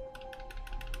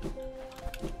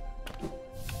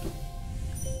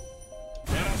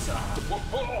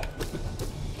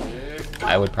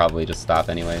 I would probably just stop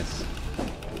anyways.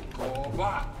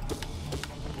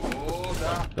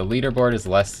 The leaderboard is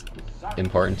less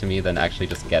important to me than actually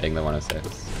just getting the 106.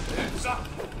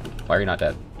 Why are you not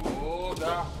dead?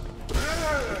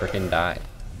 Frickin' die.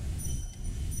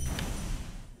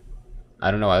 I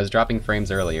don't know, I was dropping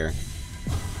frames earlier.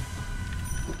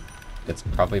 It's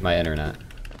probably my internet.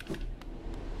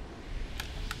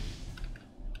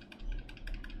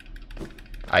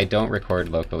 I don't record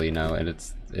locally, no, and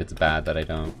it's bad that I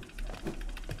don't.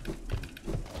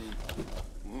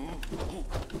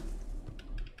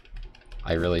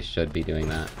 I really should be doing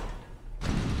that.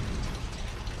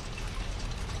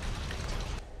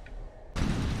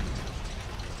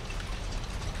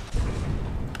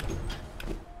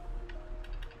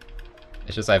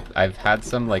 It's just I've had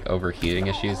some like overheating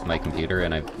issues with my computer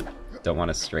and I don't want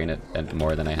to strain it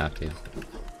more than I have to.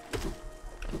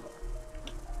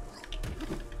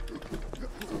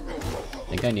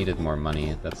 I think I needed more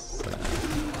money. That's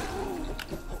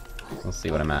we'll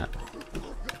see what I'm at.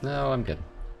 No, I'm good.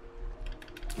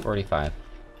 45.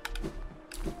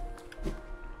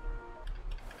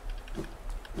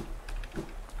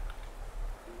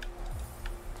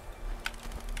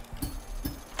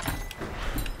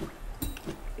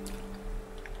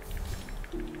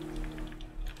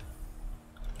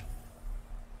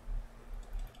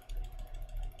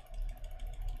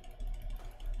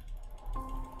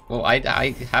 Well,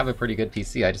 I have a pretty good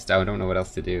PC, I don't know what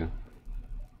else to do.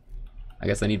 I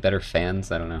guess I need better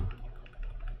fans, I don't know.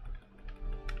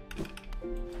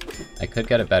 I could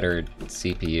get a better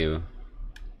CPU.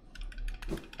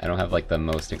 I don't have like the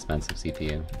most expensive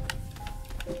CPU.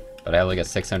 But I have like a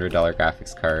 $600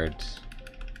 graphics card.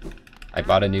 I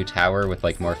bought a new tower with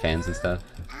like more fans and stuff.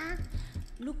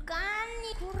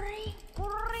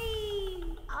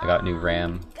 I got new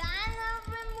RAM.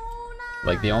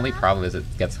 Like the only problem is it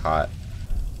gets hot.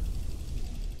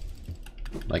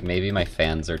 Like maybe my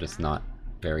fans are just not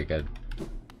very good.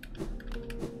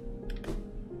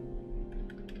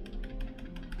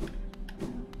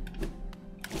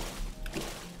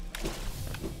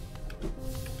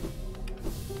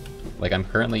 Like I'm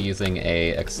currently using a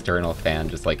external fan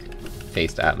just like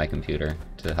faced at my computer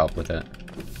to help with it.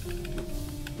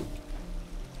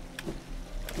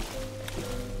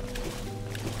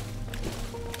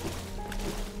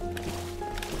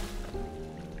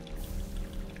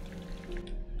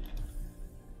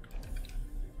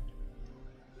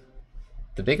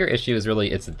 The bigger issue is really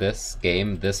it's this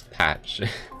game, this patch.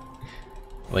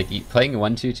 Like playing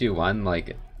 1221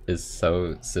 like is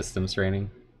so system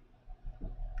straining.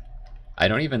 I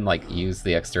don't even like use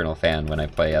the external fan when I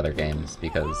play other games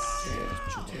because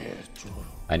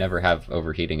I never have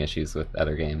overheating issues with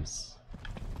other games.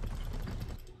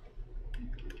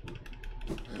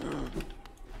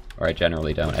 Or I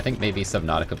generally don't. I think maybe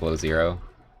Subnautica Below Zero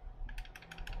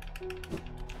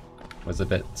was a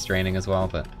bit straining as well,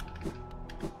 but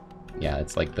yeah,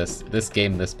 it's like this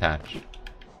game, this patch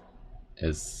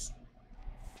is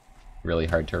really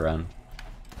hard to run.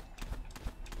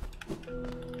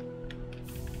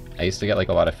 I used to get like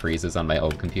a lot of freezes on my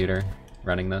old computer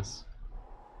running this.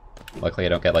 Luckily I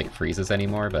don't get like freezes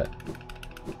anymore, but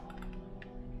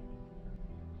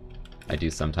I do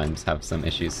sometimes have some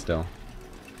issues still.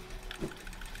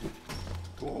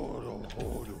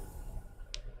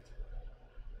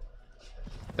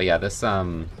 But yeah,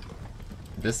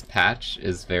 this patch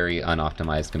is very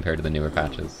unoptimized compared to the newer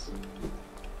patches.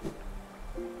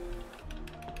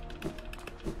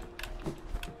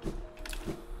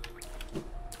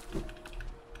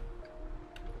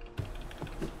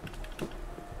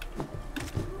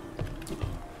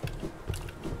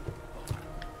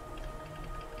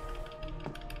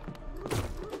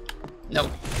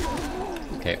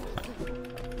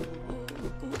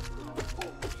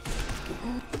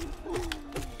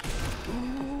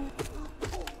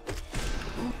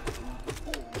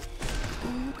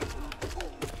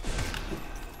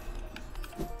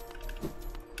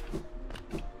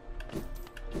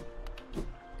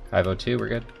 502, we're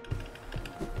good.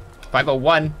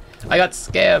 501! I got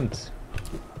scammed!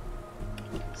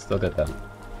 Still good though.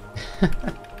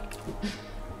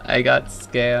 I got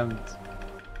scammed.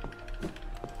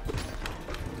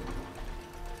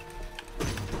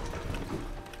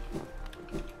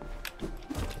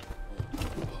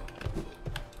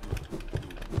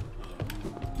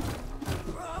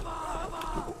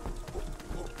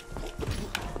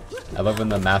 I love when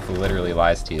the math literally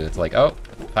lies to you. It's like, oh,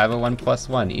 501 plus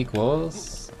 1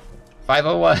 equals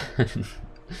 501.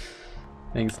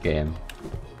 Thanks, game.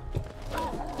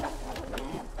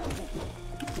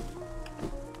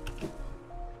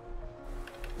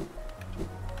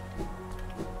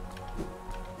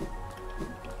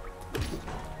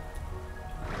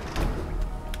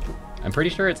 I'm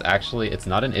pretty sure it's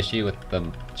not an issue with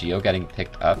the geo getting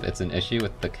picked up, it's an issue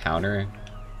with the counter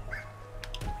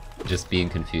just being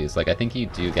confused. Like, I think you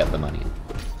do get the money.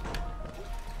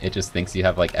 It just thinks you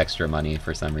have, like, extra money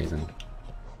for some reason.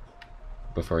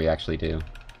 Before you actually do.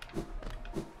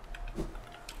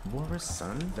 War's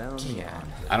son, Velmi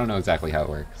I don't know exactly how it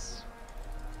works.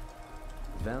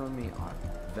 Velmi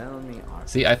art.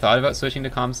 See, I thought about switching to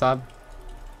Comsob,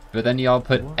 but then y'all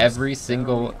put every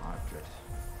single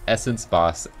essence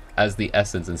boss as the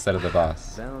essence instead of the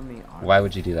boss. Why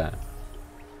would you do that?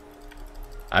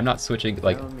 I'm not switching,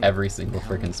 like, every single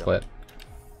freaking split.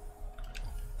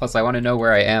 Plus, I want to know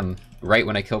where I am right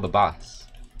when I kill the boss.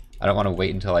 I don't want to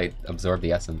wait until I absorb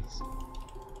the essence.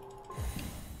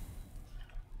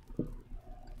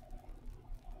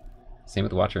 Same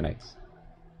with Watcher Knights.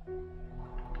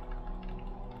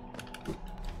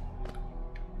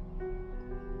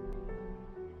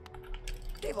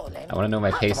 I want to know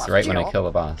my pace right when I kill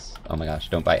a boss. Oh my gosh,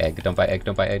 don't buy egg, don't buy egg,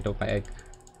 don't buy egg, don't buy egg.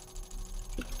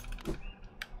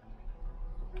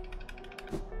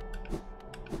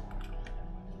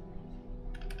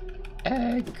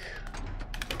 Egg!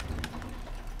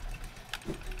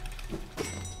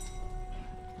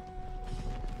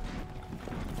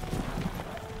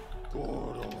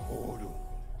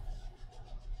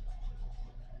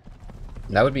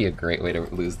 That would be a great way to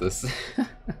lose this.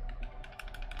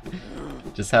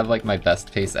 Just have like my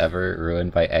best pace ever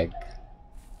ruined by egg.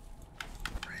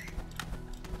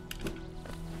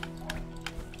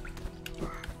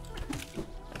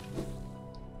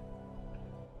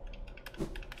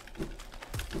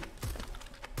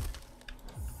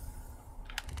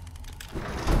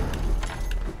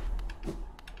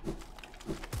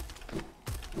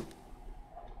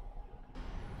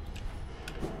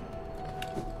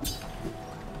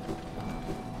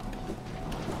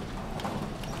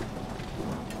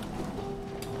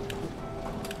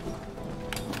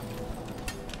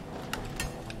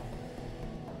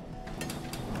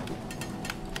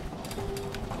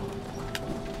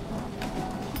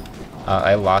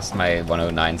 I lost my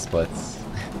 109 splits,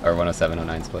 or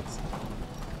 10709 splits.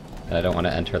 And I don't want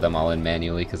to enter them all in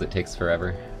manually because it takes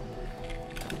forever.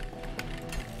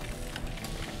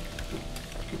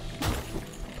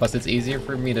 Plus it's easier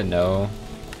for me to know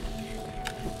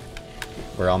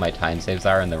where all my time saves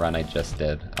are in the run I just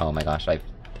did. Oh my gosh,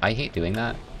 I hate doing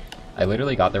that. I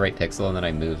literally got the right pixel and then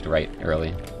I moved right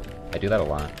early. I do that a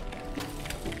lot.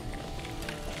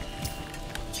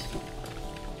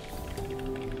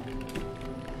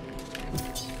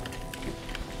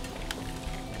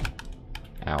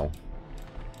 Ow.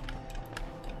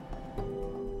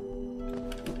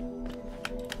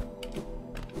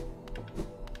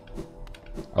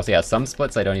 Also, yeah, some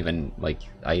splits I don't even, like,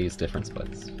 I use different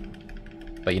splits.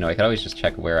 But, you know, I could always just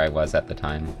check where I was at the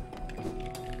time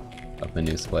of the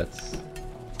new splits.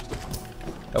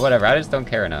 But whatever, I just don't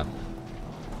care enough.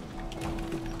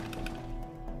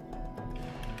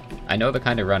 I know the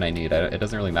kind of run I need, it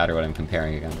doesn't really matter what I'm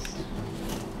comparing against.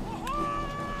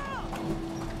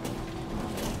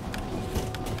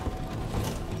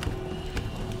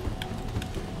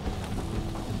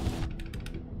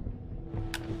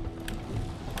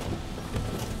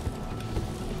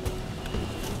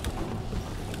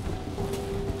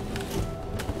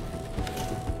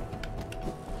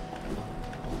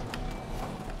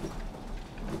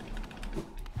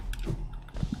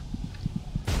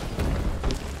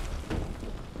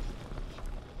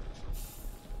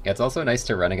 It's also nice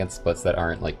to run against splits that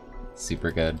aren't, like, super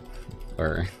good,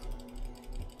 or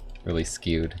really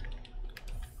skewed.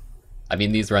 I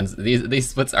mean, these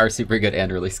splits are super good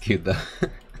and really skewed, though.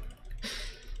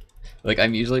 Like,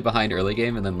 I'm usually behind early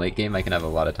game, and then late game I can have a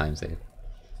lot of time save.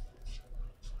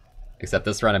 Except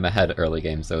this run I'm ahead early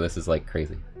game, so this is, like,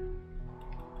 crazy.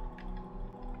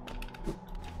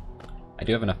 I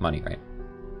do have enough money, right?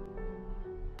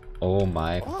 Oh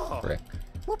my frick.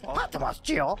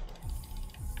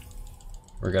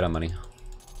 We're good on money.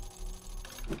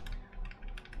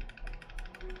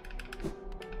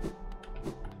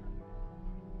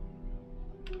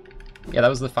 Yeah, that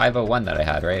was the 501 that I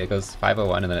had, right? It goes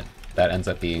 501 and then that ends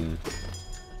up being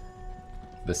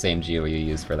the same geo you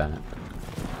use for that.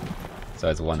 So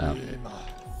it's 1 up.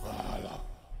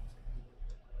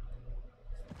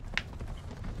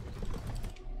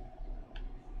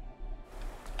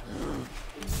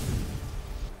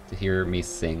 To hear me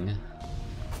sing?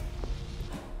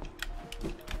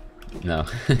 No.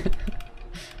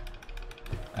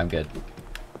 I'm good.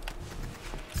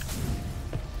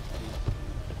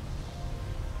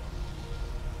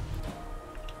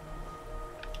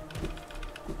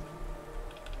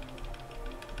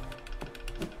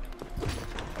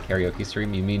 Karaoke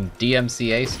stream? You mean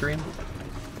DMCA stream?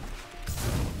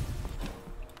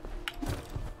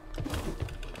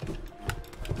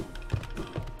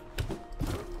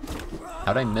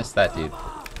 How'd I miss that dude?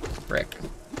 Frick.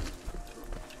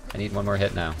 I need one more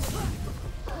hit now.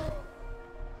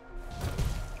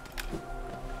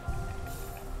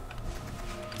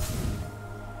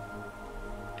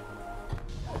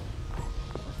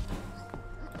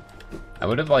 I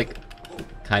would have like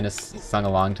kind of sung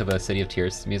along to the City of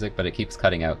Tears music, but it keeps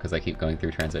cutting out because I keep going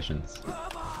through transitions.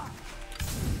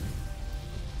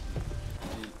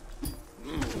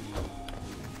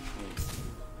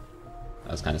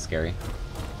 That was kind of scary.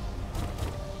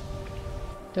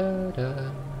 Da, da,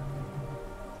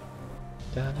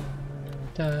 da,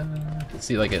 da.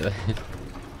 See, like it,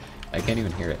 I can't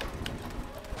even hear it.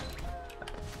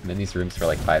 I'm in these rooms for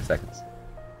like 5 seconds.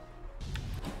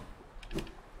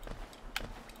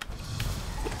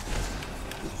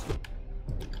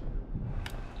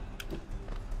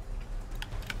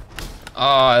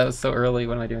 Oh, that was so early.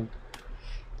 What am I doing?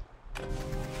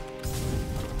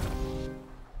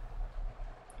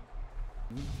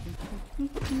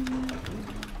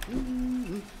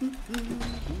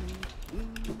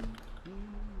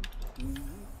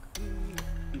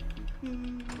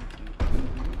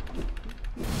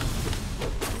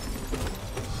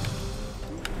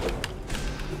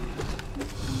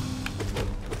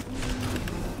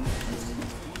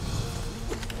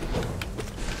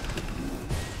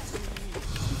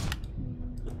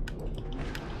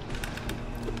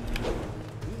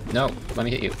 No, let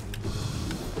me hit you.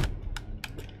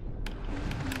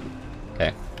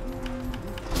 Okay.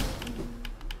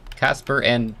 Casper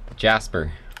and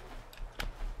Jasper.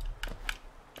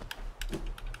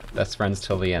 Best friends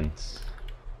till the end.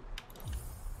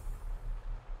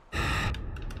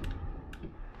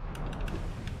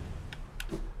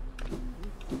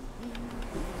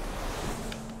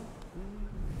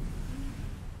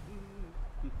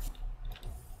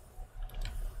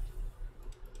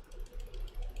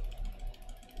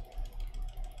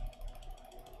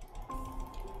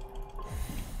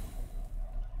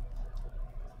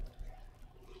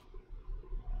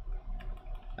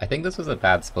 I think this was a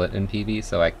bad split in PB,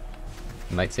 so I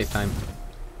might save time.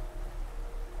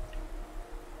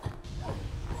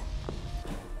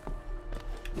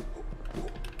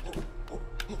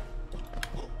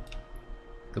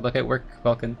 Good luck at work,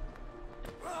 Vulcan.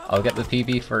 I'll get the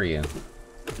PB for you.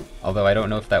 Although I don't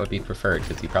know if that would be preferred,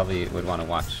 because you probably would want to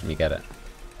watch me get it.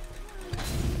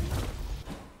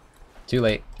 Too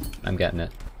late. I'm getting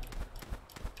it.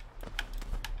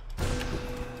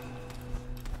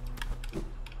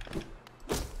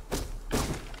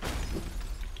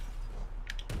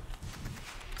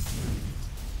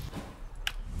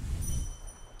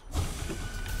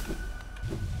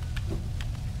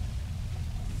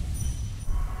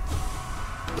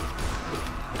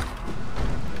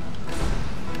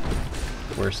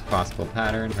 Worst possible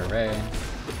pattern, hooray.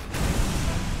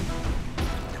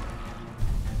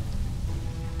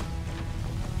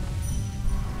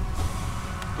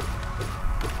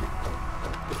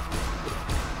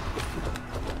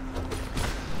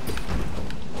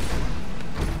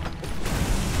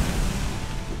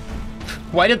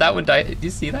 Why did that one die? Did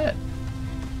you see that?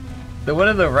 The one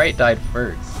on the right died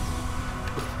first.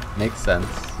 Makes sense.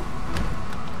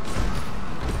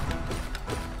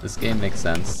 This game makes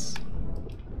sense.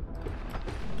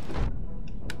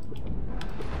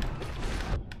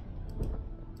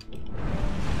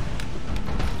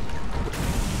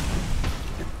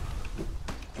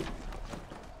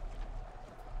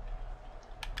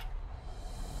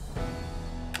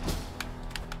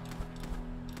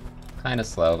 Kinda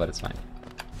slow, but it's fine.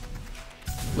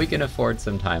 We can afford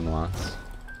some time loss.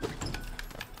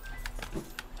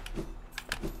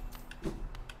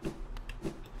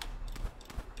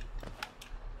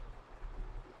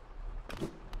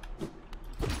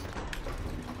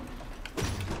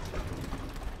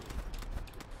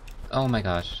 Oh my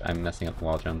gosh, I'm messing up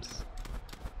wall jumps.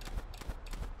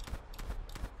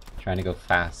 Trying to go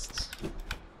fast.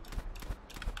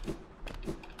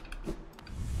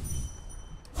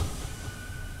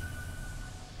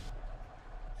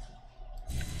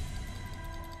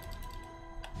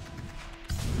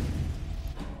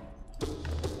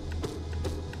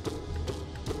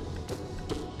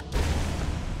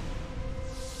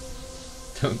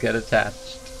 Don't get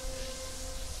attached.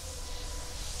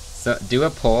 So, do a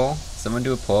poll. Someone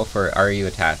do a poll for are you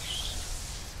attached?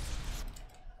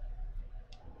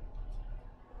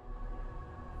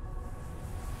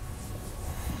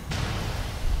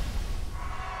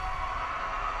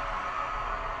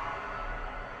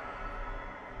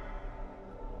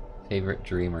 Favorite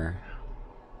dreamer?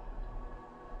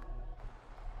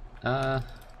 I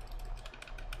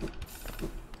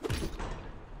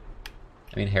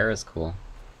mean, Hera's cool.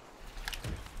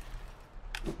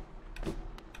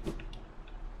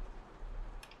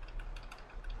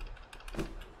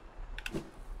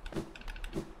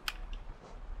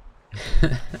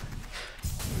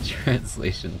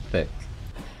 Translation thick.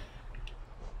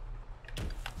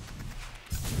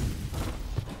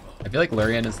 I feel like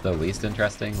Lurian is the least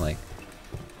interesting, like...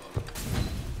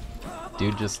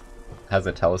 Dude just has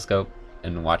a telescope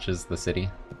and watches the city.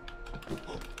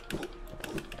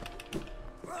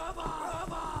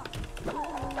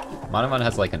 Monomon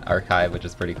has like an archive, which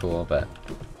is pretty cool, but...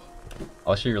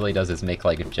 all she really does is make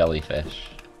like a jellyfish.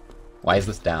 Why is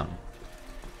this down?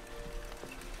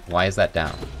 Why is that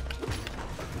down?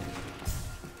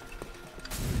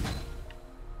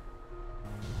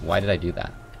 Why did I do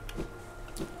that?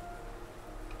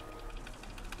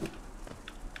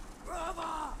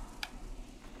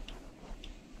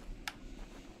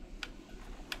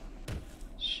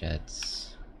 Shit.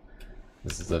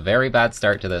 This is a very bad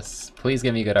start to this. Please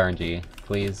give me good RNG.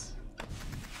 Please.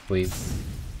 Please.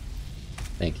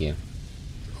 Thank you.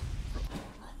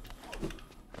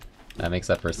 That makes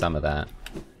up for some of that.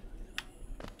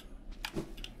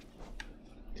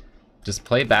 Just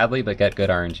play badly but get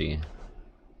good RNG.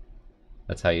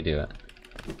 That's how you do it.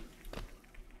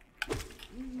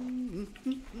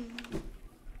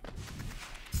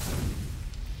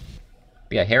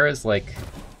 But yeah, Hera's like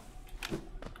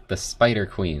the Spider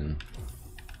Queen.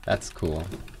 That's cool.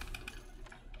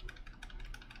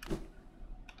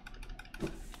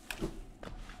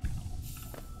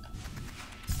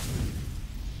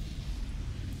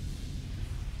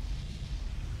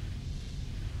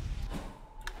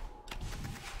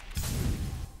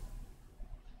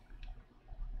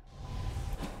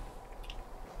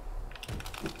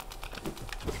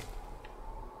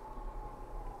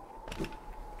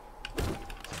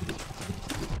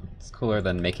 Cooler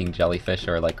than making jellyfish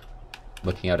or like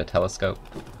looking out a telescope.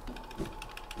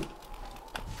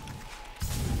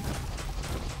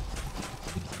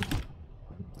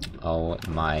 Oh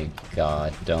my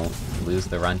god, don't lose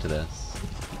the run to this.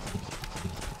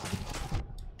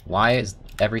 Why is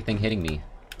everything hitting me?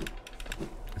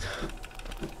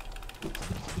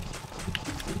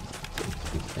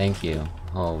 Thank you.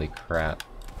 Holy crap.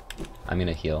 I'm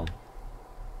gonna heal.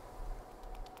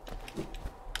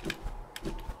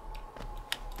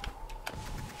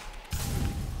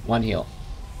 One heal.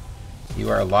 You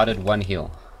are allotted one heal.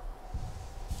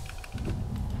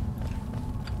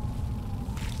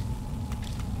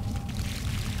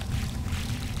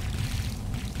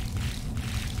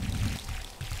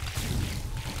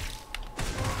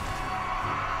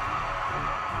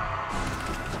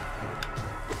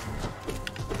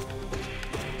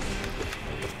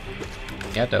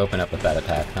 You have to open up with that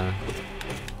attack, huh?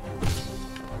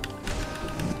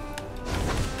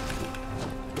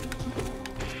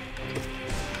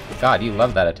 God, you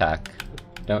love that attack,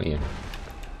 don't you?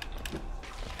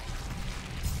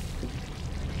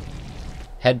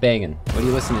 Headbanging. What are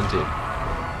you listening to?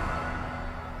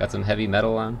 Got some heavy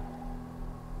metal on?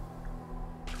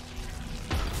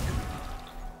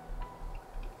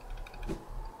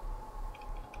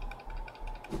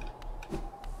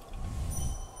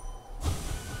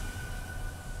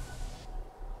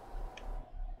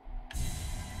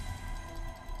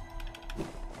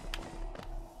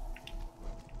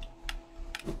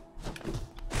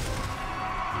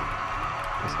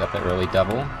 Got that early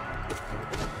double.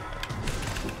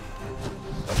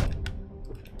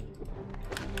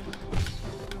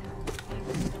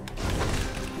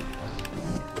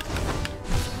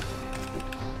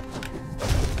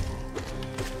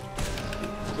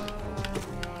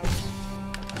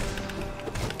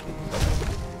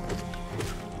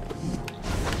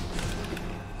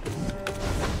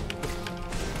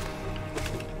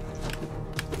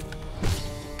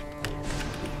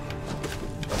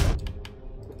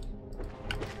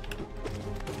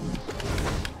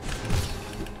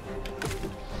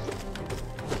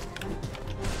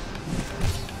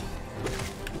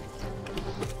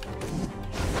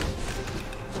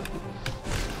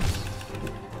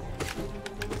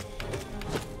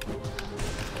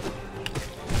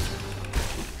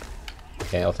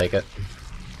 Okay, I'll take it.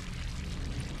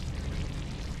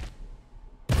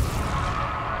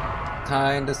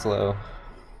 Kinda slow.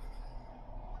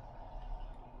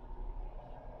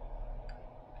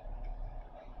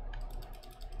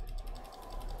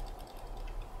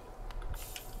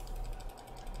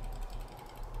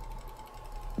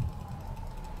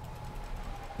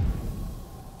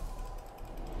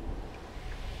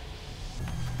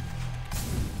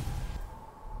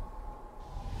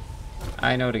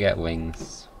 I know to get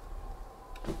wings.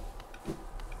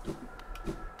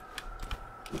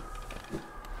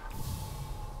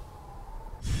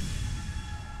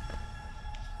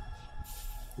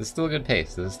 This is still a good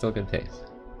pace. This is still a good pace.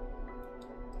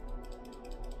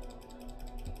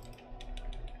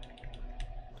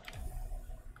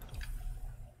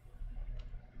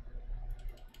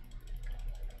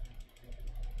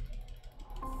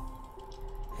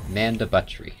 Manda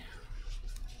Butchery.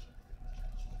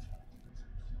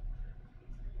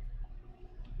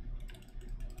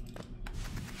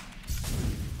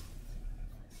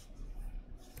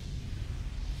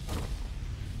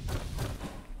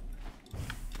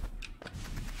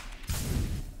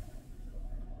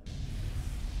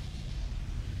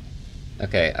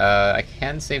 Okay, I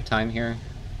can save time here.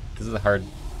 This is a hard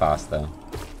boss, though.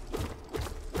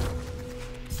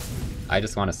 I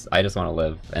just want to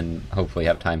live and hopefully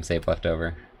have time save left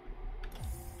over.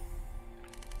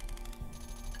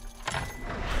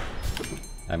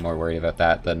 I'm more worried about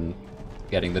that than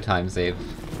getting the time save.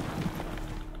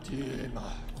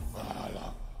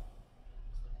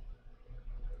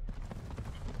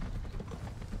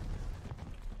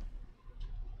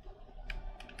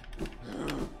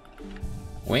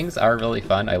 Wings are really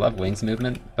fun. I love wings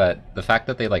movement, but the fact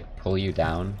that they like pull you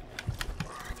down,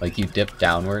 like you dip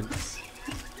downwards,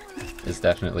 is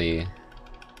definitely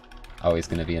always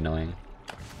going to be annoying.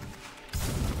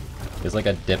 There's like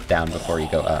a dip down before you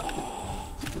go up.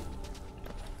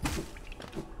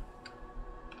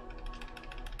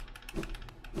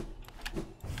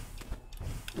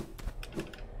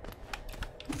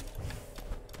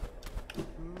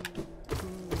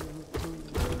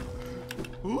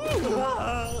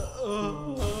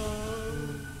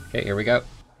 Okay, here we go.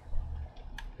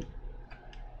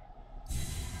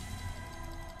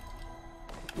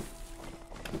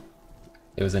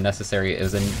 It was a Nesbutry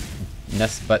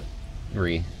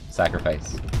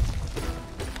sacrifice.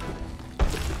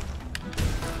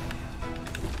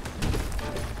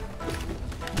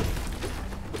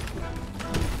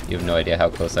 You have no idea how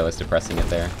close I was to pressing it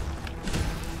there.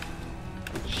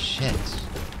 Shit.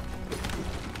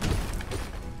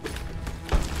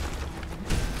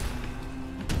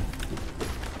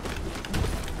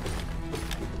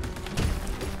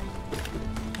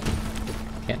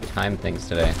 Can't time things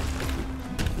today.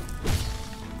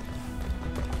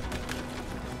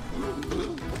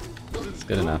 It's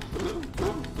good enough.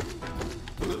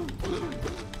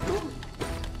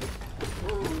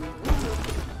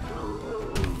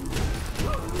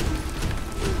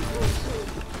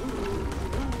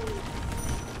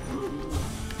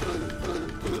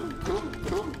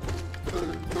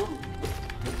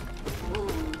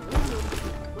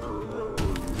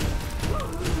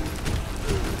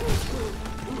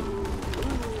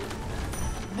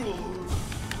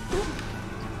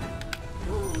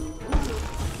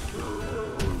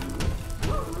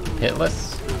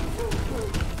 Hitless.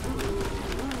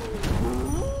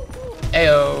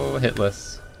 Ayo,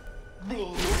 hitless.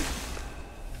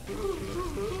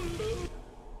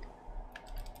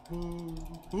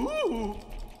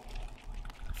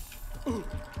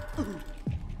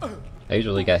 I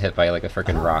usually get hit by like a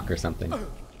frickin' rock or something.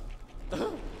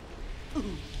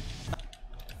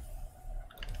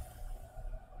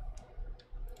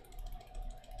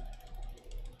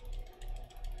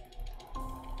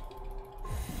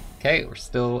 Okay, we're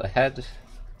still ahead.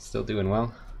 Still doing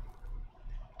well.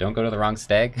 Don't go to the wrong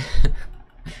stag.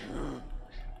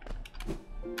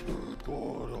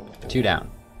 2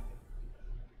 down.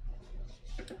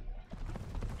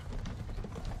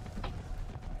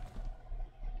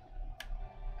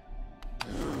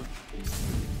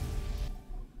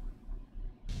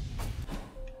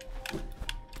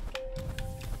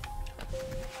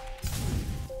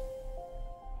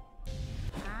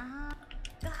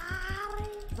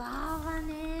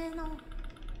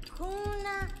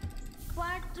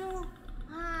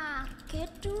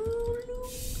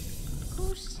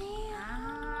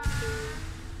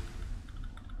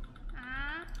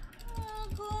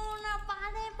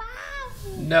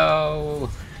 No!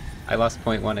 I lost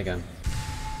point 1 again.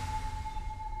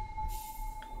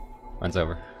 Runs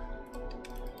over.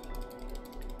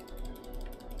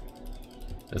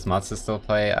 Does Mazda still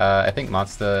play? I think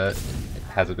Mazda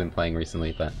hasn't been playing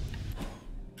recently, but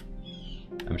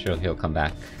I'm sure he'll come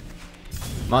back.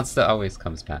 Monster always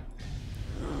comes back.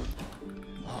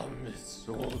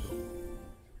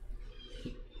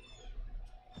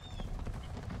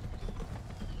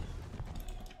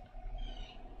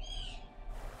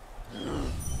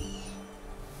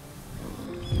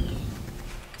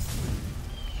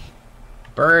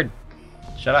 Bird!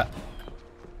 Shut up.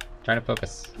 Trying to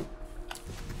focus.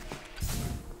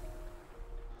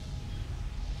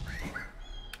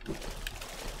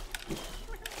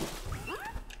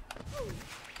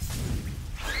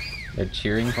 They're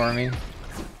cheering for me?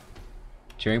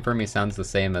 Cheering for me sounds the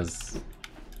same as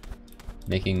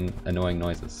making annoying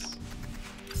noises.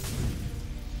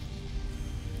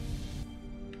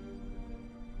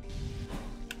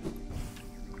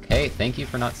 Okay, thank you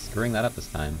for not screwing that up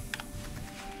this time.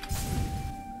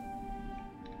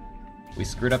 We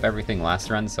screwed up everything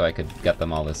last run, so I could get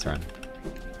them all this run.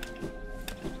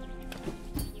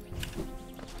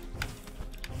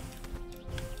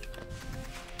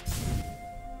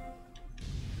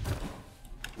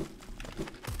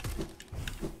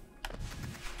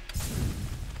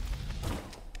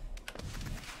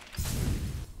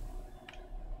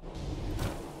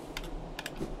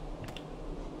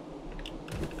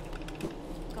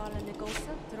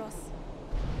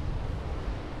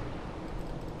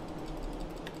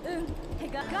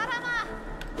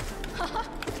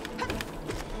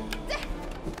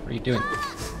 What are you doing?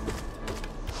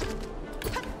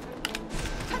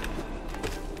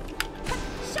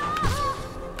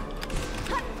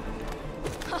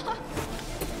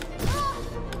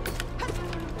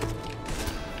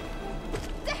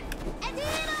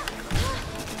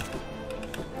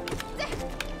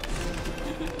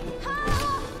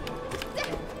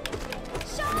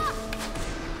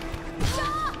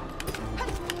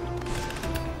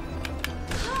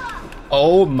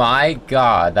 Oh my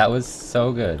god, that was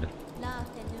so good.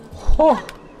 Oh.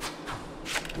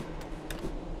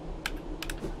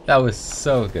 That was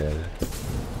so good.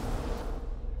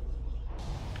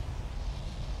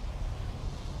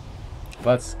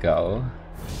 Let's go.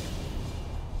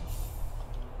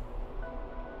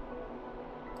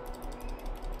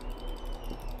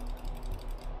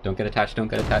 Don't get attached, don't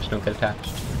get attached, don't get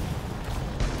attached.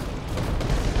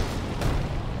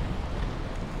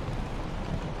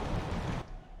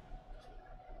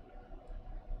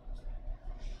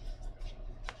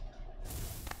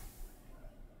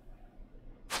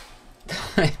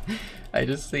 I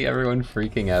just see everyone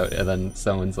freaking out and then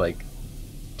someone's like,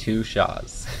 2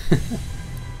 Shaws.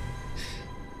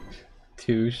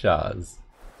 2 Shaws.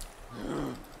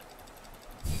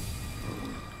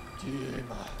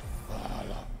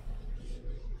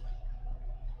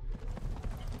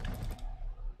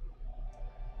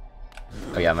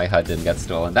 Oh yeah, my HUD didn't get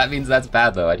stolen. That means that's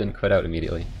bad though, I didn't quit out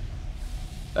immediately.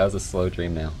 That was a slow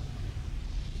dream nail.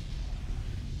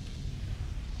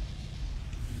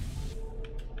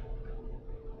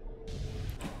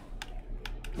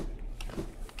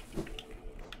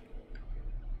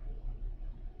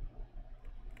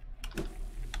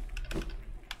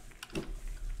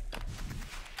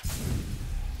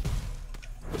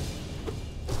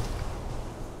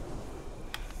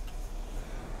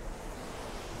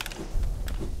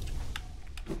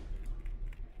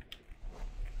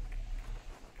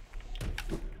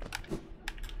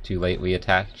 Too late, we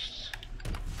attached.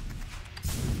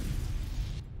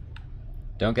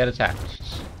 Don't get attached.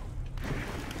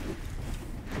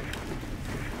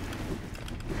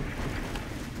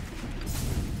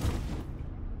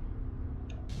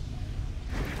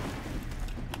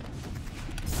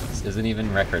 This isn't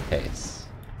even record pace.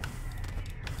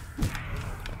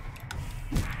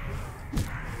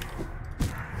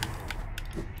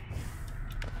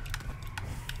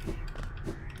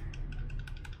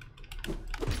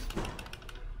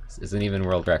 Isn't even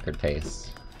world record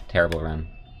pace. Terrible run.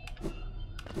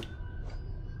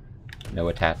 No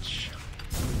attach.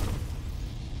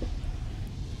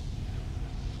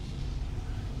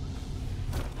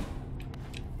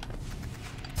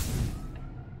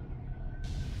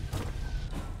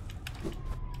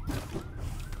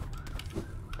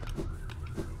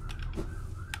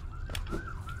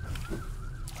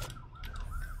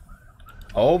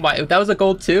 Oh my, that was a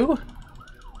gold too?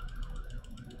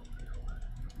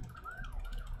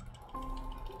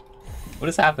 What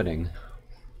is happening?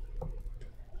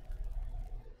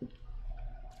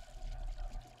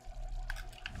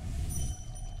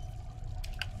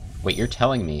 Wait, you're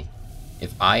telling me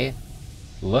if I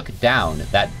look down,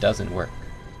 that doesn't work?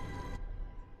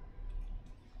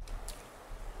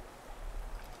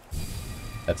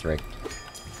 That's rigged.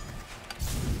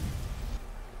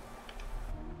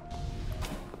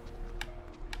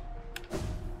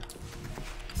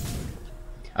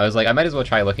 I was like, I might as well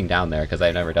try looking down there, because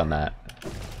I've never done that.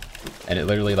 And it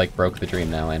literally, like, broke the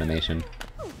dream now animation.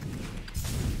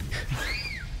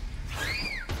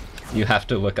 You have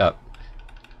to look up.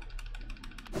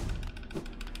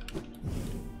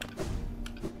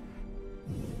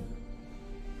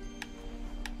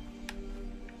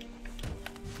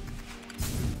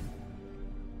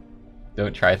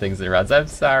 Don't try things in runs. I'm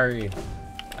sorry.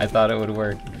 I thought it would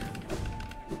work.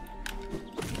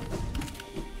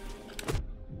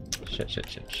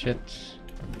 Shit.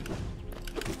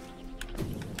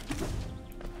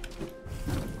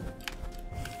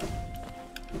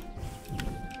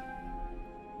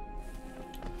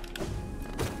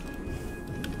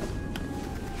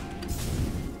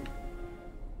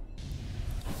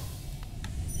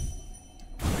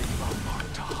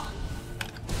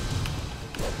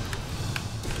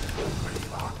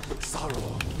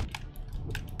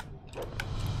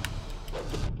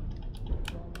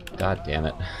 God damn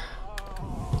it.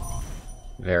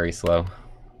 Very slow.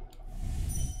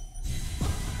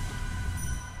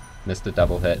 Missed a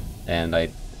double hit, and I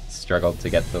struggled to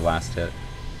get the last hit.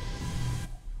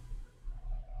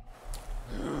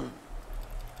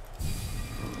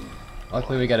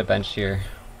 Luckily we get a bench here.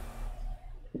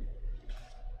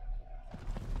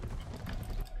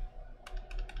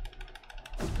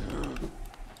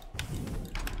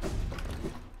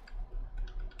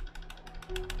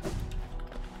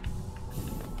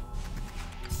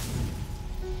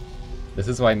 This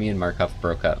is why me and Markov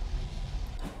broke up.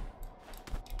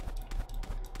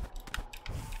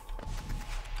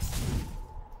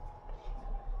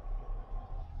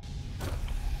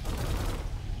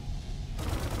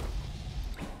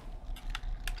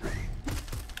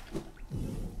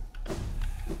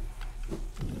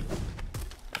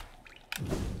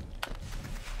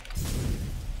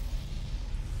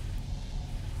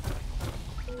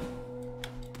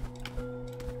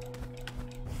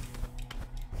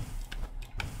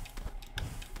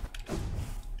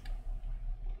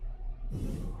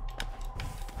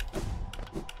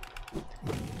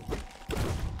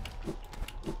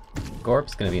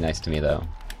 Gorb's gonna be nice to me, though.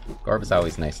 Gorb is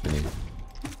always nice to me.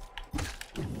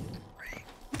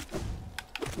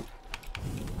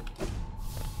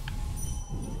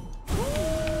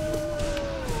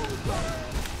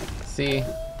 See?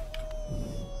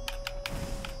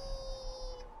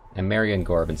 I'm marrying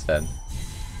Gorb instead.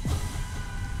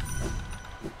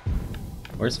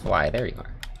 Where's Fly? There you are.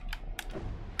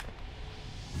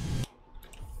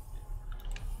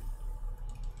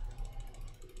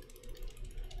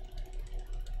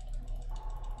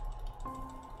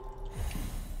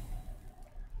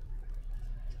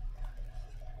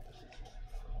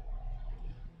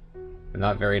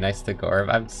 Not very nice to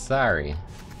Gorb. I'm sorry.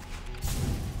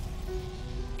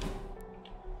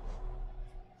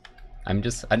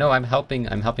 I know I'm helping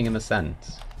him ascend.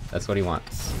 That's what he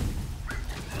wants.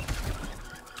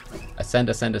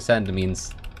 Ascend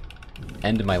means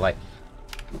end my life.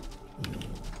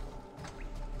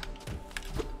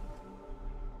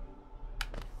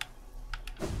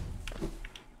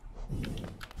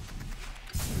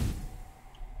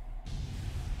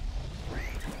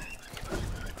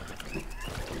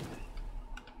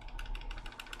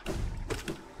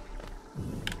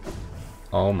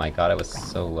 Oh my god, I was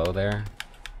so low there.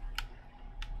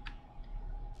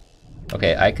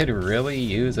 Okay, I could really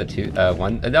use a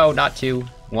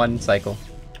one cycle.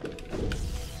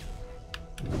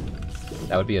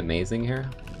 That would be amazing here.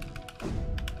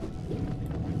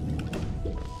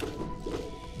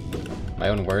 My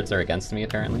own words are against me,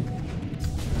 apparently.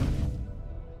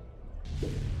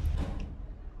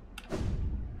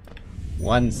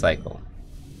 One cycle.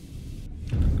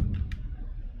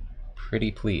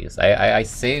 Pretty please. I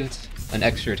saved an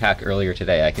extra attack earlier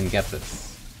today. I can get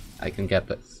this. I can get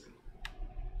this.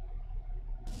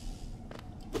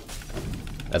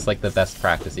 That's like the best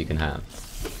practice you can have.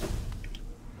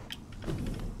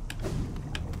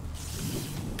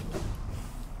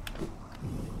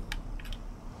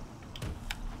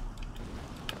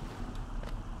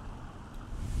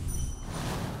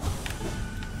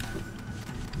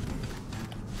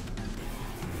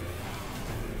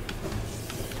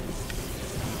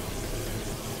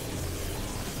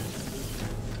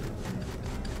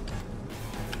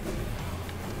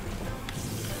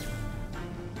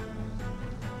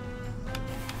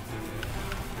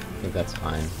 I think that's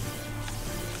fine.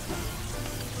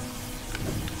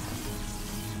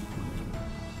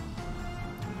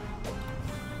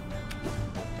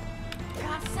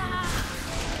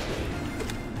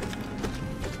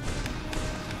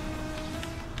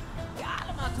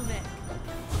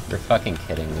 You're fucking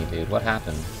kidding me, dude. What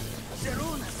happened?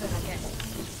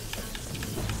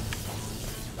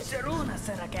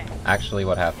 Actually,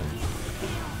 what happened?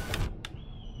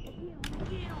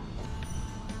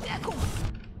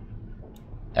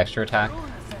 Extra attack?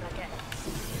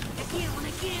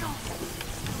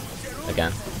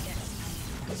 Again.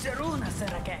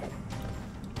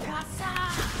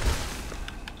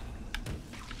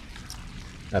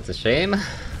 That's a shame.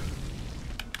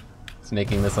 It's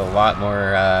making this a lot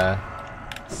more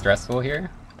stressful here.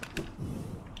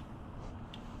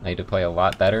 I need to play a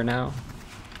lot better now.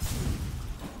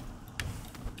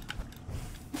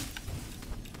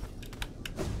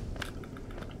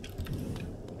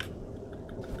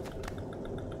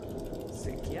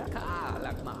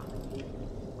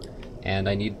 And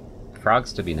I need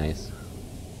frogs to be nice.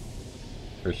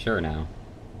 For sure now.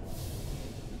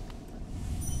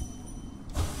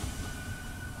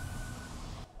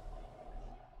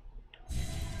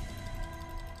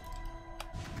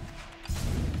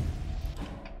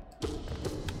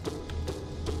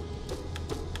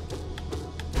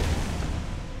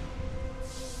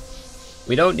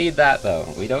 We don't need that though.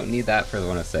 We don't need that for the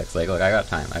 106. Like, look, I got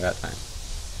time. I got time.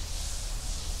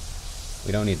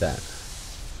 We don't need that.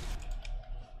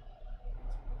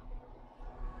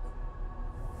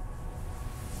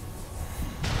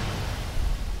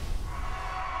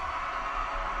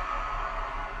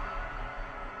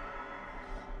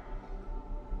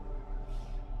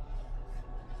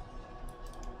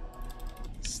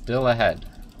 Still ahead.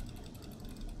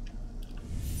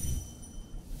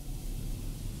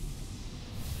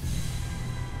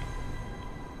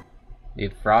 I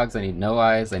need frogs, I need no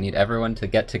eyes, I need everyone to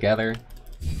get together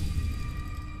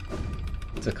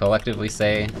to collectively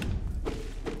say,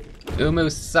 Umu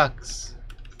sucks,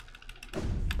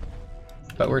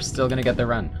 but we're still gonna get the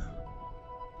run.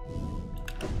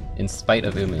 In spite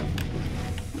of Umu.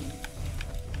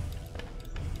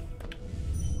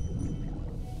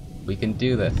 We can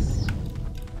do this.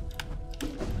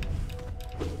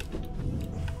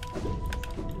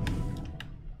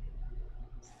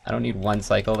 I don't need one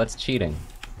cycle, that's cheating.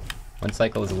 One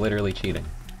cycle is literally cheating.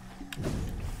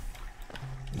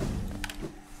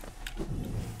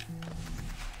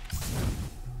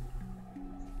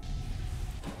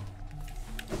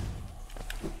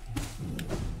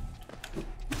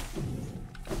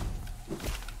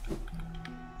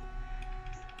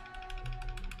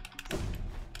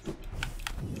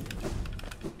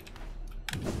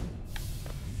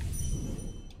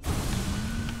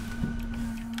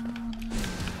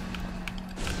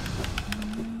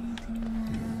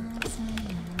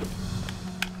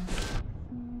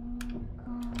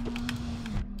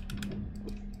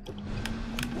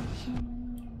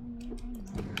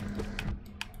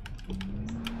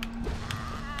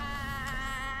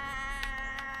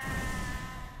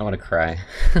 I want to cry.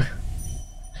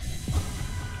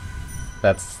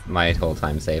 That's my whole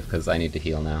time save, because I need to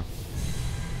heal now.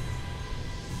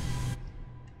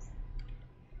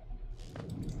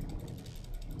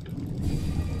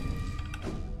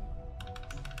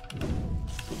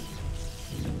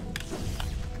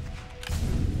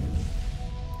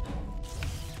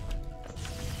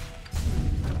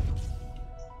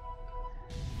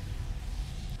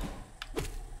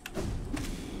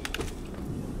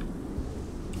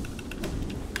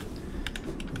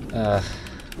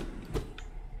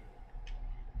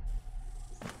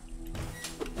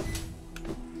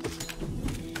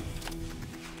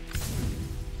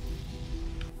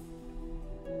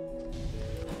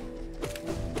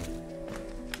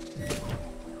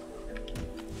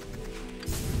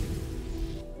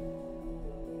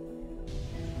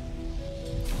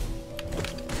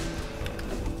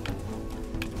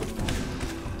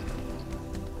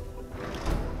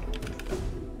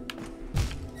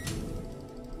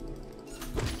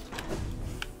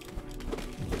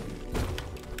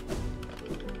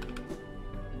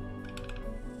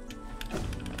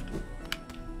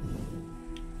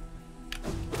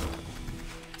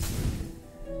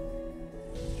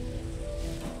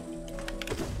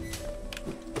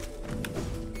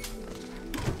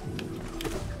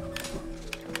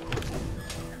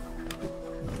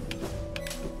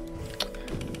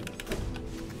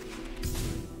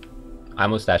 I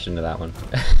almost dashed into that one.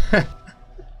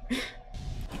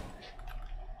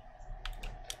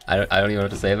 I don't even know what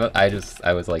to say about it.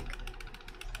 I was like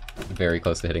very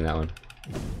close to hitting that one.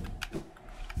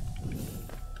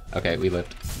 Okay, we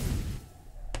lived.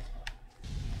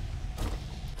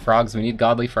 Frogs, we need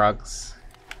godly frogs.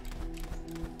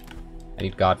 I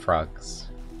need god frogs.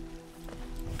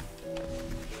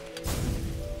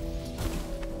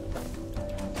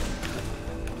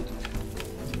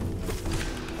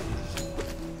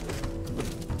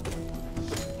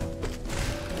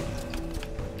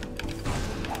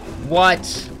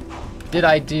 What? did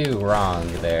I do wrong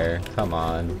there? Come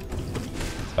on.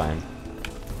 It's fine.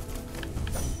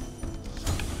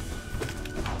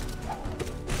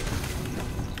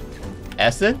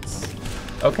 Essence?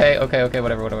 Okay,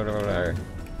 whatever.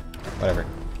 Whatever.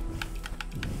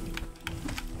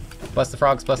 Bless the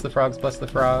frogs, bless the frogs, bless the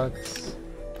frogs.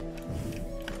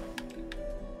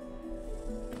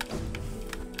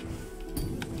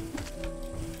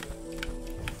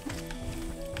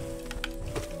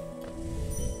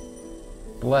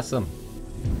 Bless them.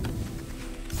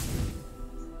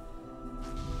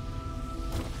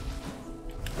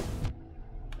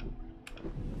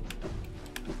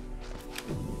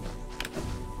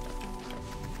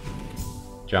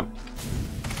 Jump.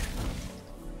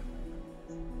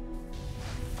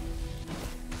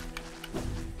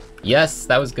 Yes,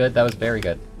 that was good. That was very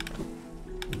good.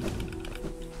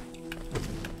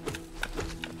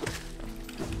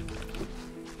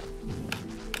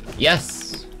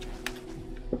 Yes!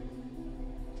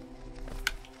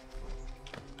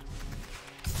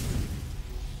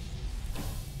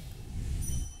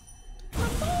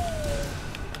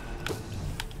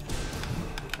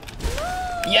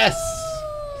 Yes!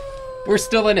 We're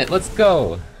still in it. Let's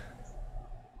go.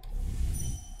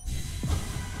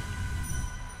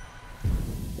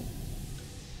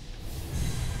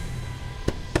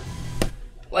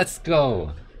 Let's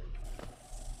go.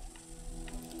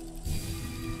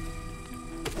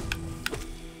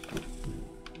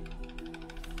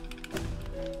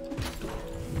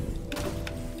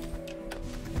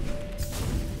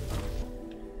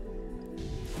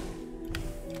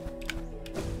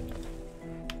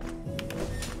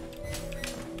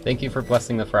 Thank you for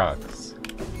blessing the frogs.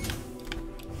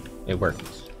 It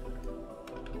worked.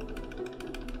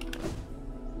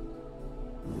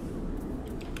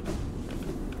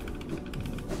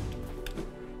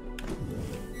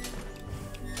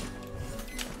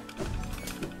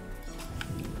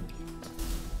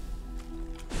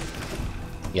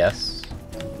 Yes.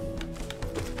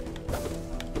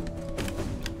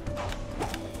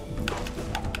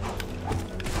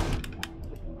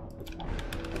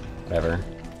 Whatever.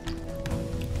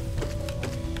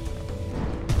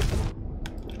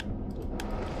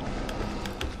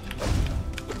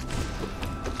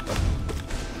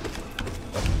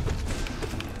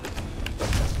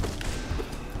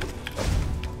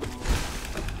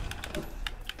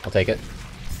 I'll take it.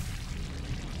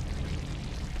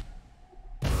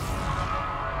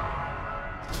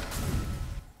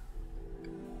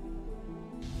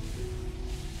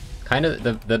 Kind of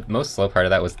the most slow part of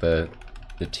that was the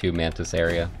two mantis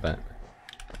area, but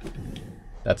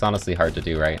that's honestly hard to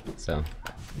do, right? So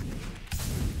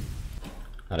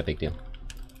not a big deal.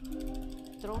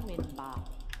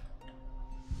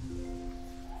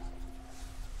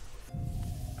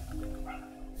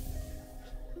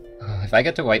 If I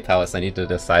get to White Palace, I need to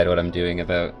decide what I'm doing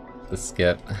about the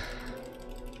skip.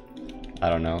 I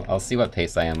don't know. I'll see what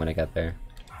pace I am when I get there.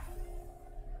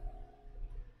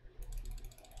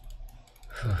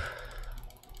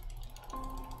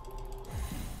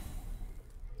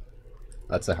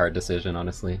 That's a hard decision,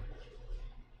 honestly.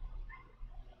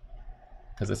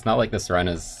 Because it's not like this run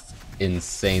is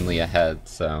insanely ahead,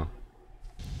 so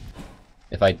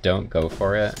if I don't go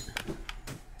for it,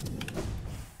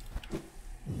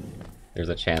 there's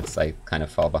a chance I kind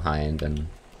of fall behind, and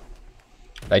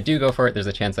if I do go for it, there's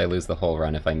a chance I lose the whole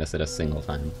run if I miss it a single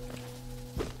time.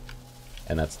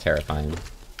 And that's terrifying.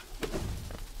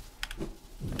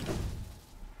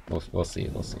 We'll see,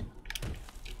 we'll see.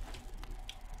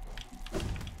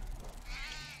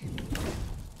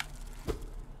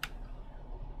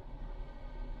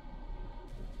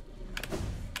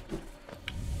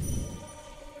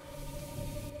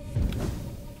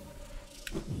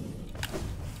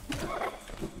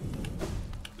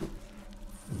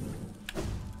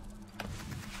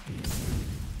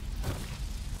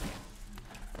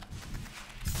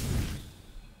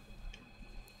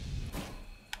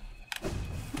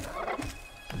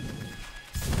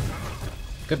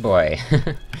 Good boy.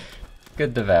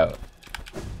 Good devout.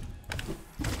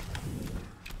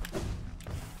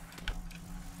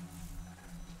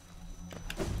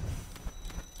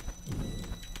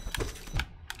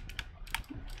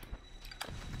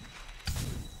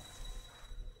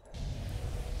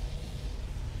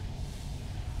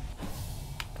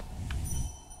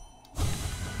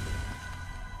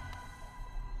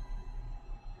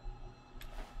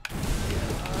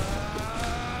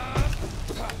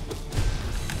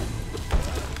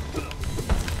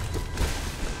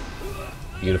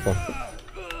 Beautiful.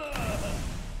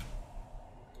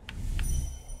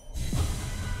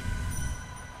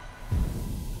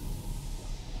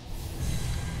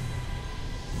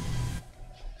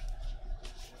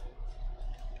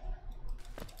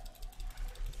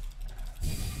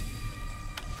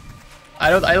 I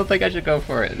don't think I should go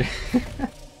for it.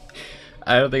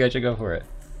 I don't think I should go for it.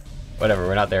 Whatever,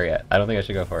 we're not there yet. I don't think I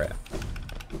should go for it.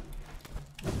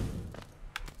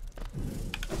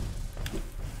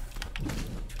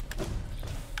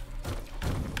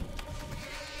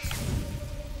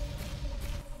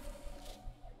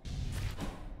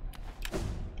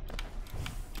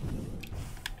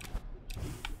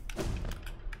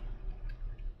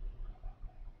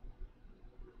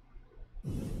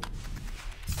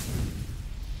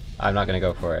 I'm not gonna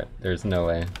go for it. There's no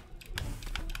way.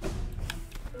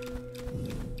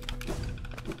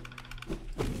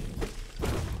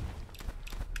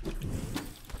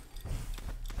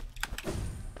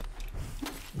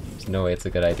 There's no way it's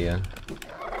a good idea.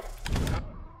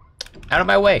 Out of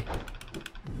my way!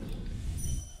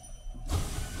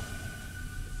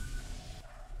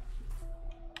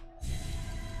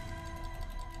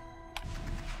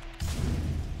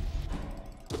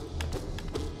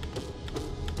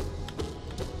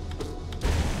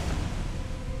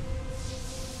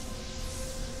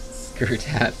 Screw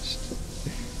attached.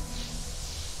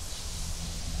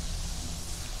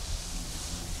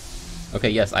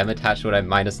 Okay, yes, I'm attached when I'm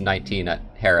minus 19 at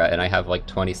Hera, and I have like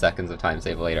 20 seconds of time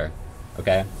save later.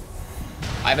 Okay?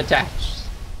 I'm attached!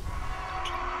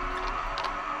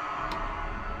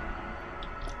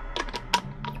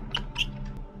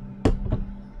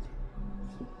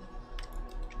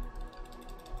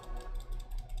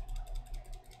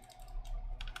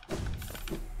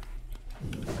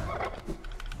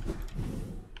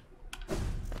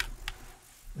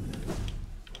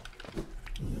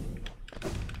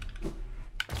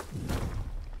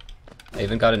 I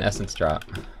even got an essence drop.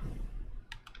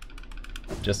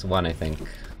 Just one, I think.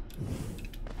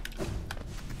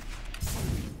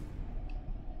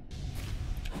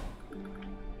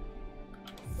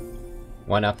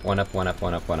 One up, one up, one up,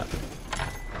 one up, one up.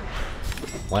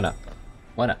 One up.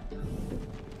 One up.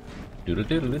 Doodle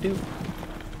doodle doo.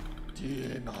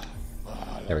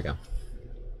 There we go.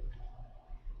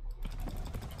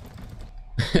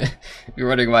 If you're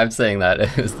wondering why I'm saying that,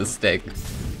 it was the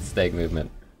stag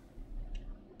movement.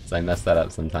 I mess that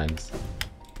up sometimes.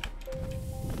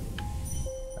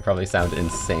 I probably sound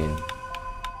insane.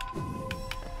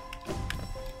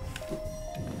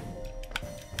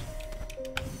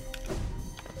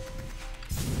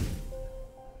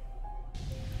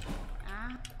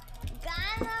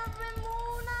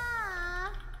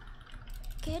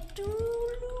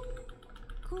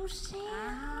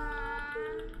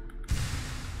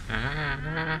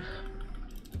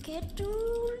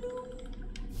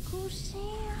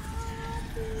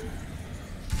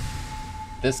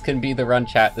 This can be the run,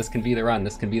 chat. This can be the run.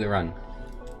 This can be the run.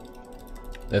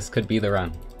 This could be the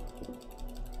run.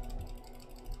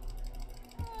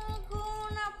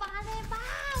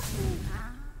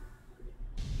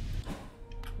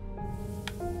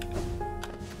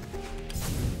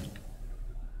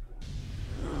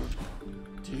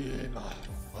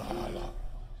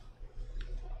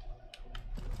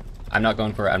 I'm not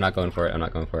going for it. I'm not going for it. I'm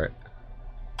not going for it.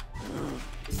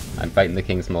 I'm fighting the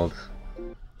King's Mold.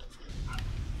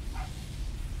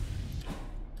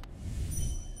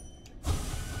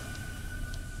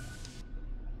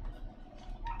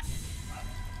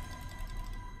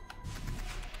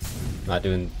 Not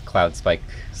doing cloud spike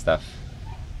stuff.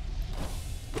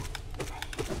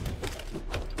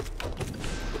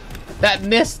 That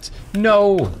missed!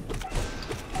 No!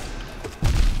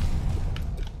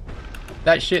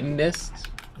 That shit missed?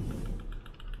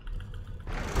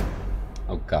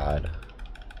 Oh god.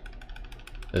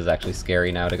 This is actually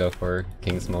scary now to go for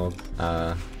King's Mold.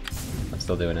 I'm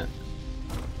still doing it.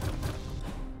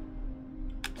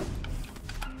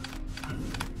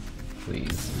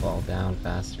 Please fall down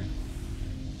faster.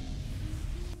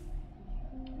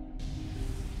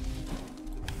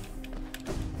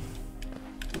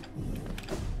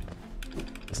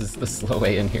 This is the slow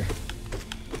way in here.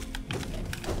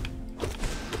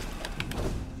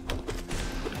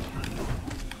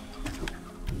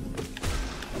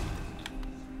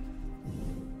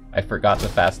 I forgot the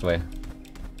fast way.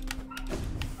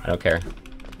 I don't care.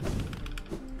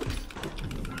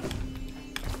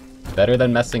 Better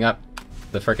than messing up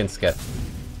the frickin' skip.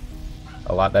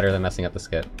 A lot better than messing up the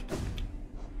skip.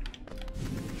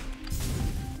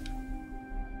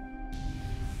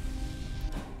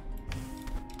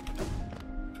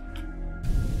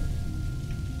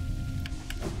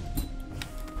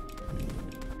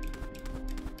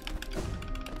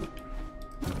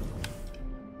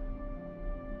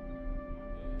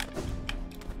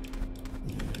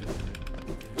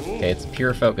 Okay, it's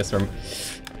pure focus from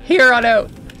here on out!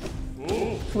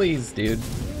 Please, dude.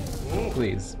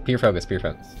 Please. Pure focus, pure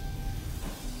focus.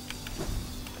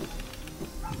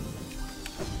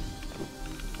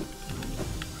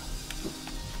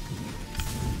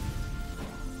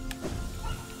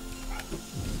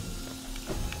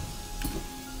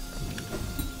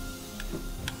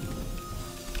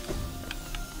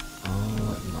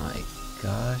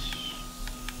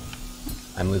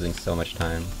 I'm losing so much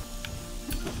time.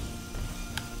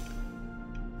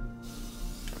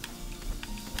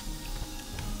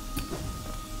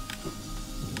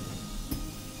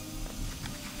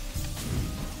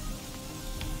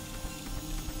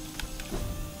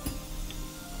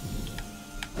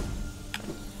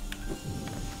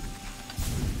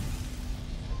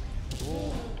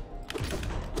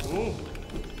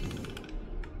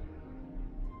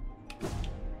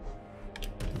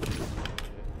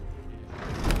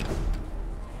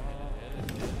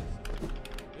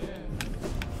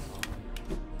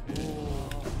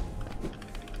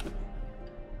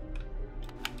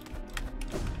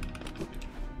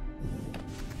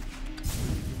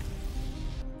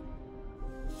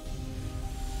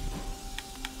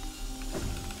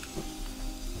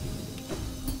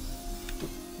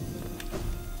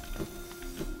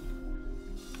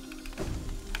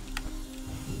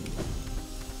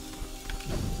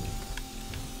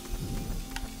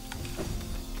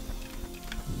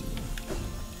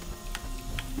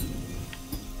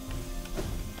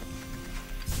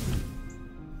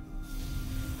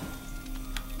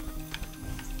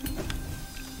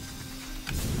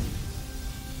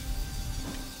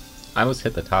 I almost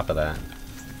hit the top of that.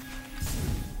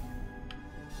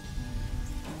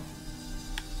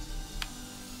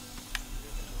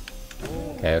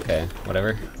 Okay, okay,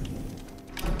 whatever.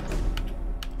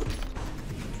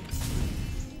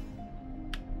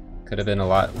 Could have been a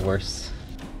lot worse.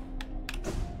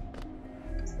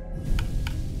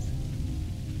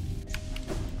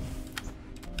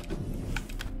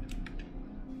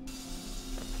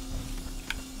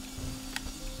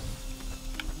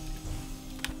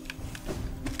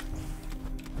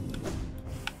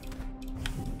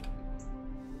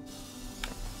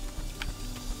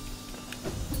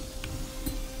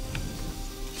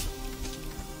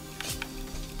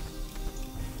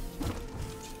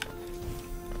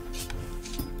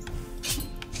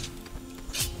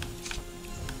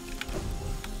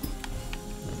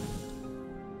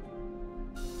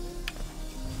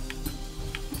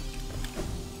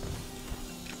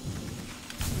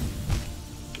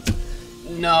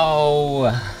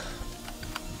 No!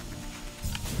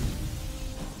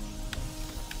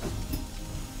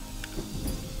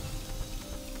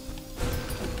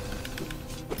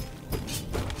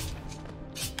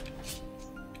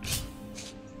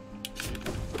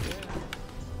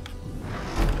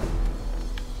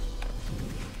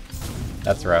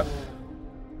 That's rough.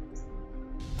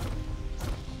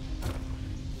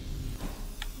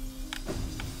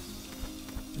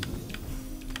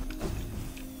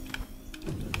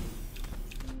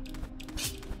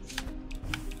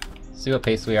 See what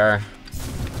pace we are.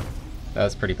 That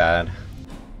was pretty bad.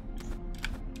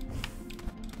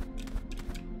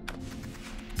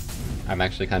 I'm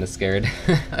actually kind of scared.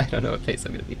 I don't know what pace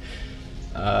I'm gonna be.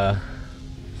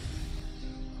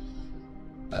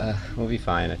 We'll be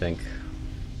fine, I think.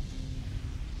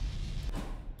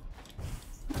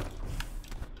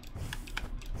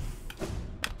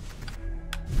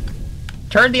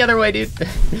 Turn the other way, dude!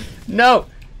 No!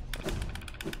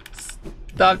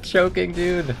 Stop choking,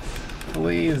 dude!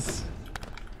 Please.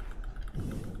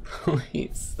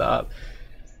 Please stop.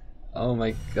 Oh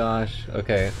my gosh.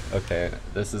 Okay, okay.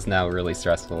 This is now really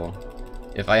stressful.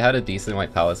 If I had a decent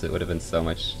white palace, it would have been so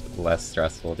much less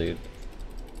stressful, dude.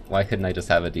 Why couldn't I just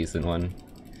have a decent one?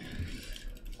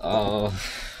 Oh.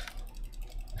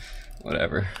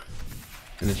 Whatever.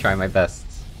 I'm gonna try my best.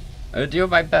 I'm gonna do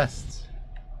my best.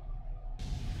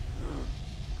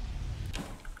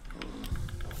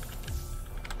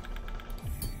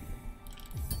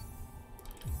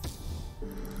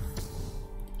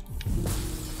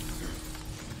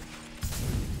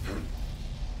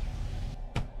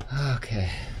 Okay.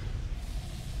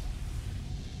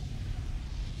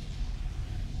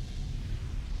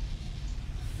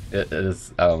 It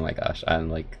is, oh my gosh, I'm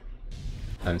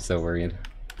so worried.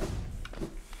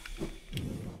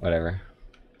 Whatever.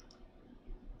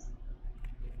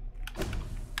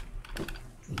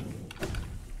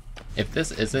 If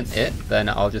this isn't it, then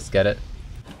I'll just get it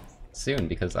soon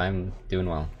because I'm doing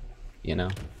well, you know?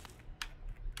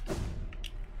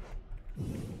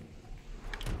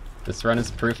 This run is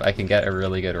proof I can get a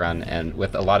really good run, and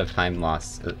with a lot of time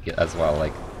loss as well,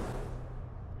 like,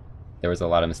 there was a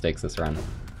lot of mistakes this run.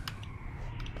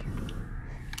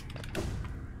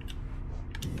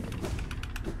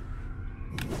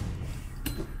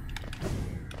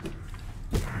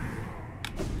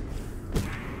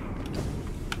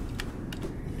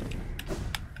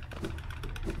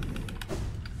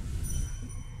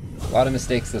 A lot of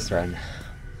mistakes this run.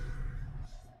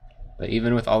 But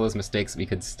even with all those mistakes, we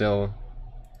could still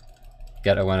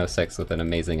get a 106 with an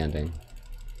amazing ending.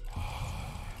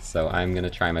 so I'm gonna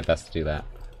try my best to do that.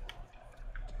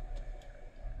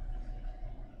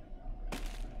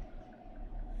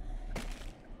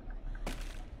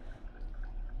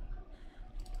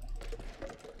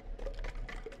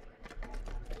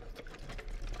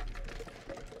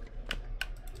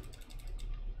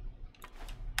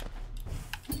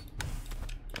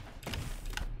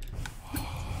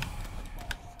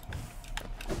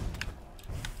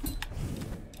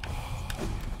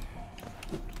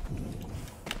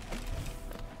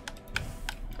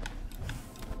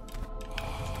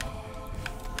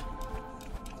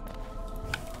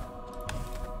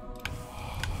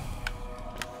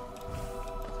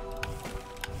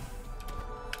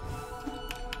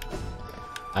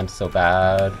 I'm so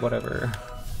bad, whatever.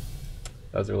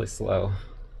 That was really slow.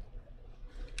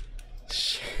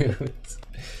 Shoot.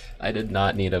 I did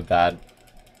not need a bad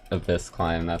abyss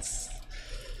climb, that's...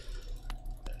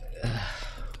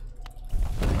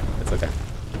 It's okay.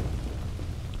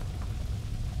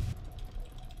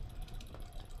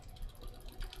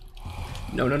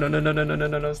 No, no, no, no, no, no, no, no,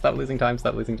 no, no, stop losing time,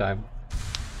 stop losing time.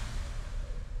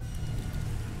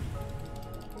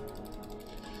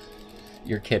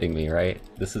 You're kidding me, right?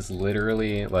 This is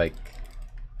literally like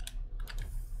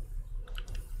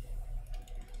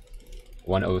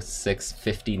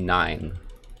 106.59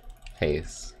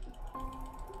 pace.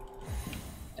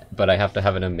 But I have to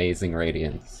have an amazing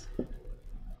radiance.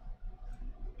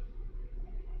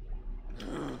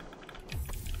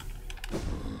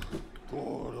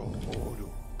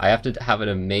 I have to have an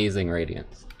amazing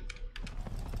radiance.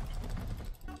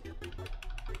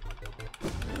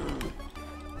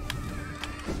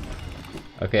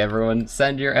 Okay, everyone,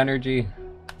 send your energy.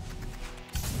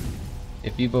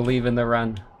 If you believe in the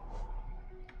run.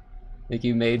 Thank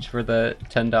you, Mage, for the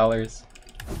 $10.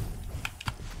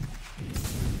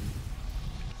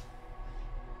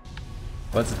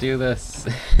 Let's do this.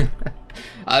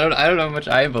 I don't know how much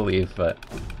I believe, but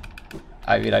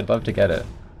I mean, I'd love to get it.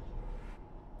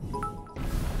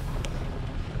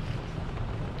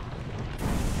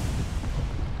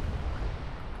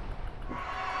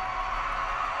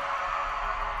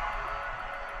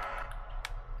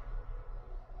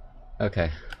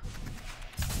 Okay.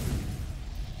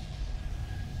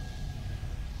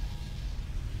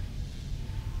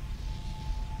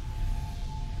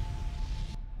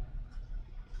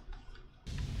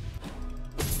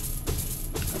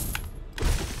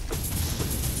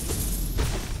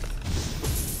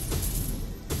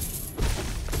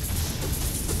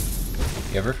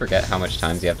 You ever forget how much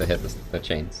times you have to hit the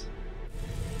chains?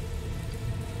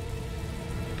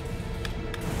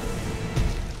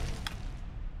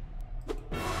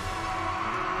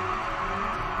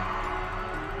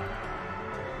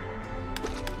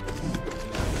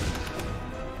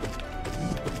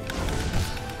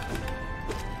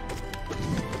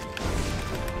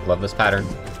 Love this pattern.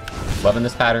 Loving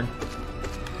this pattern.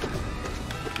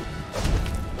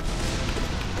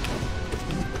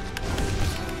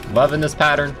 Loving this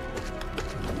pattern.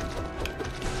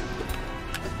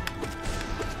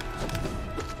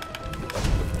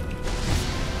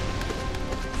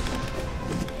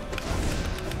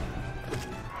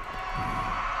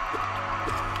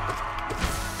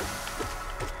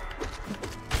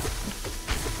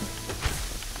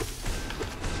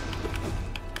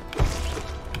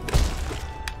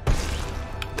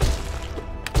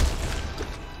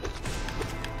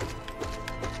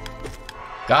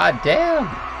 God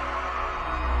damn!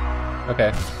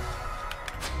 Okay.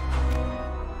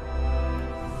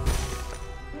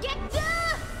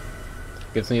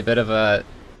 Gives me a bit of a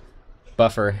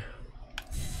buffer.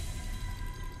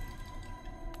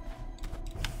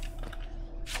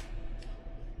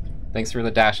 Thanks for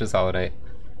the dashes, Holiday.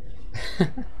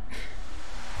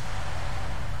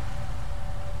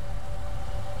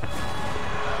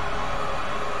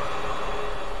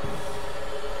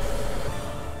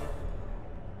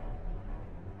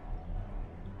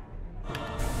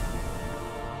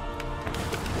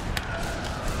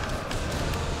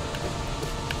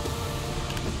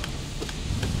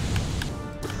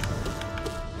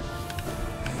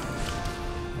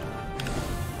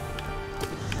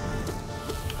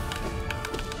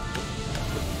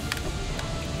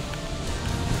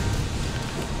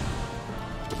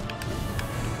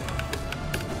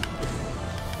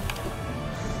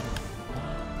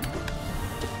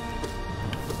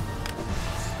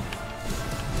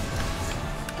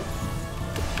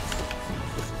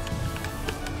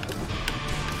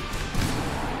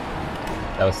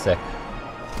 That was sick.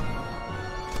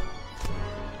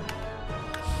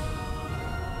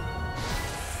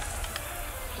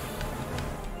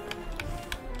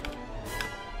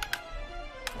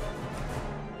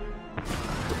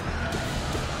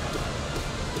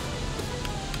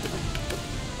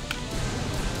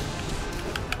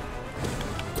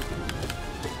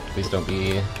 Just don't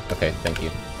be... Okay, thank you.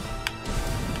 I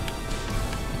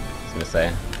was gonna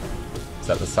say, is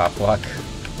that the soft block?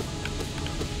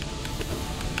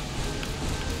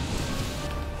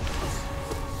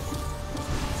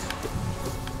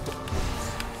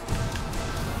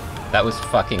 That was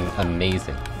fucking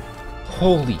amazing.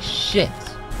 Holy shit!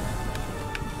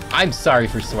 I'm sorry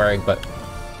for swearing, but...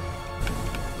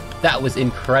 that was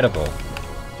incredible.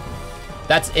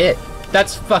 That's it.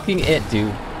 That's fucking it,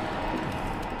 dude.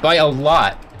 By a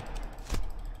lot.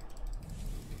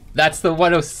 That's the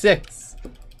 106.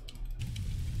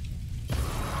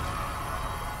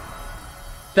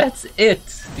 That's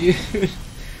it, dude.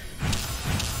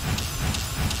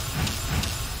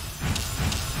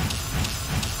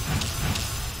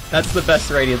 That's the best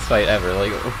Radiance fight ever.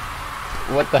 Like,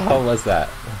 what the hell was that?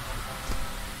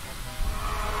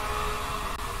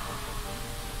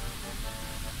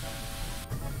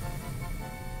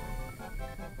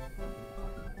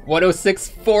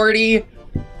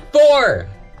 $106.44!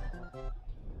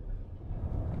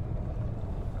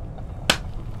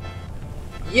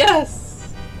 Yes!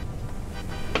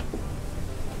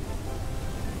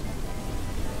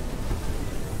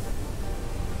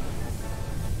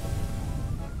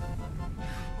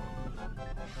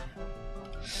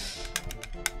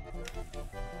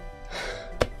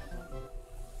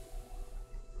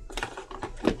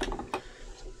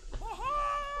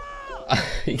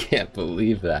 I can't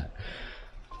believe that.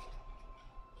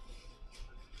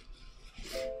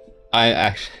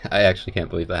 I actually can't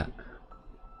believe that.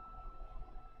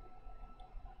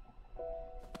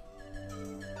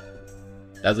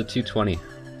 That was a 220.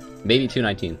 Maybe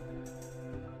 219.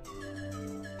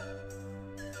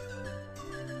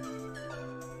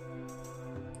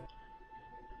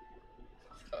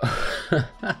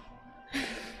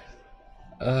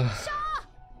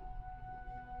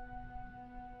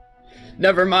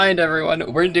 Never mind,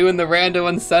 everyone. We're doing the rando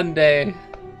on Sunday.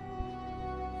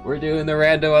 We're doing the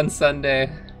rando on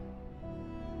Sunday.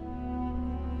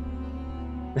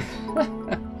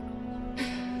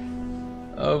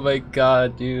 Oh my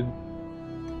god, dude.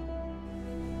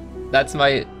 That's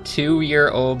my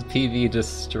 2-year-old PV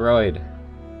destroyed.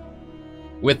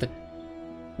 With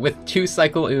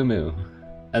 2-cycle Umu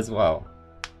as well.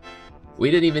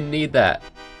 We didn't even need that.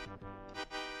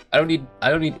 I don't need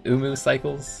Umu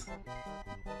cycles.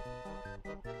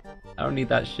 I don't need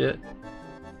that shit.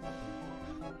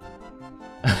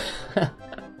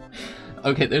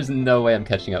 Okay, there's no way I'm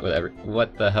catching up with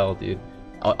what the hell, dude?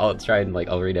 I'll try and like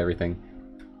I'll read everything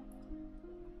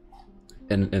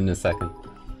in a second.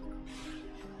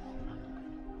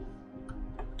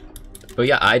 But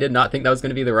yeah, I did not think that was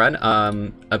gonna be the run.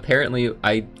 Apparently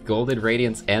I golded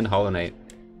Radiance and Hollow Knight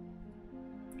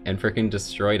and freaking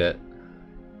destroyed it.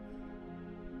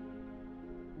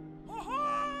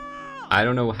 I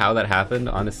don't know how that happened,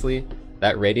 honestly.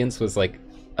 That Radiance was like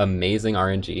amazing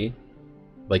RNG.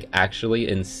 Like actually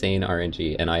insane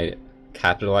RNG, and I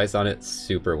capitalized on it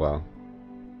super well.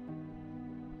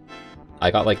 I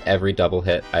got like every double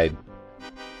hit. I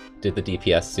did the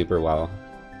DPS super well.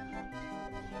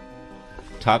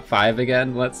 Top 5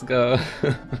 again, let's go.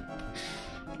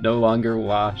 No longer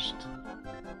washed.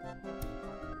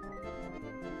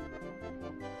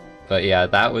 But yeah,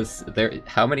 that was there.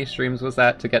 How many streams was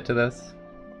that to get to this?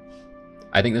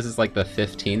 I think this is like the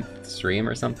 15th stream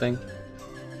or something.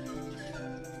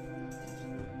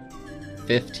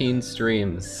 15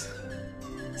 streams.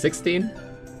 16?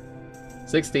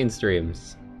 16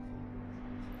 streams.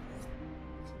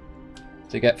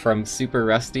 To get from super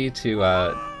rusty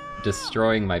to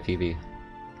destroying my PB.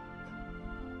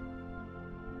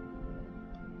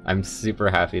 I'm super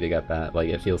happy to get that. Like,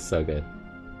 it feels so good.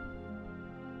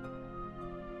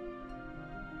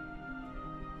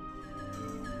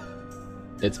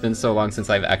 It's been so long since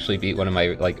I've actually beat one of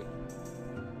my, like...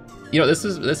 You know,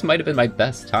 this might have been my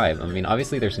best time. I mean,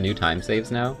 obviously there's new time saves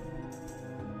now.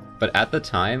 But at the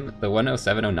time, the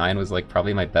 10709 was, like,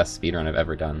 probably my best speedrun I've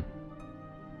ever done.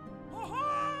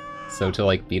 So to,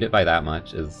 like, beat it by that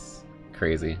much is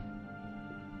crazy.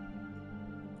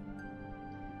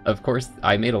 Of course,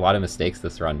 I made a lot of mistakes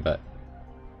this run, but...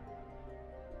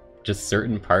 just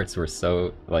certain parts were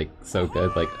so, like, so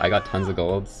good. Like, I got tons of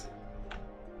golds.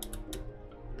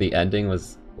 The ending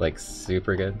was, like,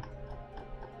 super good.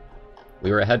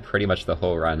 We were ahead pretty much the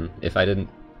whole run. If I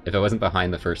wasn't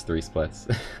behind the first 3 splits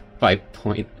by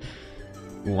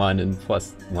 0.1 and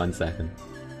plus 1 second.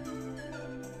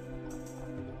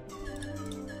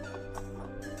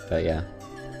 But yeah,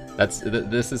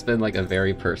 this has been like a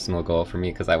very personal goal for me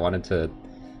because I wanted to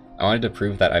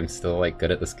prove that I'm still like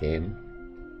good at this game.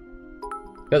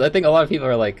 Because I think a lot of people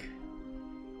are like,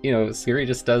 you know, Siri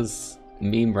just does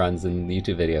meme runs in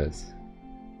YouTube videos.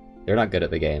 They're not good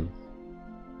at the game.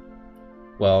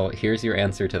 Well, here's your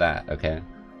answer to that, okay?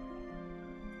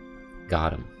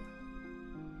 Got him.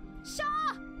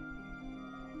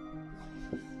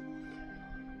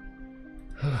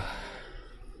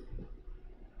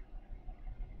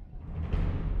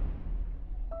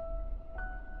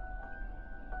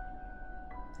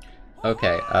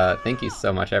 Okay, thank you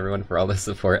so much everyone for all the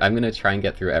support. I'm gonna try and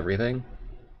get through everything.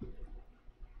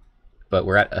 But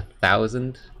we're at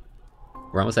 1,000.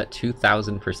 We're almost at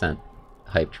 2,000%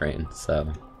 hype train,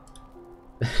 so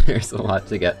there's a lot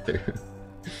to get through.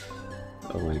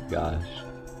 Oh my gosh.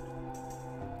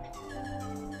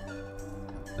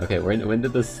 Okay, when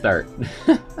did this start?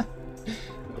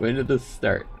 When did this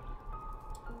start?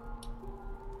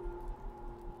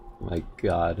 Oh my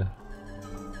god.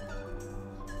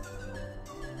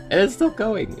 And it's still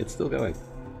going! It's still going.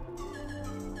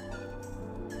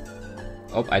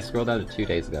 Oh, I scrolled down to 2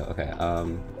 days ago. Okay,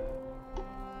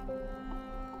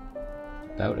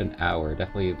 about an hour.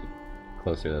 Definitely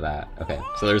closer to that. Okay,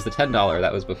 so there's the $10.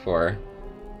 That was before.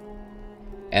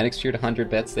 Annextrude 100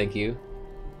 bits, thank you.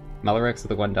 Melarex with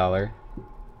the $1.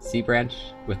 Sea Branch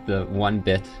with the 1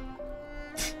 bit.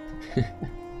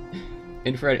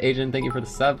 Infrared Agent, thank you for the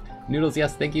sub. Noodles,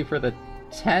 yes, thank you for the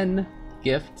 10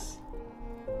 gifts.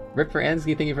 Rip for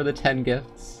Ansky, thank you for the 10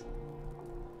 gifts.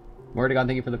 Mordegon,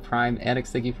 thank you for the Prime. Annex,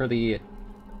 thank you for the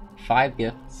 5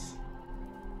 gifts.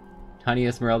 Tiny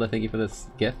Esmeralda, thank you for this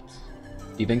gift.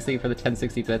 D-Binks, thank you for the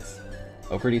 1060 bits.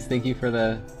 Operties, thank you for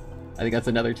the... I think that's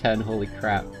another 10, holy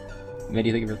crap.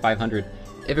 Mindy, thank you for the 500.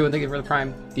 Everyone, thank you for the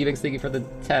Prime. D-Binks, thank you for the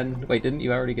 10. Wait, didn't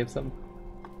you already give some?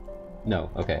 No,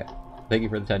 okay. Thank you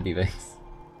for the 10 D-Binks.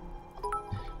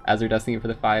 Azure Dust, thank you for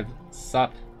the 5.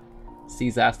 Sup. C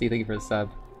Zasty, thank you for the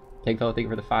sub. Tankfellow, thank you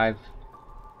for the 5.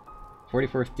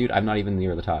 44th, dude, I'm not even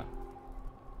near the top.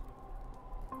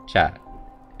 Chat.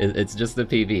 It's just the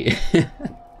PB.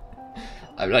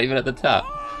 I'm not even at the top.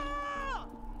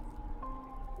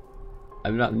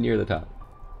 I'm not near the top.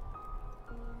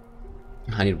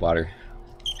 I need water.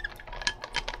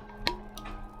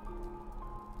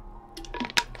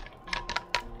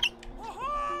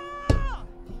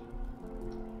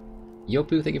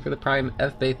 Yopu, thank you for the Prime.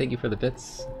 FBay, thank you for the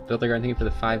bits. Buildergarden, thank you for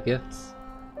the 5 gifts.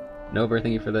 Nober,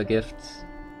 thank you for the gifts.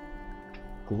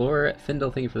 Glor Findle,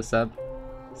 thank you for the sub.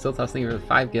 Siltos, thank you for the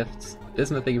 5 gifts.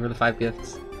 Bismuth, thank you for the 5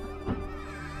 gifts.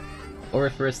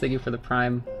 Oriferous, thank you for the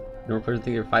Prime. Normal Person,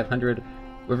 thank you for 500.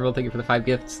 Riverville, thank you for the 5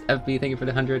 gifts. FB, thank you for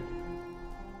the 100.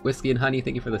 Whiskey and Honey,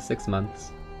 thank you for the 6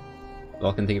 months.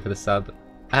 Vulcan, thank you for the sub.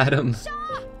 Adam,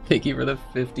 thank you for the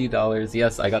 $50.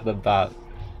 Yes, I got the bot.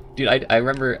 Dude, I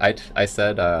remember I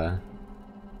said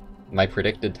my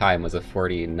predicted time was a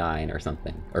 49 or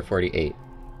something, or 48.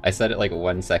 I said it like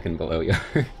 1 second below yours.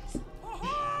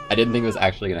 I didn't think it was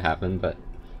actually gonna happen, but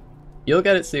you'll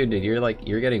get it soon, dude.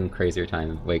 You're getting crazier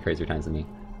time, way crazier times than me.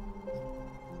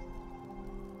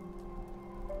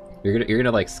 You're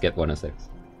gonna like skip 106.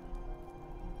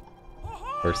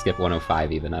 Or skip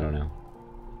 105 even, I don't know.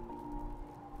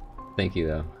 Thank you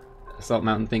though. Salt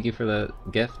Mountain, thank you for the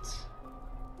gift.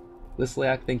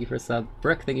 Lisliak, thank you for a sub.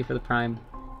 Brick, thank you for the Prime.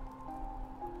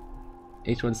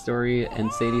 H1 Story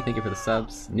and Sadie, thank you for the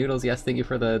subs. Noodles, yes, thank you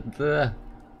for the...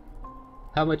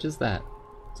 How much is that?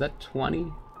 Is that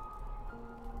 20?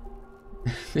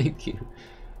 Thank you.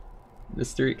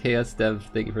 Mr. KS Dev,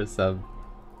 thank you for the sub.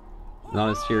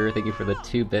 Honest Shearer, thank you for the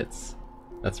 2 bits.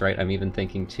 That's right, I'm even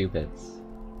thinking 2 bits.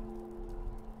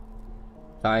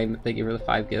 Thyme, thank you for the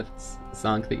 5 gifts.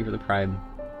 Zonk, thank you for the Prime.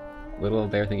 Little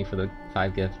Bear, thank you for the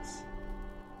 5 gifts.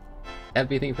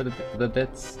 FB, thank you for the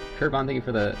bits. Kerbon, thank you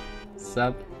for the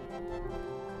sub.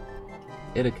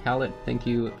 Idakalit, thank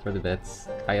you for the bits.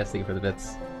 Kayas, thank you for the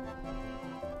bits.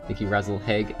 Thank you Razzle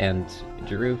Haig and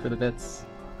Drew for the bits.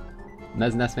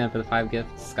 Mez Nestman for the 5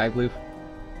 gifts. Skyblue.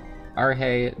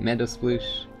 Arhe, Mando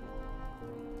Sploosh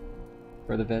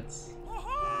for the bits.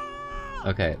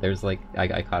 Okay, there's like...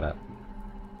 I caught up.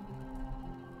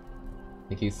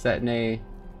 Thank you Setne,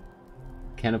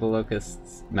 Cannibal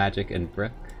Locusts, Magic, and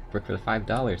Brick. Brick for the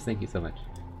 $5. Thank you so much.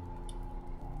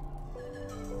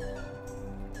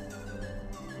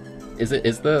 Is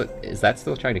that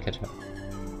still trying to catch up?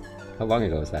 How long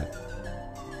ago was that?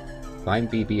 Vine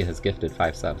BB has gifted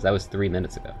 5 subs. That was 3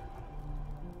 minutes ago.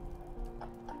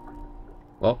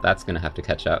 Well, that's gonna have to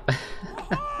catch up.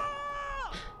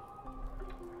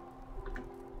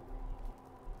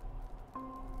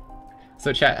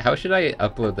 So chat, how should I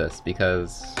upload this?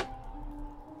 Because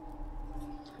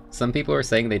some people are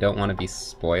saying they don't want to be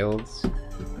spoiled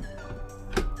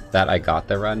that I got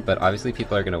the run, but obviously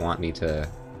people are gonna want me to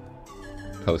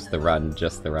post the run,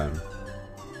 just the run.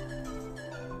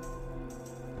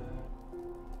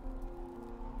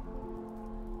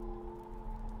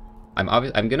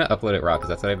 I'm gonna upload it raw because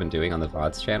that's what I've been doing on the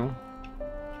VODs channel.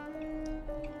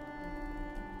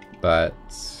 But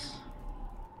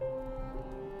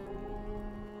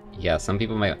yeah, some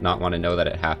people might not want to know that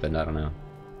it happened. I don't know.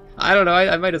 I don't know.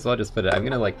 I might as well just put it. I'm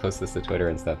gonna like post this to Twitter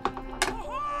and stuff.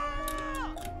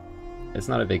 It's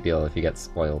not a big deal if you get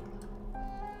spoiled.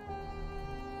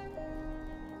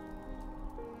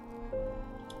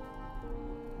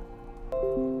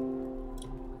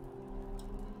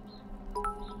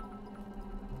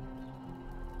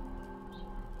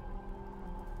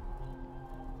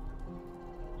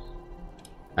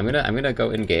 I'm gonna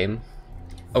go in game.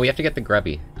 Oh, we have to get the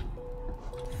grubby.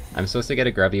 I'm supposed to get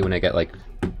a grubby when I get like,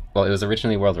 well, it was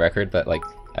originally world record, but like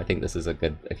I think this is a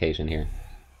good occasion here.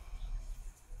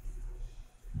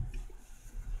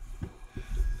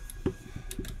 I'm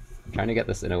trying to get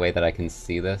this in a way that I can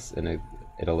see this and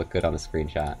it'll look good on the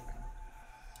screenshot.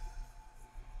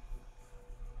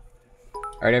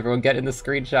 Alright everyone, get in the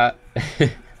screenshot.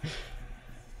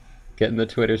 Get in the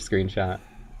Twitter screenshot.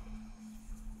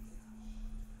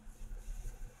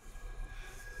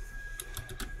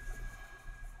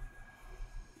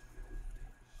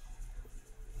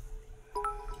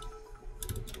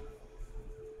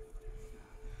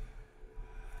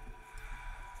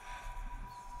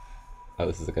 Oh,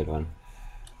 this is a good one.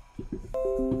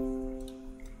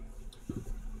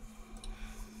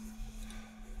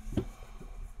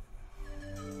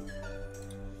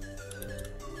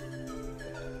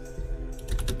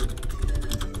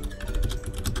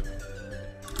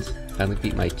 Finally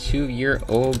beat my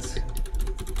 2-year-old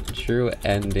true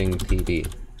ending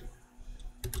PB.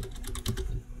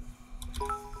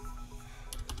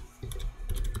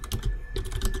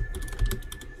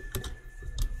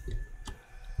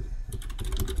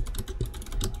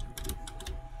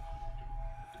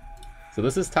 So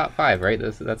this is top 5, right?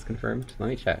 That's confirmed? Let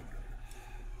me check.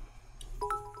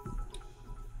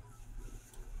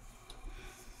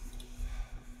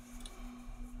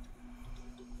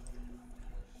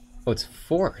 Oh, it's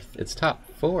 4th. It's top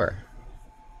 4.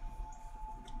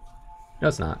 No,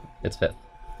 it's not. It's 5th.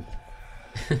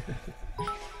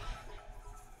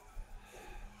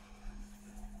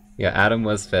 Yeah, Adam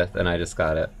was 5th, and I just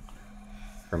got it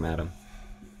from Adam.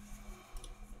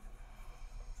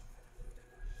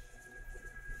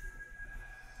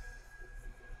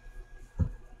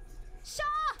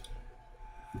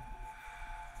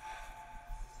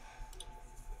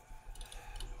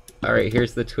 Alright,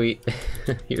 here's the tweet.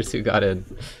 Here's who got in.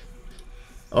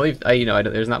 Only,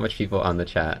 there's not much people on the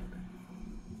chat.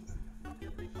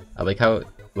 I like how,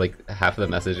 like, half of the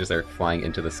messages are flying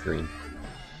into the screen.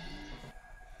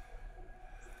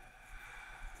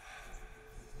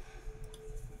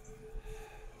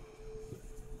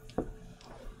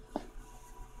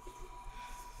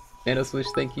 Nanoswoosh,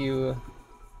 thank you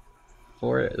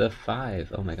for the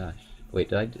 5. Oh my gosh. Wait,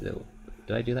 did I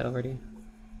do that already?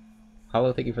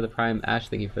 Hollow, thank you for the prime. Ash,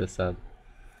 thank you for the sub.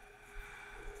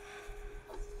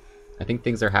 I think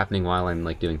things are happening while I'm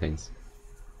like doing things.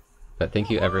 But thank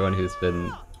you everyone who's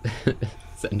been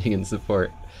sending in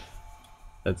support.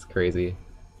 That's crazy.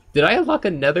 Did I unlock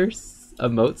another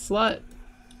emote slot?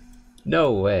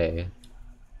 No way.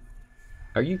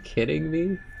 Are you kidding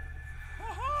me?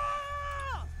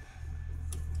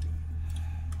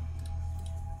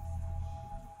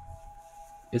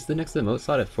 Is the next emote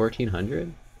slot at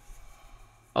 1400?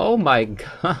 Oh my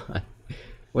god.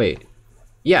 Wait.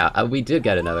 Yeah, we did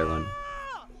get another one.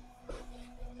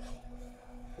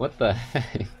 What the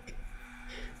heck?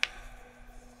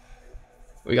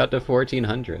 We got to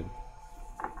 1400.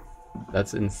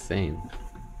 That's insane.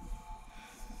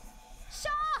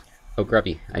 Oh,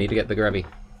 grubby. I need to get the grubby.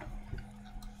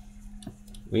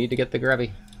 We need to get the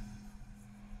grubby.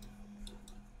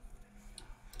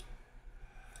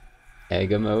 Egg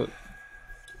emote.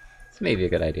 It's maybe a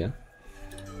good idea.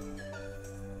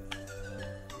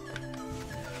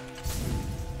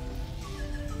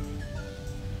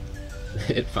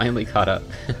 It finally caught up.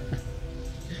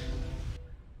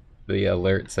 The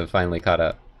alerts have finally caught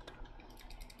up.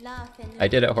 I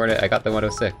did it, Hornet. I got the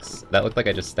 106. That looked like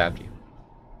I just stabbed you.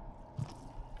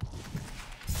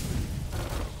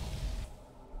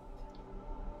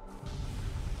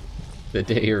 The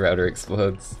day your router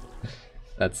explodes.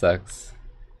 That sucks.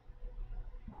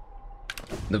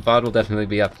 The VOD will definitely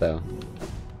be up, though.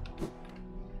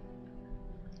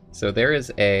 So there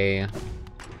is a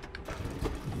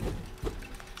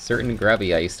certain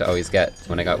grubby I used to always get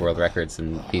when I got world records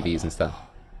and PBs and stuff.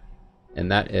 And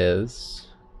that is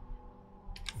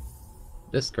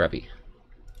this grubby.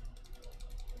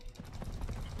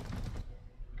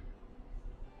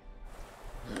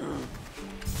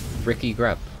 Ricky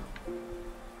Grub.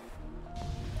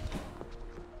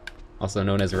 also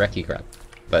known as Reki Crab.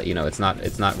 But you know, it's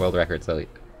not world record, so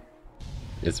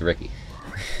it's Ricky.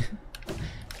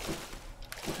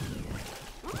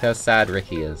 Look how sad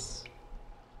Ricky is.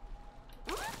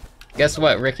 Guess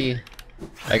what, Ricky?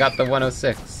 I got the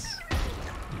 106.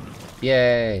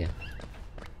 Yay!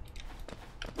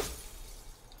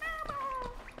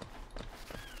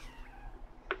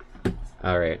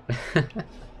 Alright.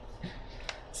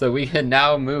 So we can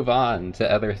now move on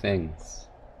to other things.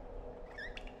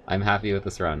 I'm happy with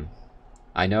this run.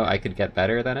 I know I could get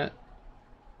better than it,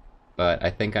 but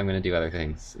I think I'm gonna do other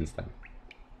things instead.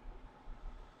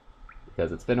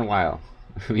 Because it's been a while.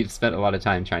 We've spent a lot of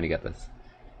time trying to get this.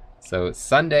 So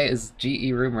Sunday is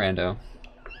GE Room Rando.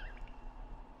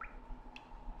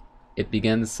 It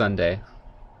begins Sunday.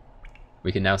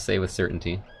 We can now say with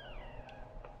certainty.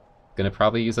 Gonna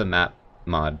probably use a map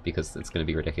mod because it's gonna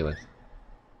be ridiculous.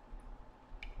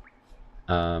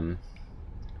 And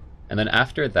then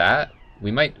after that,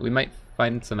 we might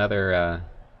find some other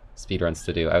speedruns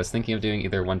to do. I was thinking of doing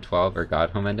either 112 or God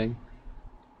Home Ending.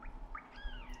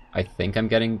 I think I'm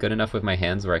getting good enough with my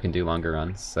hands where I can do longer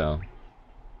runs, so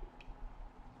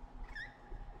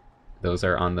those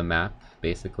are on the map,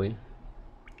 basically.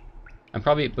 I'm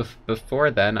probably, before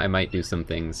then, I might do some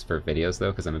things for videos,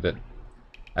 though, because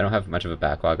I don't have much of a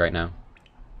backlog right now.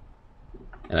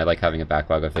 And I like having a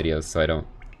backlog of videos so I don't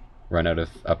run out of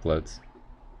uploads.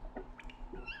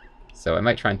 So I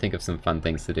might try and think of some fun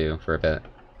things to do for a bit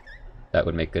that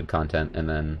would make good content, and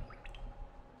then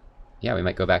yeah, we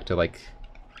might go back to like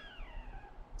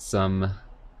some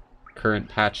current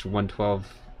patch 112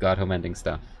 God Home Ending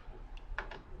stuff.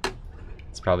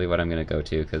 It's probably what I'm gonna go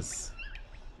to, because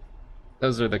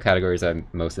those are the categories I'm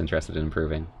most interested in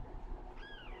improving.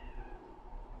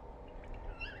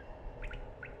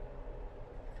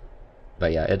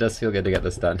 But yeah, it does feel good to get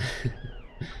this done.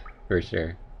 For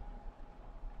sure.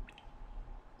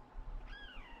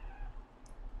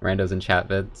 Randos and chat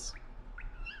vids.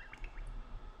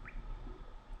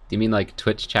 Do you mean like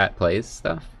Twitch chat plays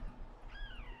stuff?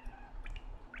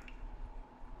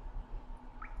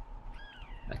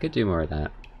 I could do more of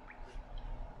that.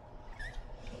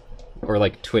 Or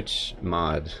like Twitch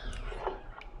mod.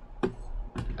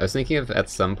 I was thinking of at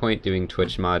some point doing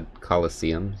Twitch mod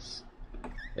Coliseums.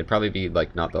 It'd probably be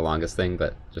like not the longest thing,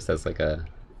 but just as like a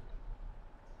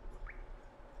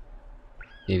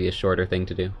maybe a shorter thing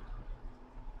to do.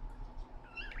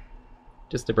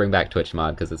 Just to bring back Twitch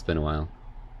mod, because it's been a while.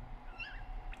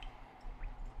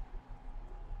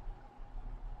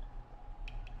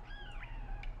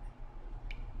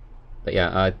 But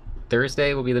yeah,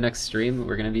 Thursday will be the next stream.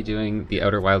 We're going to be doing the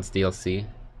Outer Wilds DLC.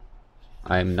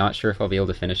 I'm not sure if I'll be able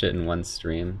to finish it in one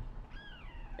stream.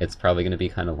 It's probably going to be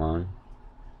kind of long,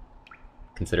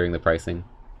 considering the pricing.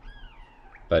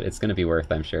 But it's going to be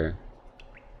worth, I'm sure.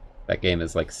 That game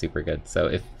is like super good. So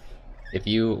if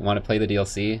you want to play the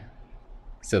DLC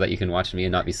so that you can watch me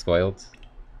and not be spoiled,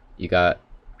 you got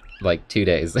like 2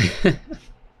 days.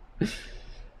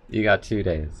 You got 2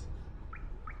 days.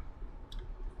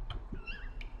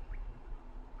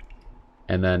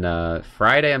 And then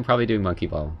Friday I'm probably doing Monkey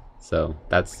Ball. So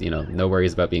that's, you know, no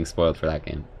worries about being spoiled for that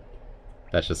game.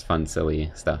 That's just fun, silly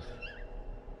stuff.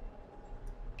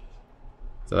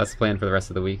 So that's the plan for the rest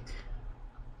of the week.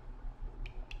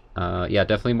 Yeah,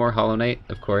 definitely more Hollow Knight,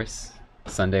 of course.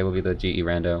 Sunday will be the GE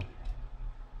Rando.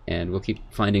 And we'll keep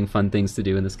finding fun things to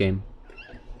do in this game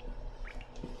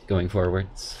going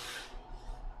forwards.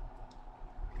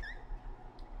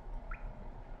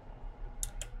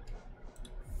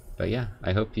 But yeah,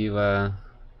 I hope you, I'm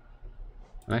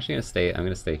actually I'm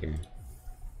gonna stay here.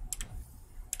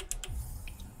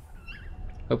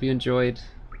 Hope you enjoyed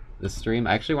the stream.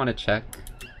 I actually want to check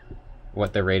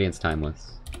what the Radiance time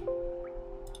was.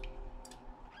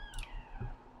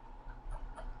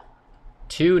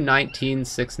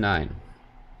 2:19:69.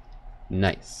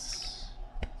 Nice.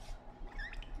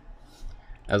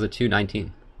 That was a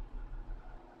 2:19.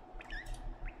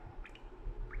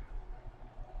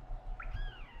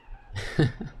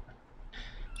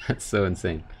 That's so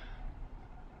insane.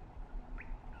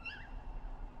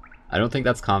 I don't think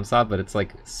that's ComSob, but it's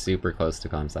like super close to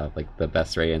ComSob, like the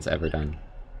best Radiance ever done.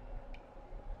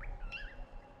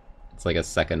 It's like a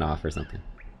second off or something.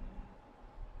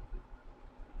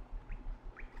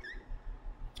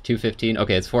 2:15.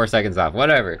 Okay, it's 4 seconds off.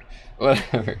 Whatever.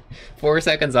 Whatever. 4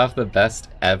 seconds off the best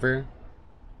ever?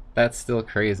 That's still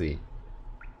crazy.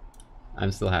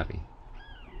 I'm still happy.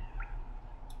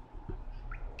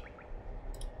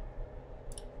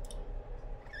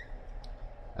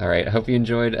 Alright, I hope you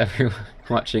enjoyed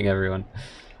watching, everyone.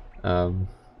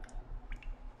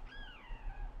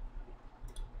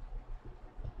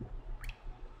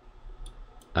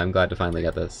 I'm glad to finally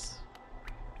get this.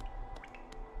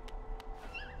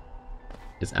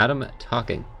 Is Adam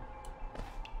talking?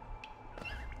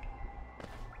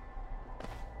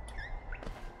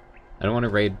 I don't want to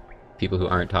raid people who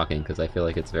aren't talking because I feel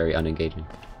like it's very unengaging.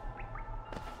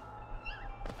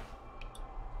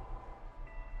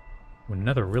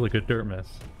 Another really good dirt miss.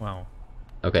 Wow.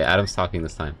 Okay, Adam's talking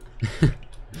this time.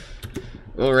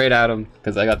 We'll raid Adam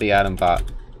because I got the Adam bot.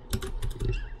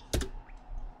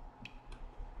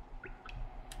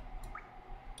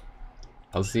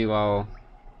 I'll see you all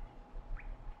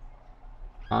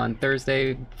on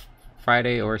Thursday,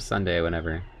 Friday, or Sunday,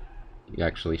 whenever you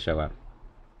actually show up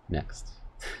next.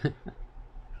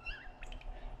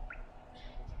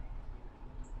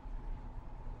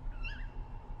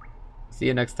 See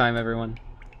you next time, everyone.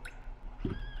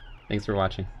 Thanks for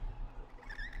watching.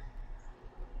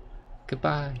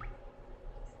 Goodbye.